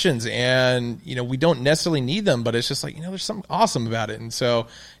possessions, and we don't necessarily need them, but it's just like there's something awesome about it, and so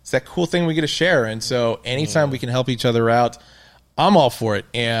it's that cool thing we get to share. And so anytime we can help each other out, I'm all for it.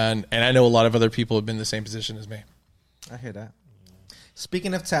 And I know a lot of other people have been in the same position as me. I hear that.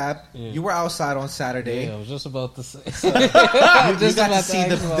 Speaking of Tab, you were outside on Saturday. Yeah, I was just about to say. You got to see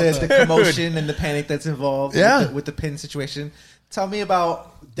the commotion and the panic that's involved with the pin situation. Tell me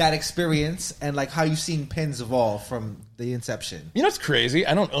about that experience and like how you've seen pins evolve from the inception. You know what's crazy?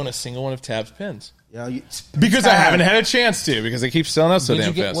 I don't own a single one of Tab's pins. Because I haven't had a chance to, because they keep selling out so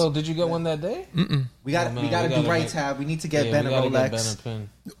damn fast. Well, did you get one that day? Mm-mm. We got to do right, Tab. We need to get Ben a Rolex.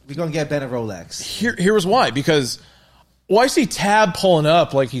 We're going to get Ben a Rolex. Here was why. Because I see Tab pulling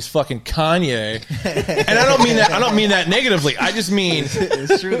up like he's fucking Kanye. And I don't mean that negatively. I just mean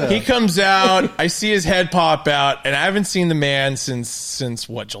it's true, though. He comes out, I see his head pop out, and I haven't seen the man since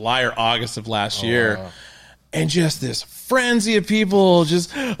what, July or August of last year. Wow. And just this frenzy of people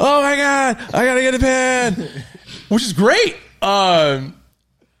just, oh my God, I gotta get a pen, which is great. But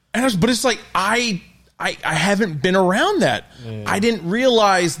it's like I haven't been around that. Yeah. I didn't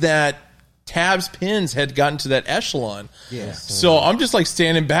realize that Tab's pins had gotten to that echelon. Yeah. So I'm just like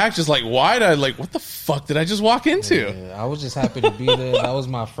standing back, just like what the fuck did I just walk into? Yeah, I was just happy to be there. That was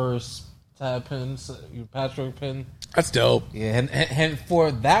my first Tab pin, patchwork pin. That's dope. Yeah, and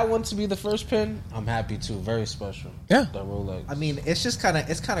for that one to be the first pin, I'm happy too. Very special. Yeah. That Rolex. I mean, it's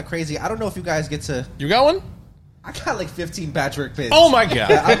kind of crazy. I don't know if you guys get to. You got one? I got like 15 Patrick pins. Oh my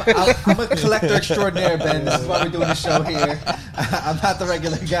God. I'm a collector extraordinaire, Ben. This is why we're doing the show here. I'm not the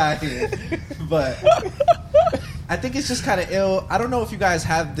regular guy here. But I think it's just kind of ill. I don't know if you guys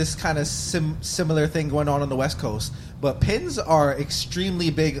have this kind of similar thing going on the West Coast, but pins are extremely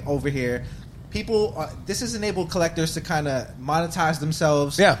big over here. People, this has enabled collectors to kind of monetize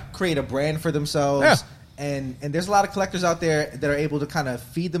themselves, create a brand for themselves, and there's a lot of collectors out there that are able to kind of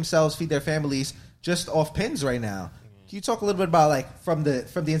feed themselves, feed their families just off pins right now. Can you talk a little bit about like from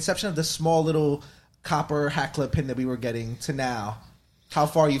the inception of the small little copper hat clip pin that we were getting to now, how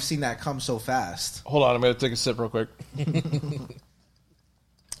far you've seen that come so fast? Hold on, I'm going to take a sip real quick. I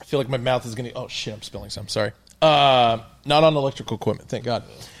feel like my mouth is going to... Oh, shit, I'm spilling some. Sorry. Not on electrical equipment, thank God.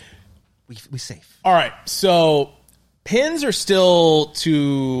 We safe. All right, so pins are still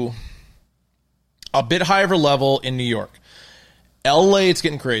to a bit higher of a level in New York. LA, it's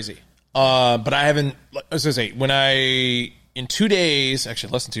getting crazy. But I haven't... As I say, in 2 days,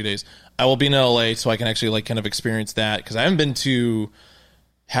 actually less than 2 days, I will be in LA so I can actually like kind of experience that, because I haven't been to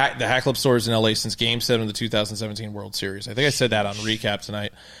the Hat Club stores in LA since Game 7 of the 2017 World Series. I think I said that on Recap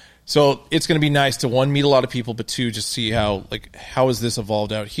tonight. So it's going to be nice to, one, meet a lot of people, but two, just see how has this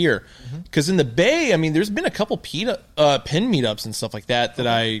evolved out here. Because in the Bay, I mean, there's been a couple pin meetups and stuff like that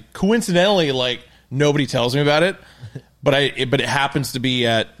I coincidentally, like, nobody tells me about it. But it happens to be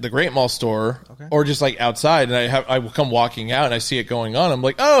at the Great Mall store, or just like outside, and I will come walking out and I see it going on. I'm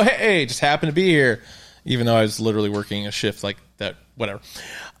like, oh hey, just happened to be here, even though I was literally working a shift like that. Whatever.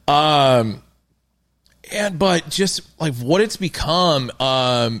 But just like what it's become.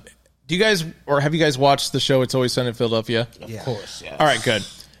 Do you guys, or have you guys watched the show It's Always Sunny in Philadelphia? Of course. Yes. All right, good.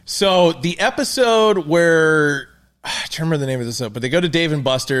 So the episode where I can't remember the name of this episode, but they go to Dave and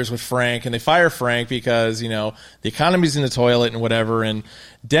Buster's with Frank, and they fire Frank because, the economy's in the toilet and whatever. And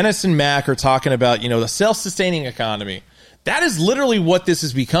Dennis and Mac are talking about, the self-sustaining economy. That is literally what this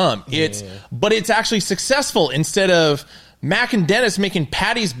has become. But it's actually successful. Instead of Mac and Dennis making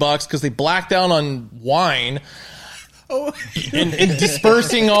Patty's bucks because they blacked out on wine and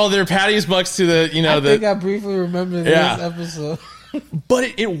dispersing all their Patty's bucks to the, I think I briefly remember this episode.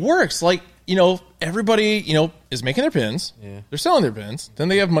 But it works. Like, everybody, is making their pins. Yeah. They're selling their pins. Then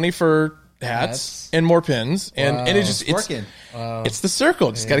they have money for hats and more pins. And it's working. It's the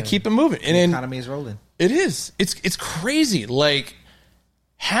circle. Just got to keep it moving. And the economy is rolling. It is. It's crazy. Like,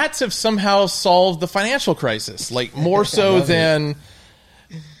 hats have somehow solved the financial crisis. Like, more so than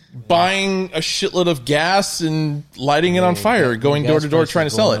buying a shitload of gas and lighting it on fire, going door to door trying to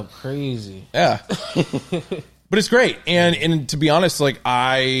sell it. Crazy. Yeah. But it's great. And to be honest, like,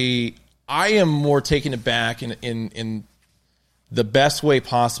 I am more taken aback in the best way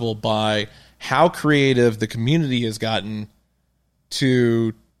possible by how creative the community has gotten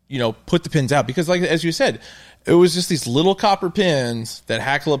to, put the pins out. Because, like, as you said, it was just these little copper pins that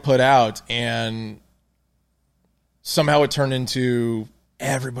Hat Club put out, and somehow it turned into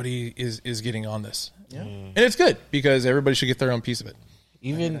everybody is getting on this. Yeah. And it's good, because everybody should get their own piece of it.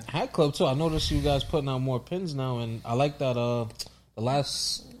 Even Hat Club, too. I noticed you guys putting out more pins now, and I like that the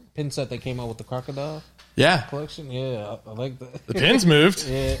last pin set that came out with the crocodile collection. Yeah, I like that. The pins moved.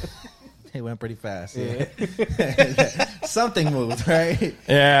 Yeah. They went pretty fast. Yeah. Something moved, right?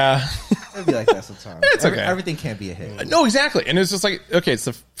 Yeah. It'd be like that sometimes. It's okay. Everything can't be a hit. No, exactly. And it's just like, okay, it's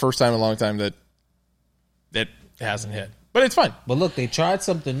the first time in a long time that it hasn't hit. But it's fun. But look, they tried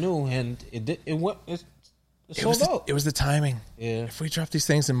something new, and it sold out. It was the timing. Yeah. If we drop these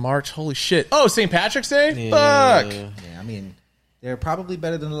things in March, holy shit. Oh, St. Patrick's Day? Yeah. Fuck. Yeah, I mean, they're probably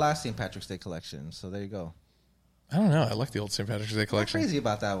better than the last St. Patrick's Day collection, so there you go. I don't know. I like the old St. Patrick's Day collection. I'm crazy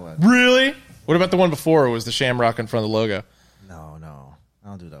about that one. Really? What about the one before? It was the shamrock in front of the logo. No, I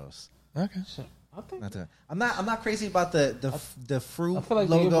don't do those. Okay. I think I'm not crazy about the fruit like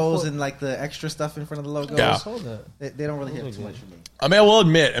logos and like the extra stuff in front of the logos. Yeah. They don't really hit too much for me. I mean, I will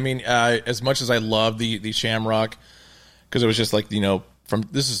admit, as much as I love the shamrock, because it was just like,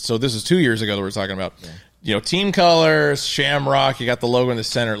 this is 2 years ago that we're talking about. Yeah. Team colors, shamrock, you got the logo in the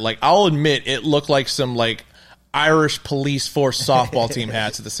center. Like, I'll admit, it looked like some like Irish police force softball team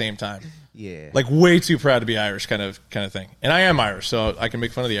hats at the same time. Yeah. Like, way too proud to be Irish kind of thing. And I am Irish, so I can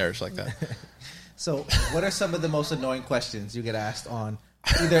make fun of the Irish like that. So, what are some of the most annoying questions you get asked on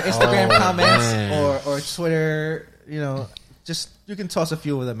either Instagram comments or Twitter? Just you can toss a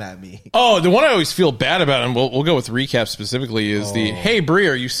few of them at me. Oh, the one I always feel bad about, and we'll go with recap specifically, is the "Hey Bree,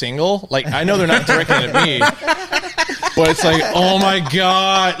 are you single?" Like, I know they're not directing it at me, but it's like, oh my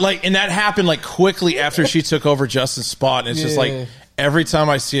god, like, and that happened like quickly after she took over Justin's spot, and it's just like every time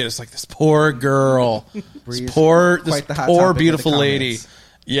I see it, it's like this poor girl, this poor beautiful lady,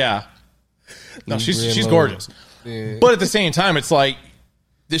 yeah. No, she's gorgeous, but at the same time, it's like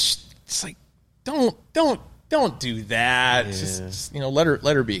this. It's like don't do that. Yeah. Just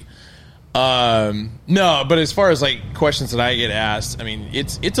let her be. No, but as far as like questions that I get asked, I mean,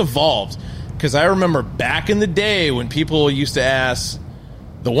 it's evolved, because I remember back in the day when people used to ask,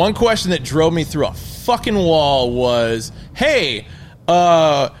 the one question that drove me through a fucking wall was, "Hey, when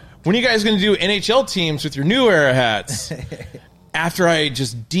are you guys going to do NHL teams with your New Era hats?" After I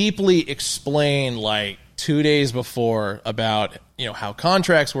just deeply explained like 2 days before about how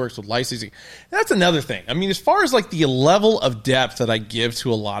contracts works with licensing. That's another thing. I mean, as far as like the level of depth that I give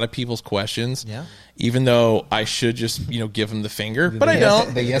to a lot of people's questions, even though I should just give them the finger, but I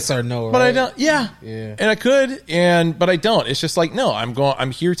don't. The yes or no, right? But I don't. Yeah, and I could, but I don't. It's just like, no,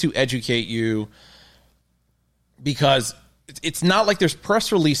 I'm here to educate you, because it's not like there's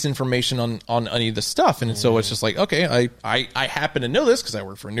press release information on any of the stuff, and so it's just like, okay, I happen to know this because I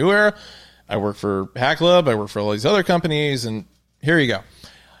work for New Era, I work for Hack Club, I work for all these other companies, and here you go.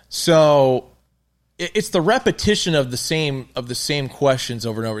 So it's the repetition of the same questions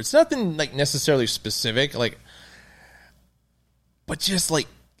over and over. It's nothing like necessarily specific, like, but just like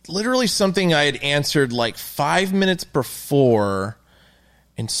literally something I had answered like 5 minutes before,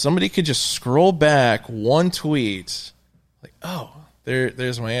 and somebody could just scroll back one tweet. Like, oh,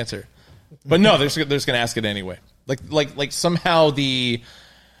 there's my answer. But no, they're just going to ask it anyway. Like somehow the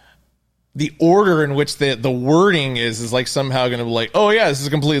order in which the wording is like somehow going to be like, oh yeah, this is a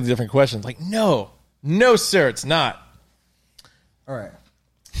completely different question. Like, no, sir, it's not. All right.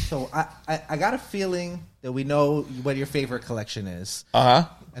 So I got a feeling that we know what your favorite collection is. I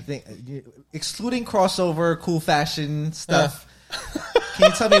think excluding crossover, cool fashion stuff.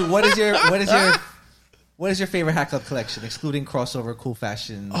 Can you tell me what is your favorite Hack Club collection, excluding crossover, cool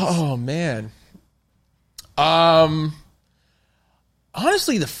fashions? Oh, man.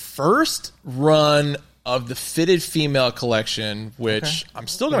 Honestly, the first run of the fitted female collection, which I'm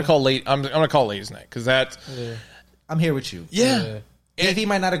still going to call I'm going to call Ladies Night, because that... I'm here with you. Yeah. And he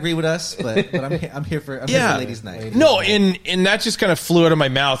might not agree with us, but I'm here for Ladies Night. No, and that just kind of flew out of my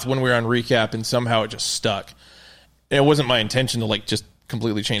mouth when we were on recap, and somehow it just stuck. It wasn't my intention to like just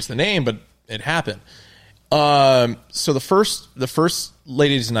completely change the name, but it happened. So the first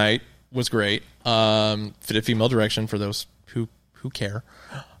Ladies Night was great. Fitted female direction for those who care.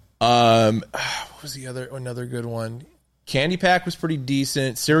 What was another good one? Candy Pack was pretty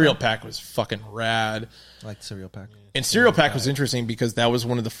decent. Cereal Pack was fucking rad. I like Cereal Pack. And Cereal Pack was interesting because that was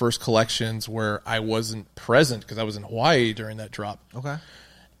one of the first collections where I wasn't present because I was in Hawaii during that drop. Okay.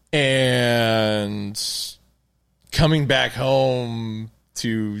 And coming back home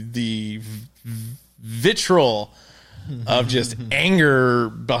to the vitriol of just anger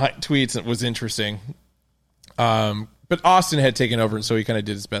behind tweets was interesting. But Austin had taken over, and so he kind of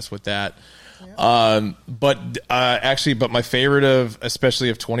did his best with that. Yeah. But my favorite especially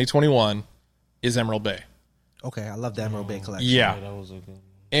of 2021 is Emerald Bay. Okay, I love the Emerald Bay collection. Yeah, that was a good one.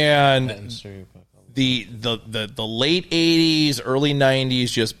 And the late 80s, early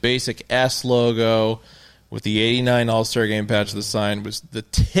 90s, just basic S logo with the 89 All-Star Game patch of the sign was the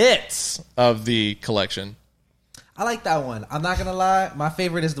tits of the collection. I like that one. I'm not gonna lie. My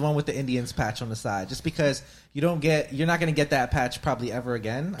favorite is the one with the Indians patch on the side, just because you're not gonna get that patch probably ever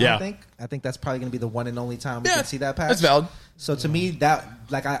again. I think that's probably gonna be the one and only time we can see that patch. That's valid. So to me,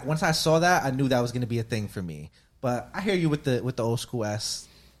 once I saw that, I knew that was gonna be a thing for me. But I hear you with the old school S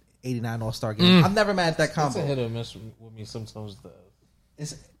 89 All-Star Game. I'm never mad at that combo. It's a hit or miss with me sometimes.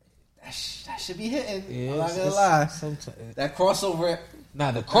 That should be hitting. Yeah, I'm not gonna lie. That crossover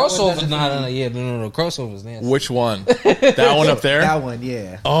Nah, the crossover. No, crossover's nasty. Which one? That one up there? That one,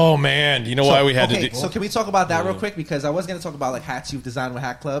 yeah. Oh man, you know why we had to do? So can we talk about that real quick? Because I was going to talk about like hats you've designed with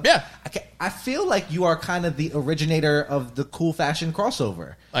Hat Club. Yeah. I feel like you are kind of the originator of the cool fashion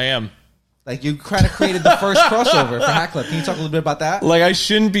crossover. I am. Like you kind of created the first crossover for Hat Club. Can you talk a little bit about that? Like I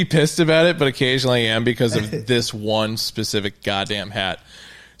shouldn't be pissed about it, but occasionally I am because of this one specific goddamn hat.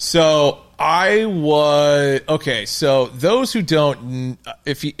 So I was okay. So those who don't,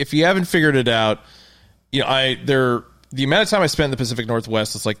 if you haven't figured it out, you know, the amount of time I spent in the Pacific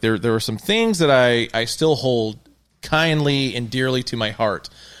Northwest, it's like there were some things that I still hold kindly and dearly to my heart.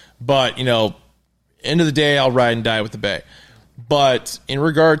 But you know, end of the day, I'll ride and die with the Bay. But in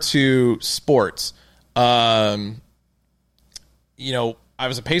regard to sports, you know, I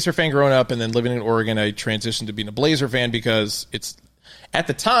was a Pacer fan growing up, and then living in Oregon, I transitioned to being a Blazer fan because at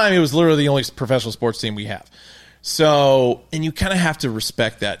the time, it was literally the only professional sports team we have. So, and you kind of have to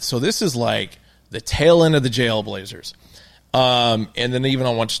respect that. So this is like the tail end of the JL Blazers. And then even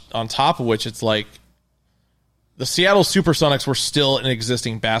on top of which, it's like the Seattle Supersonics were still an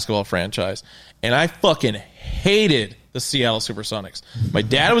existing basketball franchise. And I fucking hated the Seattle Supersonics. My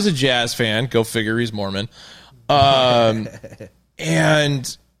dad was a Jazz fan. Go figure, he's Mormon. And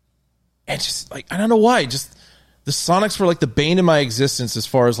just like, I don't know why, just the Sonics were like the bane of my existence as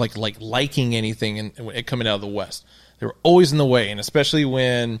far as like liking anything and coming out of the West. They were always in the way, and especially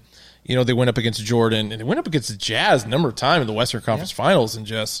when, you know, they went up against Jordan and they went up against the Jazz a number of times in the Western Conference Finals, and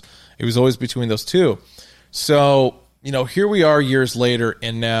just it was always between those two. So, you know, here we are years later,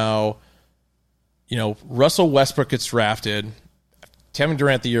 and now, you know, Russell Westbrook gets drafted. Kevin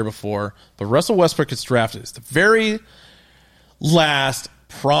Durant the year before, but Russell Westbrook gets drafted. It's the very last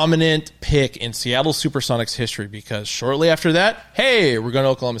prominent pick in Seattle Supersonics history, because shortly after that, hey, we're going to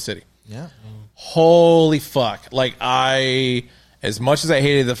Oklahoma City. Yeah. Holy fuck. Like, as much as I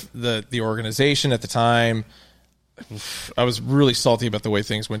hated the organization at the time, I was really salty about the way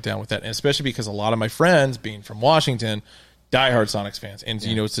things went down with that. And especially because a lot of my friends, being from Washington, diehard Sonics fans. And,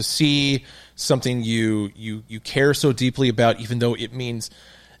 you know, to see something you care so deeply about, even though it means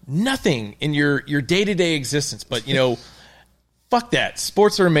nothing in your day-to-day existence. But, you know, fuck that.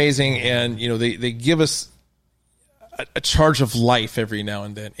 Sports are amazing, and you know they give us a charge of life every now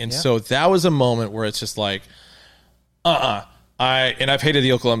and then. And so that was a moment where it's just like, I've hated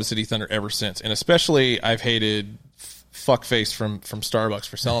the Oklahoma City Thunder ever since, and especially I've hated fuckface from Starbucks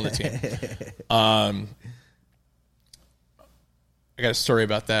for selling the team. I got a story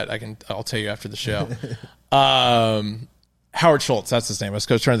about that. I'll tell you after the show. Howard Schultz, that's his name. I was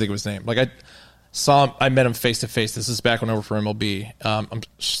trying to think of his name. Like I met him face to face. This is back when I worked for MLB. I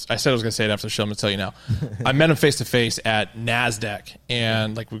said I was going to say it after the show. I'm going to tell you now. I met him face to face at NASDAQ,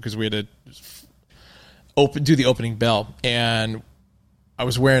 and like because we had to do the opening bell, and I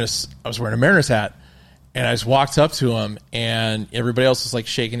was wearing a Mariners hat, and I just walked up to him, and everybody else was like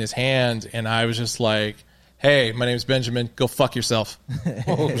shaking his hand, and I was just like, "Hey, my name's Benjamin. Go fuck yourself."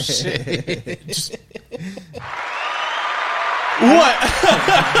 Oh shit! What?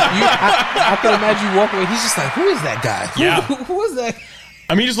 I can imagine you walk away. He's just like, who is that guy? Yeah. Who is that?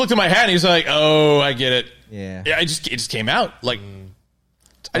 I mean, he just looked at my hat and he's like, "Oh, I get it." Yeah. It just came out. Like,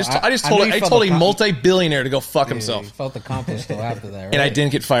 I told a multi-billionaire to go fuck himself. You felt accomplished though after that, right? And I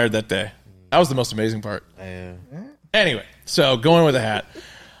didn't get fired that day. That was the most amazing part. Anyway, so going with the hat.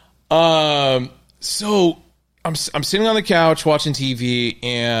 So I'm sitting on the couch watching TV,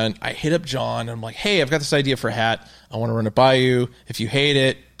 and I hit up John, and I'm like, "Hey, I've got this idea for a hat. I want to run it by you. If you hate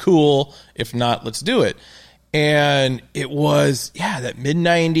it, cool. If not, let's do it." And it was, that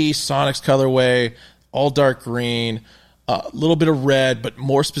mid-90s Sonics colorway, all dark green, a little bit of red, but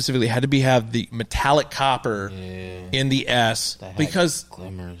more specifically had to have the metallic copper in the S, because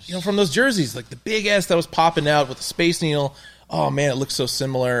glimmers. You know, from those jerseys, like the big S that was popping out with the Space Needle. Oh man, it looks so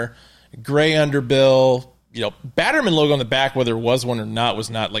similar. Gray underbill. You know, Batterman logo on the back, whether it was one or not, was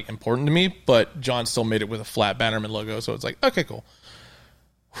not like important to me, but John still made it with a flat Batterman logo, so it's like, okay, cool.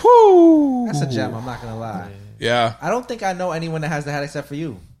 Whoo! That's a gem, I'm not going to lie. Yeah. I don't think I know anyone that has the hat except for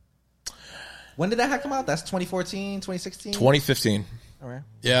you. When did that hat come out? That's 2014, 2016? 2015. All right.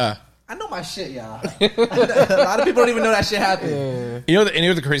 Yeah. I know my shit, y'all. A lot of people don't even know that shit happened. You know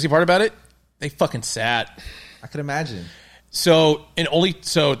the crazy part about it? They fucking sat. I could imagine. So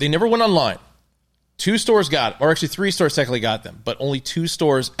they never went online. 2 stores got, or actually 3 stores technically got them, but only 2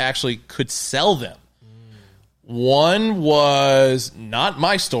 stores actually could sell them. One was not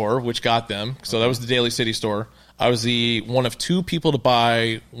my store, which got them. So that was the Daly City store. I was the one of 2 people to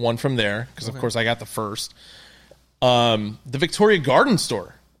buy one from there, because of course I got the first. The Victoria Garden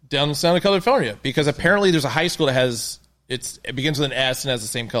store down in Santa California, because apparently there's a high school that has It begins with an S and has the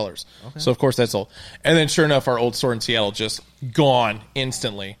same colors. Okay. So, of course, that's old. And then, sure enough, our old store in Seattle just gone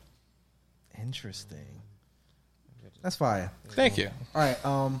instantly. Interesting. That's fire. Thank you. All right.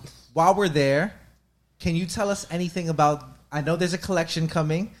 While we're there, can you tell us anything about... I know there's a collection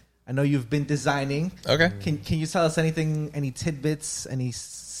coming. I know you've been designing. Okay. Can you tell us anything, any tidbits, any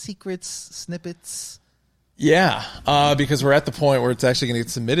secrets, snippets? Yeah, because we're at the point where it's actually going to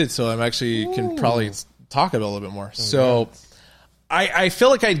get submitted, so I'm actually can probably talk about it a little bit more. So I feel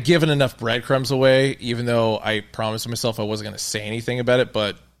like I'd given enough breadcrumbs away, even though I promised myself I wasn't going to say anything about it,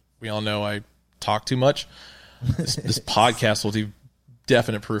 but we all know I talk too much. This podcast will do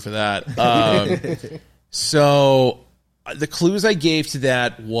definite proof of that. So the clues I gave to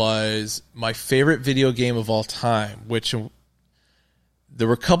that was my favorite video game of all time, which there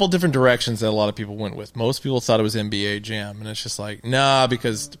were a couple different directions that a lot of people went with. Most people thought it was NBA Jam, and it's just like, nah,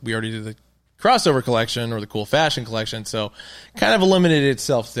 because we already did the crossover collection or the cool fashion collection, so kind of eliminated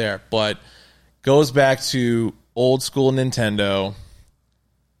itself there. But goes back to old school Nintendo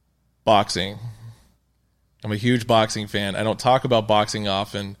boxing. I'm a huge boxing fan. I don't talk about boxing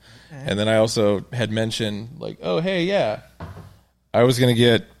often. Okay. And then I also had mentioned, like, oh, hey, yeah, I was going to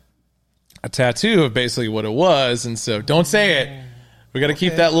get a tattoo of basically what it was, and so don't say it. We got to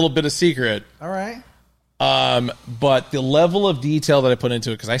keep that little bit of secret. All right. But the level of detail that I put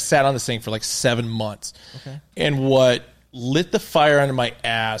into it, because I sat on this thing for like 7 months. Okay. And what lit the fire under my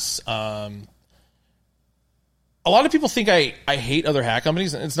ass, a lot of people think I hate other hat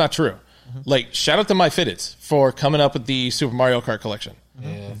companies, and it's not true. Mm-hmm. Like, shout out to MyFitteds for coming up with the Super Mario Kart collection.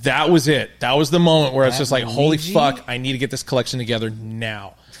 Yeah. That was it. That was the moment where it's just like, holy fuck, I need to get this collection together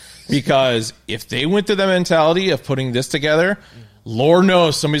now. Because if they went through the mentality of putting this together, Lord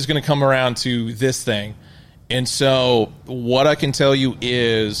knows somebody's going to come around to this thing. And so what I can tell you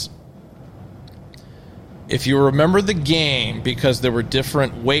is, if you remember the game, because there were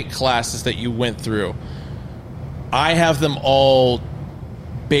different weight classes that you went through, I have them all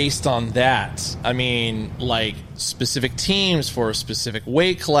based on that. I mean, like specific teams for a specific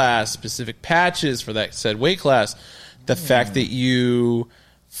weight class, specific patches for that said weight class. The fact that you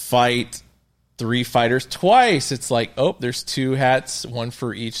fight 3 fighters twice, it's like, oh, there's 2 hats, one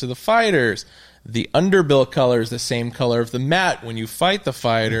for each of the fighters. The underbill color is the same color of the mat when you fight the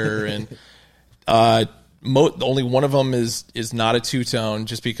fighter, and only one of them is not a two-tone,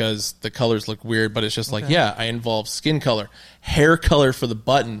 just because the colors look weird. But it's just like, yeah, I involve skin color, hair color for the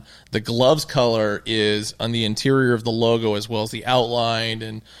button. The gloves color is on the interior of the logo as well as the outline,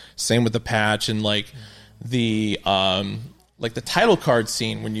 and same with the patch, and like the title card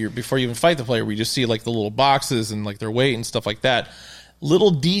scene when before you even fight the player, we just see like the little boxes and like their weight and stuff like that.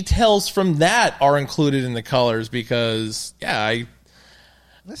 Little details from that are included in the colors because, that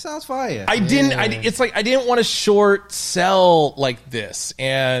sounds fire. It's like I didn't want to short sell like this,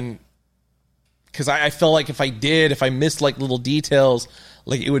 and because I felt like if I missed like little details,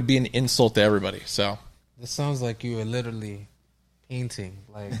 like it would be an insult to everybody. So this sounds like you were literally painting.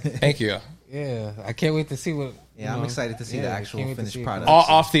 Like, thank you. Yeah, I can't wait to see what. Yeah, I'm excited to see the actual finished product.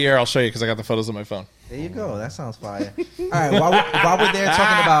 Off the air, I'll show you because I got the photos on my phone. There you go. That sounds fire. All right, while we're there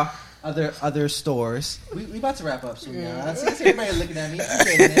talking about other stores, we about to wrap up soon. I see everybody looking at me.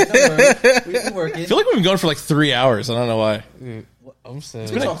 Don't worry, we're working. I feel like we've been going for like 3 hours. I don't know why. I'm saying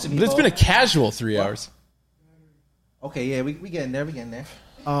it's been a casual 3 hours. Okay, yeah, we getting there. We getting there.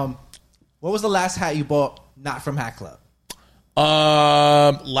 What was the last hat you bought not from Hat Club?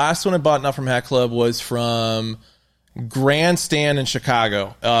 Last one I bought not from Hat Club was from Grandstand in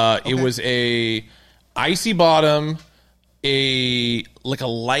Chicago. It was a icy bottom, a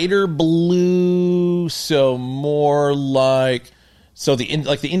lighter blue, so more like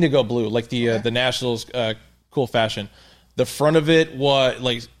the indigo blue, like the Nationals cool fashion. The front of it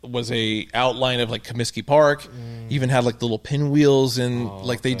was a outline of like Comiskey Park. Even had like the little pinwheels and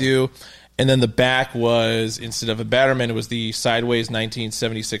they do. And then the back was, instead of a Batterman, it was the sideways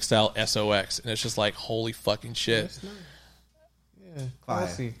 1976 style SOX. And it's just like, holy fucking shit. Yeah,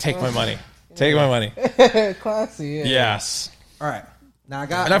 classy. Take my money. Take my money. Classy, yeah. Yes. All right. Now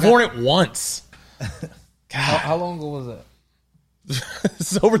I've worn it once. God. How long ago was that?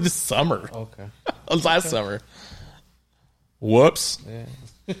 It's over the summer. Okay. It was last summer. Whoops. Yeah.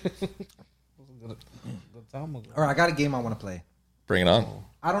 Good time ago. All right, I got a game I want to play. Bring it on.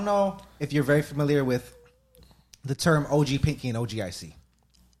 I don't know if you're very familiar with the term OG Pinky and OG IC.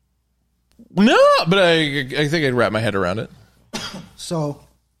 No, but I think I'd wrap my head around it. So,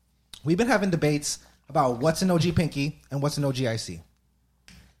 we've been having debates about what's an OG Pinky and what's an OG IC.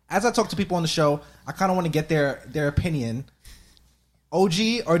 As I talk to people on the show, I kind of want to get their opinion. OG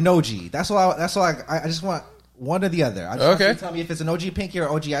or no G? That's all. I just want. one or the other. I just want you to tell me if it's an OG Pinky or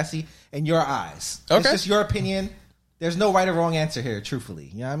OG Icy in your eyes. Okay. It's just your opinion. There's no right or wrong answer here, truthfully.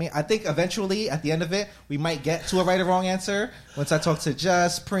 You know what I mean? I think eventually, at the end of it, we might get to a right or wrong answer. Once I talk to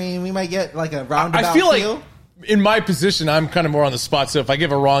Just, Preem, we might get like a roundabout I feel like in my position, I'm kind of more on the spot. So if I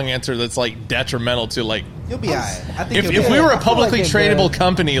give a wrong answer that's like detrimental to like, you'll be alright. If we were a publicly tradable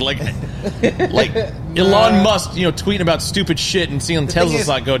company, like Elon Musk, tweeting about stupid shit and seeing Tesla's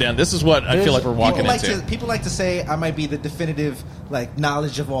not go down, this is what I feel like we're walking into. People like to say I might be the definitive like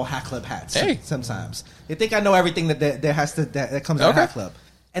knowledge of all Hat Club hats. Hey. Sometimes they think I know everything that comes out of Hat Club,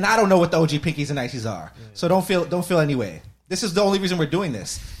 and I don't know what the OG Pinkies and Icies are. So don't feel any way. This is the only reason we're doing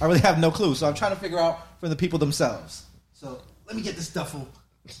this. I really have no clue. So I'm trying to figure out from the people themselves. So let me get this duffel.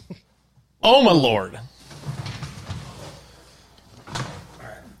 Oh, my Lord. All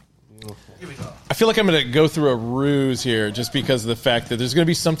right. Here we go. I feel like I'm going to go through a ruse here just because of the fact that there's going to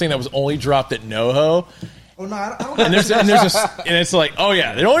be something that was only dropped at NoHo. Oh, no. I don't and it's like, oh,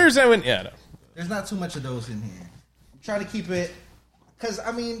 yeah. The only reason I went, yeah. No. There's not too much of those in here. I'm trying to keep it, because,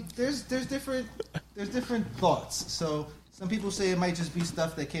 I mean, there's different thoughts. So some people say it might just be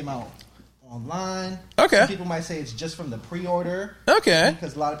stuff that came out online. Okay. Some people might say it's just from the pre-order. Okay.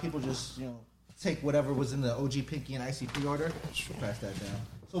 Because a lot of people just, take whatever was in the OG Pinky and Icy pre-order. We'll pass that down.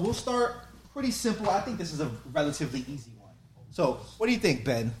 So we'll start pretty simple. I think this is a relatively easy one. So what do you think,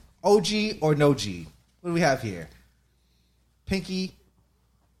 Ben? OG or no G? What do we have here? Pinky.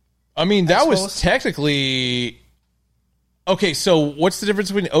 I mean, that was technically... Okay, so what's the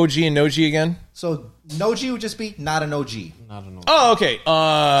difference between OG and no G again? So no G would just be not an OG. Not an OG. Oh, okay.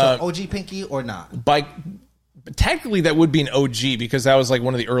 So OG Pinky or not? Technically, that would be an OG because that was like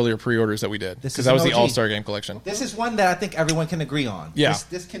one of the earlier pre-orders that we did. Because that was the All-Star Game collection. This is one that I think everyone can agree on. Yeah.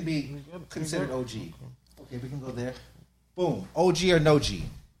 This can be considered OG. Okay, we can go there. Boom. OG or no G?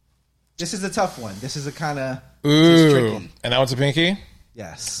 This is a tough one. This is a kind of tricky. And that one's a Pinky?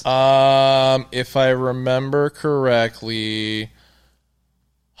 Yes. If I remember correctly,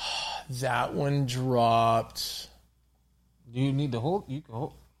 that one dropped. Do you need to hold? You can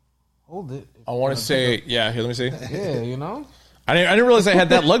hold it. I want to say, yeah. Here, let me see. Yeah, I didn't realize I had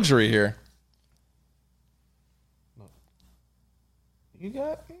that luxury here. You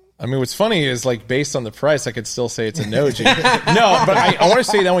got. I mean, what's funny is like based on the price, I could still say it's a no G. No, but I want to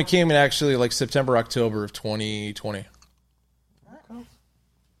say that one came in actually like September, October of 2020.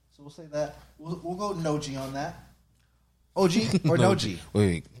 We'll say that. We'll go no G on that. OG or no G?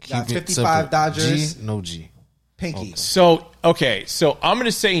 Wait, got 55 Dodgers. G, no G. Pinky. So I'm going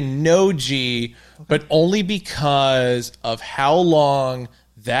to say no G, but only because of how long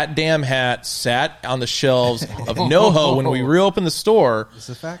that damn hat sat on the shelves of NoHo when we reopened the store. This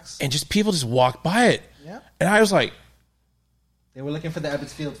is facts. And just people just walked by it. Yeah. And I was like... They were looking for the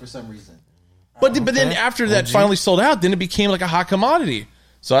Ebbets Field for some reason. But then after that finally sold out, then it became like a hot commodity.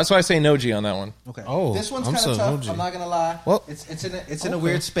 So that's why I say no G on that one. Okay. Oh, this one's kind of tough. I'm not gonna lie. Well, it's in a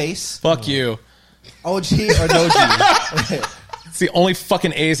weird space. Fuck you. OG or no G? It's the only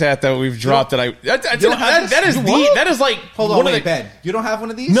fucking A's hat that we've dropped that is like. Hold on, wait, Ben. You don't have one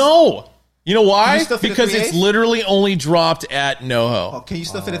of these? No. You know why? Because 3/8? it's literally only dropped at NoHo. Oh, can you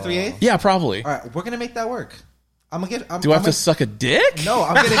still fit a 3/8? Yeah, probably. All right, we're gonna make that work. Do I have to suck a dick? No,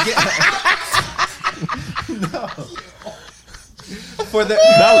 I'm gonna get. No. For the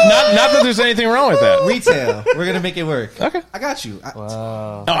not that there's anything wrong with that. Retail, we're gonna make it work. Okay, I got you.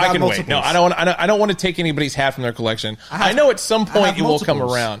 No, I can wait. No, I don't want to take anybody's hat from their collection. I know at some point it will come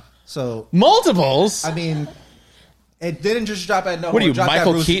around. So multiples. I mean, it didn't just drop at no. What are you,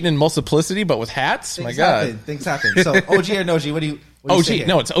 Michael Keaton in Multiplicity, but with hats? My God, things happen. So OG or no G? What do you? OG.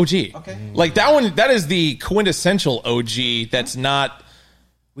 No, it's OG. Okay, like that one. That is the quintessential OG. That's not.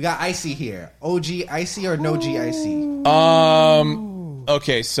 We got Icy here. OG Icy or no G Icy?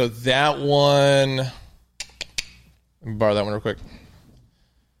 Okay, so that one. Let me borrow that one real quick.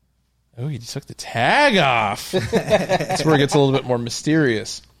 Oh, you took the tag off. That's where it gets a little bit more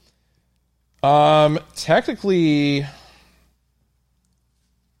mysterious. Technically,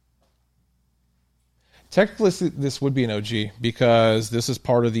 this would be an OG because this is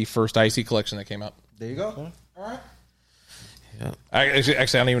part of the first Icy collection that came out. There you go. All right. Yeah. Actually, I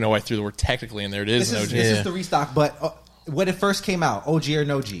don't even know why I threw the word technically in there. It is an OG. This is the restock, but when it first came out, OG or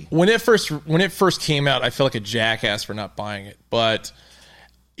no G? When it first came out, I felt like a jackass for not buying it. But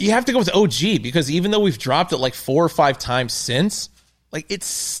you have to go with OG because even though we've dropped it like 4 or 5 times since, like it's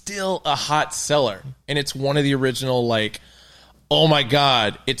still a hot seller. And it's one of the original, like, oh my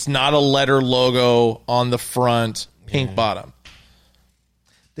God, it's not a letter logo on the front, pink bottom.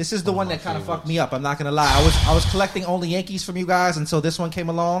 This is the one that kind of fucked me up. I'm not gonna lie. I was collecting only Yankees from you guys until this one came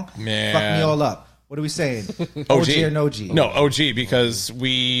along. Man, fucked me all up. What are we saying? OG or no G? No, OG, because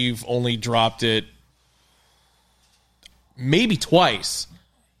we've only dropped it maybe twice.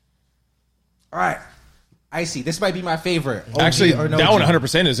 All right. Icy. This might be my favorite. OG Actually, or no that G? one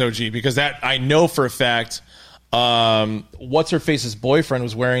 100% is OG, because that I know for a fact. What's her face's boyfriend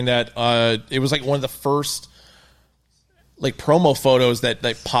was wearing that. It was like one of the first like promo photos that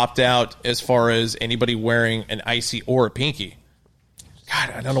popped out as far as anybody wearing an Icy or a Pinky. God,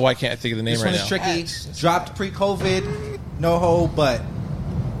 I don't know why I can't think of the name This right one now. is tricky. Dropped pre-COVID, no hold, but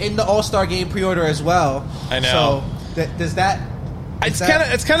in the All-Star Game pre-order as well. I know. So does that? It's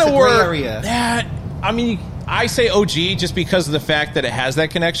kind of gray where. area. Yeah, I mean, I say OG just because of the fact that it has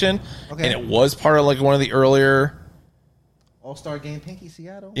that connection, Okay. and it was part of like one of the earlier All-Star Game Pinky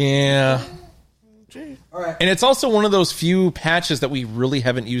Seattle. Yeah. All right. And it's also one of those few patches that we really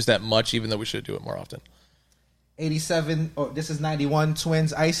haven't used that much, even though we should do it more often. 87. Oh, this is 91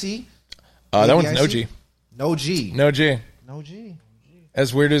 Twins Icy. That one's no Icy? G. No G. No G. No G.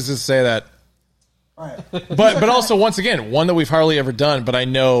 As weird as this say that. All right. But also, once again, one that we've hardly ever done, but I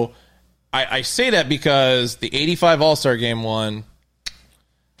know I say that because the 85 All-Star Game one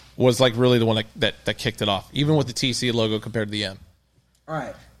was like really the one that kicked it off, even with the TC logo compared to the M. All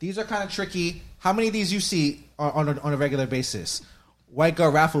right. These are kind of tricky. How many of these you see on a regular basis? White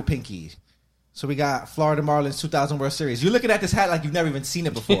Girl Raffle Pinky. So we got Florida Marlins 2000 World Series. You're looking at this hat like you've never even seen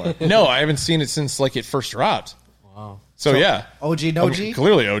it before. No, I haven't seen it since like it first dropped. Wow. So yeah. OG, no G?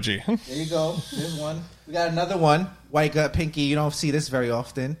 Clearly OG. There you go. There's one. We got another one. White Gut Pinky. You don't see this very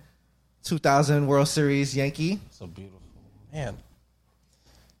often. 2000 World Series Yankee. So beautiful. Man.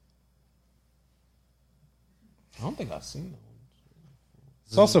 I don't think I've seen that one.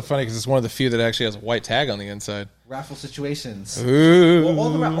 It's also funny because it's one of the few that actually has a white tag on the inside. Raffle situations. Ooh. Well,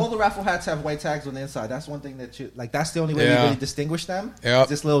 all the raffle hats have white tags on the inside. That's one thing that you like. That's the only way Yeah. you really distinguish them. Yep. Is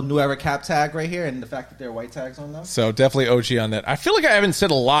this little New Era cap tag right here, and the fact that there are white tags on them. So definitely OG on that. I feel like I haven't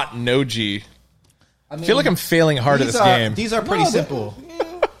said a lot no G. I I feel like I'm failing hard at this game. These are pretty simple.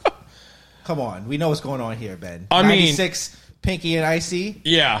 Come on, we know what's going on here, Ben. I mean- 96 Pinky and Icy.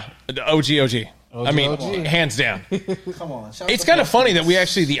 Yeah, OG. I mean, OG. hands down. Come on, It's kind of funny that we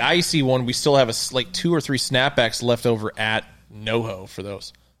actually, the Icy one, we still have like 2 or 3 snapbacks left over at NoHo for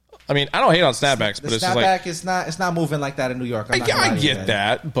those. I mean, I don't hate on snapbacks, the but it's just like, snapback is not moving like that in New York. I'm not gonna lie I to you, get Ben.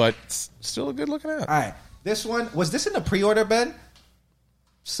 that, but it's still a good looking hat. All right, this one was this in the pre-order, Ben?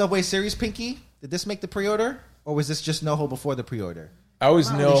 Subway Series Pinky. Did this make the pre-order, or was this just NoHo before the pre-order? I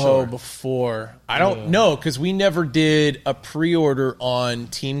was I'm not really NoHo sure. before. I don't know because we never did a pre-order on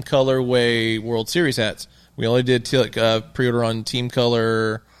Team Colorway World Series hats. We only did pre-order on Team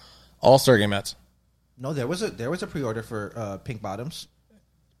Color All-Star Game hats. No, there was a pre-order for Pink Bottoms.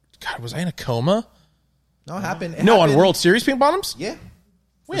 God, was I in a coma? No, it happened. It No, happened. on World Series Pink Bottoms? Yeah,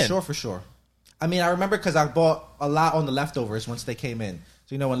 When? for sure. I mean, I remember because I bought a lot on the leftovers once they came in.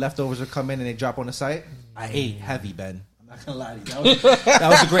 So you know when leftovers would come in and they drop on the site, I ate heavy, Ben. I'm not gonna lie to you. That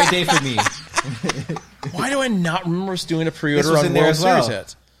was a great day for me. Why do I not remember us doing a This pre-order was on in there World as well. Series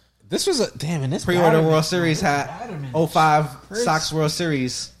hats? This was a damn in this Pre-order Batterman- World Series hat, Batterman 05 shit. Sox World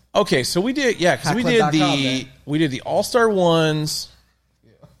Series. Okay, so we did, because we did Hatclub.com, the All-Star ones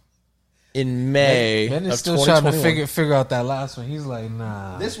in May Ben is of still trying to 2021. figure out that last one. He's like,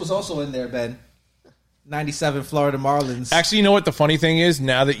 nah. This was also in there, Ben. 97 Florida Marlins. Actually, you know what the funny thing is?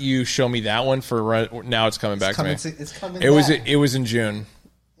 Now that you show me that one now it's coming back to me. It's coming. It back. was in June.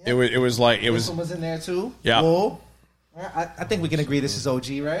 Yeah. It was This one was in there too. Yeah. Wool. I think we can agree this is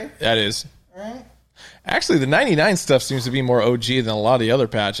OG, right? That is. All right. Actually, the 99 stuff seems to be more OG than a lot of the other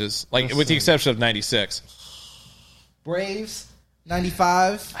patches, like with the exception of 96. Braves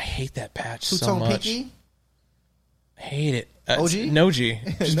 95. I hate that patch so Two-tone much. Pinky. I hate it. OG? No G.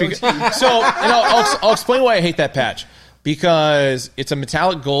 Just No because, G. so, and I'll explain why I hate that patch. Because it's a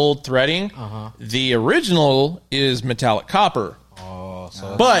metallic gold threading. The original is metallic copper. Oh,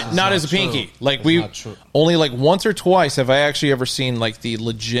 so But that's not as a true. pinky. Like That's we not true. only like once or twice have I actually ever seen like the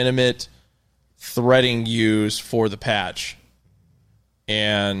legitimate threading used for the patch.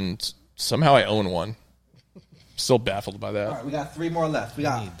 And somehow I own one. Still baffled by that. All right, we got 3 more left. We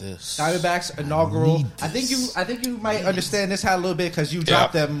got need this. Diamondbacks inaugural. I think you might understand this hat a little bit because you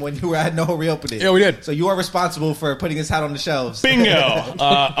dropped them when you were at NoHo reopening. Yeah, we did. So you are responsible for putting this hat on the shelves. Bingo!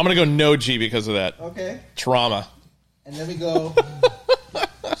 I'm gonna go no G because of that. Okay. Trauma. And then we go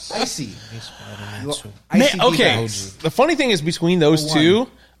Icy. Spider-Man You- 2. Icy Man, okay. D-backs. The funny thing is between those 01. two,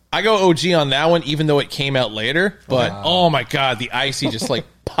 I go OG on that one, even though it came out later. But oh my god, the Icy just like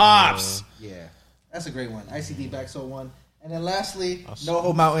pops. Yeah, that's a great one. Icy D-backs 01. And then lastly,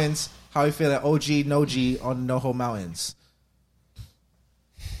 NoHo Mountains. How you feeling? OG, no G on NoHo Mountains.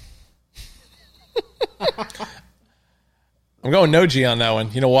 I'm going no G on that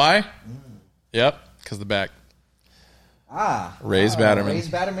one. You know why? Yep, because the back. Raised Batterman.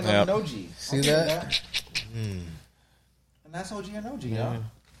 Raised Batterman on no G. See that? And that's OG and OG, yeah.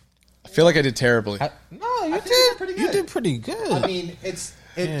 I feel like I did terribly. You did pretty good. I mean, it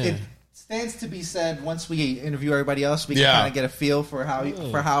stands to be said once we interview everybody else, we can kind of get a feel for how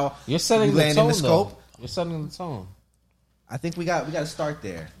you're setting the tone. Scope. You're setting the tone. I think we got to start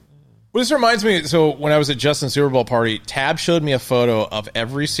there. Well, this reminds me. So when I was at Justin's Super Bowl party, Tab showed me a photo of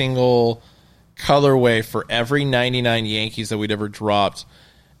every single colorway for every 99 Yankees that we'd ever dropped.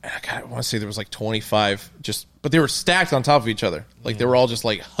 And I want to say there was like 25, but they were stacked on top of each other. Like they were all just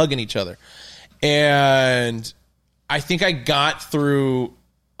like hugging each other. And I think I got through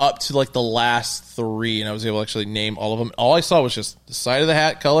up to like the last 3, and I was able to actually name all of them. All I saw was just the side of the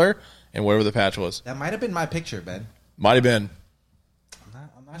hat color and whatever the patch was. That might have been my picture, Ben. Might have been.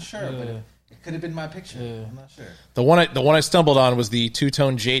 I'm not sure, but it could have been my picture. I'm not sure. The one I stumbled on was the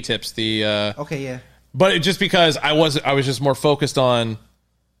two-tone J tips. But just because I was just more focused on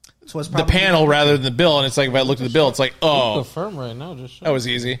the panel rather than the bill, and it's like if I look at the bill, it's like confirm right now. Just that was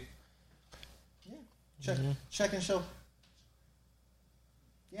easy. Yeah, check and show.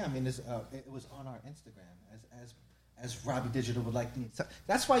 Yeah, I mean, it was on our Instagram as Robbie Digital would like me. So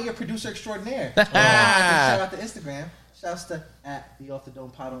that's why you're producer extraordinaire. Shout out to Instagram. Shouts to @the Off the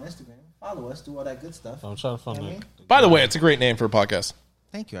Dome Pod on Instagram. Follow us, do all that good stuff. I'm trying to find it. By the way, it's a great name for a podcast.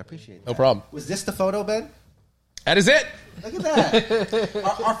 Thank you, I appreciate it. No problem. Was this the photo, Ben? That is it. Look at that.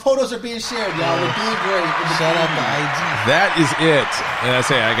 our photos are being shared, y'all. We're doing great. Shout out to IG. That is it. And I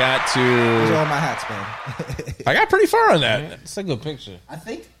say I got to. Those are all my hats, man. I got pretty far on that. It's a good picture. I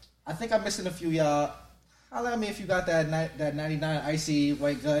think I'm missing a few, y'all. Holla at me if you got that 99 icy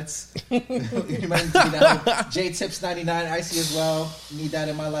white guts. You might need to be that J Tips 99 icy as well. Need that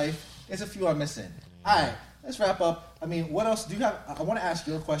in my life. There's a few I'm missing. All right, let's wrap up. I mean, what else do you have? I want to ask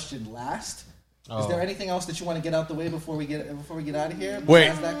your question last. Is there anything else that you want to get out the way before we get out of here? Wait,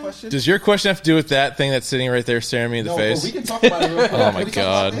 that question? Does your question have to do with that thing that's sitting right there staring me in the face? We can talk about it real quick. Oh my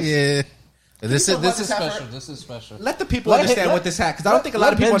god! Yeah. This is special. This is special. Let the people understand what this hat, because I don't think a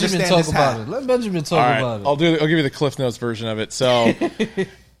lot of people understand this hat. Let Benjamin talk about it. I'll give you the Cliff Notes version of it. So,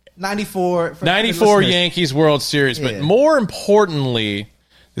 94 Yankees World Series, but more importantly,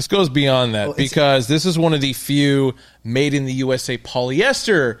 this goes beyond that because this is one of the few made in the USA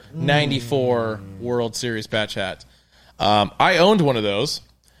polyester 94 World Series patch hats. I owned one of those.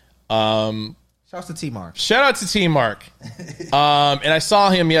 Shout out to T-Mark. Shout out to T-Mark. And I saw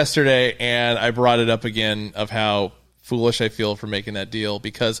him yesterday, and I brought it up again of how foolish I feel for making that deal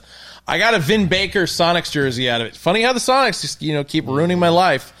because I got a Vin Baker Sonics jersey out of it. Funny how the Sonics just keep ruining my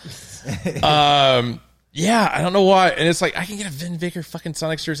life. Yeah, I don't know why. And it's like I can get a Vin Baker fucking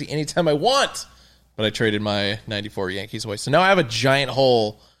Sonics jersey anytime I want. But I traded my 94 Yankees away. So now I have a giant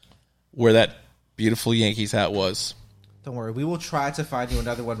hole where that beautiful Yankees hat was. Don't worry, we will try to find you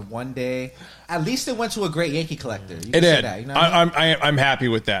another one day. At least it went to a great Yankee collector. You it did. That, you know I'm happy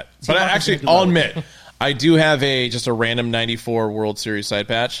with that. But I'll admit, I do have just a random 94 World Series side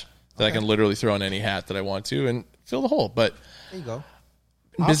patch that I can literally throw on any hat that I want to and fill the hole. But there you go.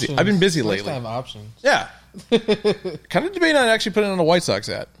 I've been busy lately. Nice to have options. Yeah. Kind of debating on actually putting on a White Sox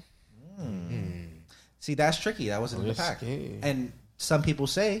hat. See, that's tricky. That wasn't in the pack. And some people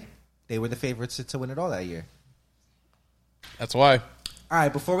say they were the favorites to win it all that year. That's why. All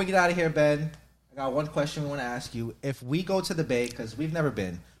right, before we get out of here, Ben, I got one question we want to ask you. If we go to the Bay, because we've never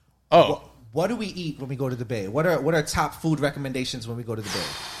been, what do we eat when we go to the Bay? What are top food recommendations when we go to the Bay?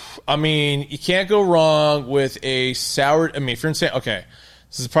 I mean, you can't go wrong with a sour. I mean, if you're in San, okay,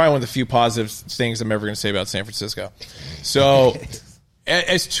 this is probably one of the few positive things I'm ever going to say about San Francisco. So,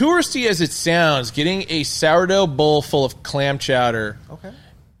 as touristy as it sounds, getting a sourdough bowl full of clam chowder,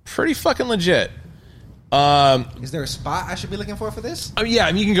 pretty fucking legit. Is there a spot I should be looking for this? Yeah,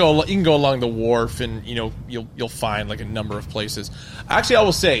 I mean, you can go along the wharf, and you'll find like a number of places. Actually, I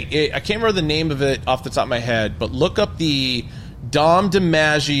will say I can't remember the name of it off the top of my head, but look up the Dom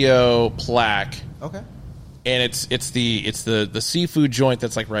DiMaggio plaque. Okay, and it's the seafood joint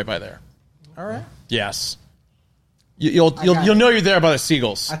that's like right by there. All right. Yes. You'll know you're there by the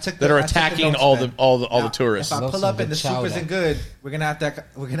seagulls that are attacking all the tourists. If I pull up and the soup isn't good, we're gonna have to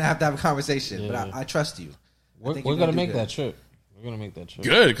have a conversation. Yeah. But I trust you. We're gonna make that trip. We're gonna make that trip.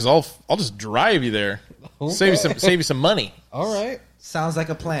 Good, because I'll just drive you there. Okay. Save you some money. All right. Sounds like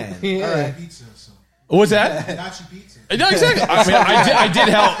a plan. Yeah. All right. Pizza. So. What was that? Nachi pizza. No, exactly. I mean, I did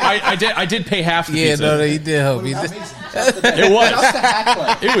help. I did pay half the pizza. No, he did help.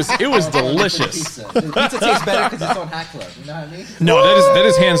 It was delicious. The pizza tastes better because it's on Hat Club. You know what I mean? No, that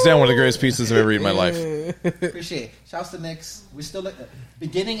is hands down one of the greatest pizzas I've ever eaten in my life. Appreciate it. Shouts to Nix. We still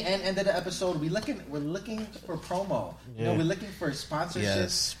beginning and end of the episode. We're looking for promo. You know, we're looking for sponsorship.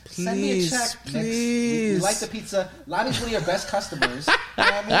 Yes, please, send me a check. please. We like the pizza. Lonnie's one of your best customers. You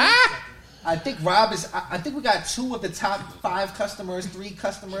know what I mean? I think Rob is. I think we got 2 of the top 5 customers, 3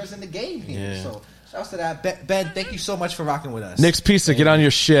 customers in the game here. Yeah. So shouts to that. Ben, thank you so much for rocking with us. Nick's Pizza, get on your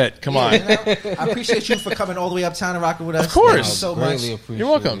shit. Come on. You know, I appreciate you for coming all the way uptown and rocking with us. Of course. Thank you so much. You're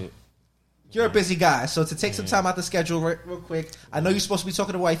welcome. You're a busy guy, so to take some time out the schedule real quick, I know you're supposed to be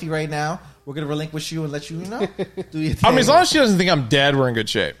talking to wifey right now. We're going to relinquish you and let you know. Do your thing. I mean, as long as she doesn't think I'm dead, we're in good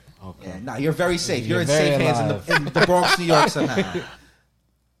shape. Okay. Yeah, no, you're very safe. You're in safe hands in the Bronx, New York somehow.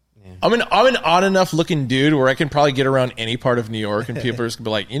 I'm an odd enough looking dude where I can probably get around any part of New York and people are just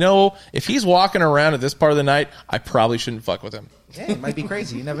going to be like, if he's walking around at this part of the night, I probably shouldn't fuck with him. Yeah, it might be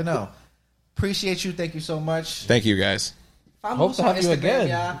crazy. You never know. Appreciate you. Thank you so much. Thank you, guys. Follow us on Instagram,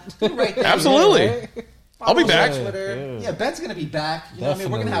 y'all. Right there. Absolutely. Right? I'll be back. Yeah, Ben's going to be back. You know what I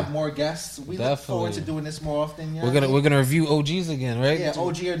mean? We're going to have more guests. We look forward to doing this more often. You know we're gonna review OGs again, right? Yeah,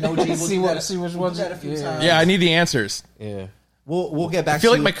 OG or no G. We'll see which ones. A few times. Yeah, I need the answers. Yeah. We'll get back. I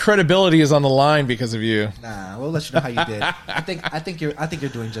feel like my credibility is on the line because of you. Nah, we'll let you know how you did. I think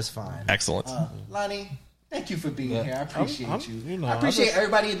you're doing just fine. Excellent. Lonnie, thank you for being here. I appreciate you. I appreciate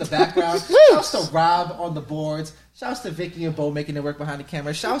everybody in the background. Shouts to Rob on the boards. Shouts to Vicky and Bo making their work behind the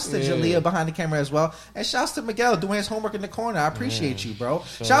camera. Shouts to Jalea behind the camera as well. And shouts to Miguel doing his homework in the corner. I appreciate you, bro.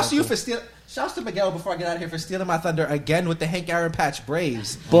 Shouts to you for stealing. Shouts to Miguel before I get out of here for stealing my thunder again with the Hank Aaron Patch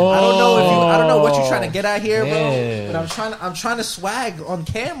Braves. Boom. I don't know what you're trying to get at here, bro. But I'm trying to swag on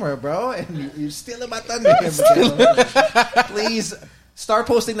camera, bro. And you're stealing my thunder here, Miguel. Please start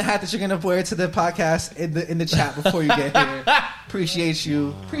posting the hat that you're gonna wear to the podcast in the chat before you get here. Appreciate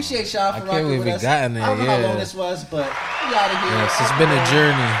you. Appreciate y'all for rocking with us. I don't know how long this was, but we out of here. Yes, it's been a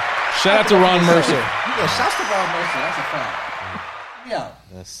journey. Shout out to Ron Mercer. Yeah, shouts to Ron Mercer. That's a fact. Yeah.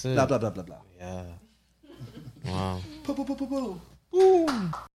 That's it. Blah blah blah blah blah. Yeah. Wow.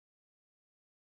 Boom.